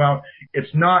passionate about.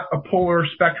 It's not a polar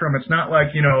spectrum. It's not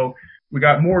like, you know, we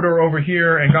got Mordor over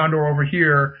here and Gondor over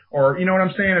here, or, you know what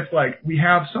I'm saying? It's like we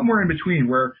have somewhere in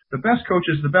between where the best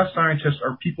coaches, the best scientists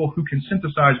are people who can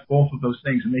synthesize both of those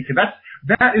things and make it.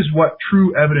 That is what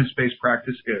true evidence-based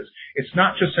practice is. It's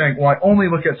not just saying, well, I only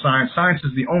look at science. Science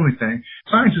is the only thing.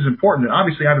 Science is important. And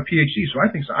obviously I have a PhD, so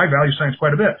I value science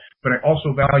quite a bit, but I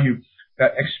also value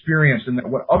that experience and that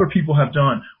what other people have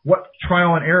done, what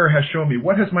trial and error has shown me,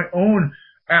 what has my own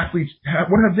athletes,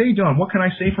 what have they done? What can I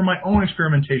say for my own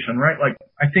experimentation, right? Like,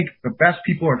 I think the best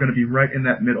people are going to be right in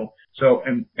that middle. So,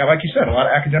 and like you said, a lot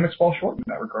of academics fall short in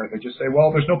that regard. They just say,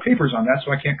 well, there's no papers on that,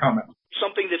 so I can't comment.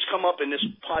 Something that's come up in this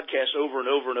podcast over and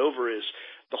over and over is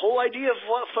the whole idea of,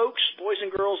 folks, boys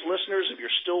and girls, listeners, if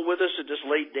you're still with us at this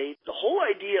late date, the whole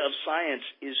idea of science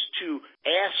is to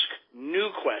ask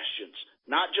new questions,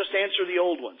 not just answer the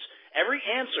old ones. Every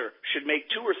answer should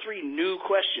make 2 or 3 new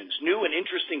questions, new and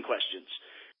interesting questions.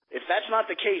 If that's not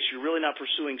the case, you're really not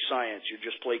pursuing science. You're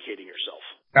just placating yourself.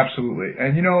 Absolutely.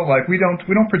 And, you know, like we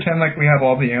don't pretend like we have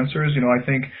all the answers. You know, I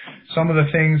think some of the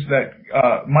things that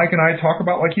Mike and I talk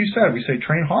about, like you said, we say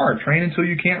train hard, train until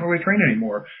you can't really train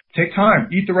anymore. Take time,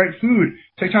 eat the right food,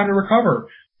 take time to recover.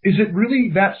 Is it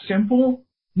really that simple?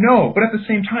 No, but at the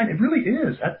same time, it really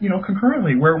is, you know,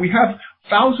 concurrently, where we have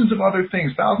thousands of other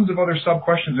things, thousands of other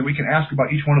sub-questions that we can ask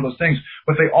about each one of those things,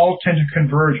 but they all tend to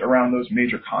converge around those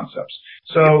major concepts.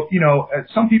 So, you know,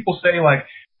 some people say, like,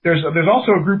 there's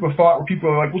also a group of thought where people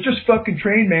are like, well, just fucking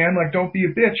train, man, like, don't be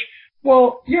a bitch.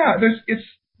 Well, yeah,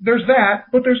 there's that,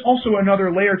 but there's also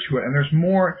another layer to it, and there's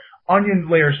more onion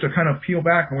layers to kind of peel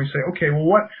back when we say, okay, well,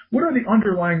 what are the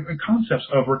underlying concepts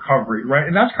of recovery, right?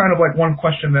 And that's kind of like one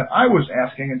question that I was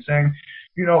asking and saying,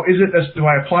 you know, do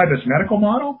I apply this medical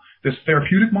model, this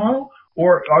therapeutic model,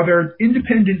 or are there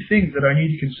independent things that I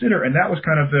need to consider? And that was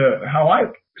kind of how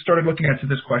I started looking into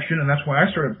this question, and that's why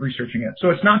I started researching it. So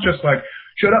it's not just like,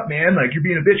 shut up, man, like you're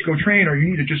being a bitch, go train, or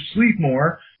you need to just sleep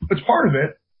more. It's part of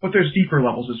it. But there's deeper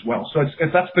levels as well. So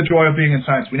that's the joy of being in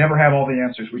science. We never have all the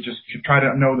answers. We just should try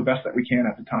to know the best that we can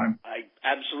at the time. I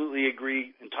absolutely agree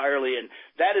entirely. And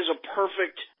that is a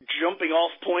perfect jumping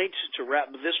off point to wrap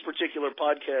this particular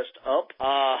podcast up.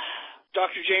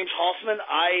 Dr. James Hoffman,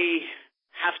 I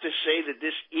have to say that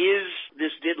this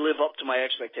did live up to my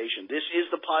expectations. expectation. This is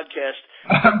the podcast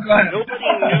I'm glad. nobody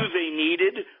knew they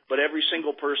needed, but every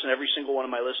single person, every single one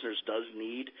of my listeners does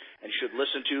need and should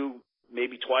listen to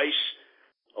maybe twice,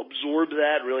 absorb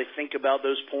that, really think about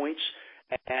those points.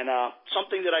 And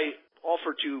something that I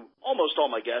offer to almost all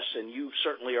my guests, and you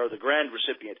certainly are the grand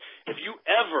recipient, if you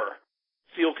ever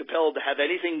feel compelled to have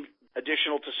anything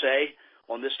additional to say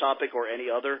on this topic or any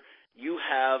other, you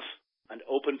have an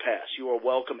open pass. You are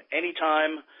welcome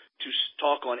anytime to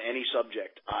talk on any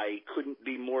subject. I couldn't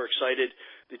be more excited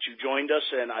that you joined us,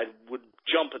 and I would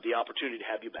jump at the opportunity to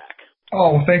have you back.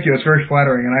 Oh, well, thank you. It's very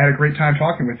flattering, and I had a great time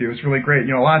talking with you. It's really great.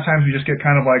 You know, a lot of times we just get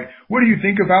kind of like, what do you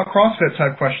think about CrossFit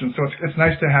type questions? So it's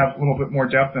nice to have a little bit more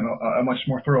depth and a much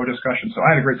more thorough discussion. So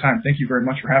I had a great time. Thank you very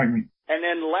much for having me. And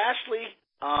then lastly,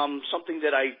 something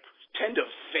that I tend to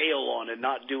fail on and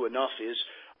not do enough is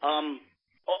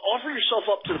offer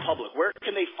yourself up to the public. Where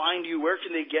can they find you? Where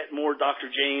can they get more Dr.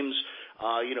 James?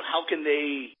 How can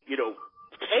they,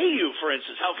 pay you, for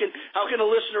instance? How can a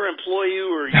listener employ you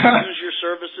or use your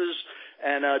services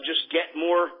and just get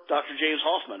more Dr. James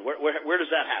Hoffman? Where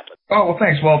does that happen? Oh, well,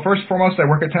 thanks. Well, first and foremost, I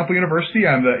work at Temple University.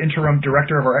 I'm the interim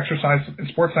director of our exercise and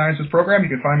sports sciences program.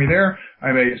 You can find me there.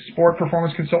 I'm a sport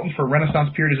performance consultant for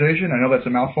Renaissance Periodization. I know that's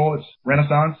a mouthful. It's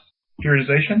Renaissance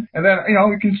Periodization. And then,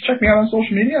 you can check me out on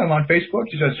social media. I'm on Facebook.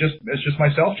 It's just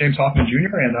myself, James Hoffman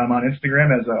Jr., and I'm on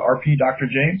Instagram as RP Dr.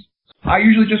 James. I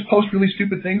usually just post really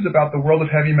stupid things about the world of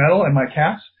heavy metal and my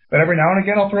cats, but every now and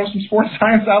again I'll throw some sports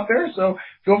science out there, so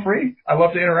feel free. I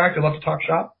love to interact. I love to talk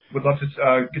shop. Would love to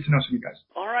get to know some of you guys.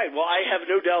 All right. Well, I have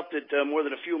no doubt that more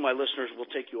than a few of my listeners will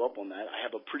take you up on that. I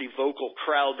have a pretty vocal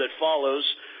crowd that follows,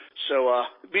 so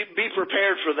be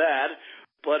prepared for that.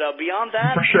 But beyond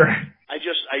that, for sure.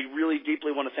 I really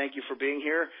deeply want to thank you for being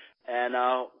here. And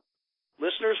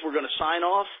listeners, we're going to sign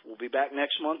off. We'll be back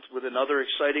next month with another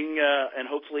exciting and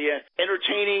hopefully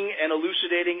entertaining and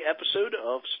elucidating episode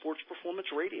of Sports Performance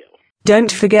Radio.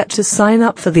 Don't forget to sign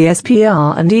up for the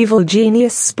SPR and Evil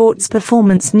Genius Sports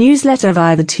Performance newsletter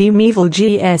via the Team Evil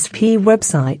GSP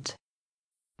website.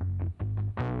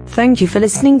 Thank you for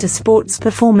listening to Sports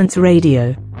Performance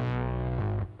Radio.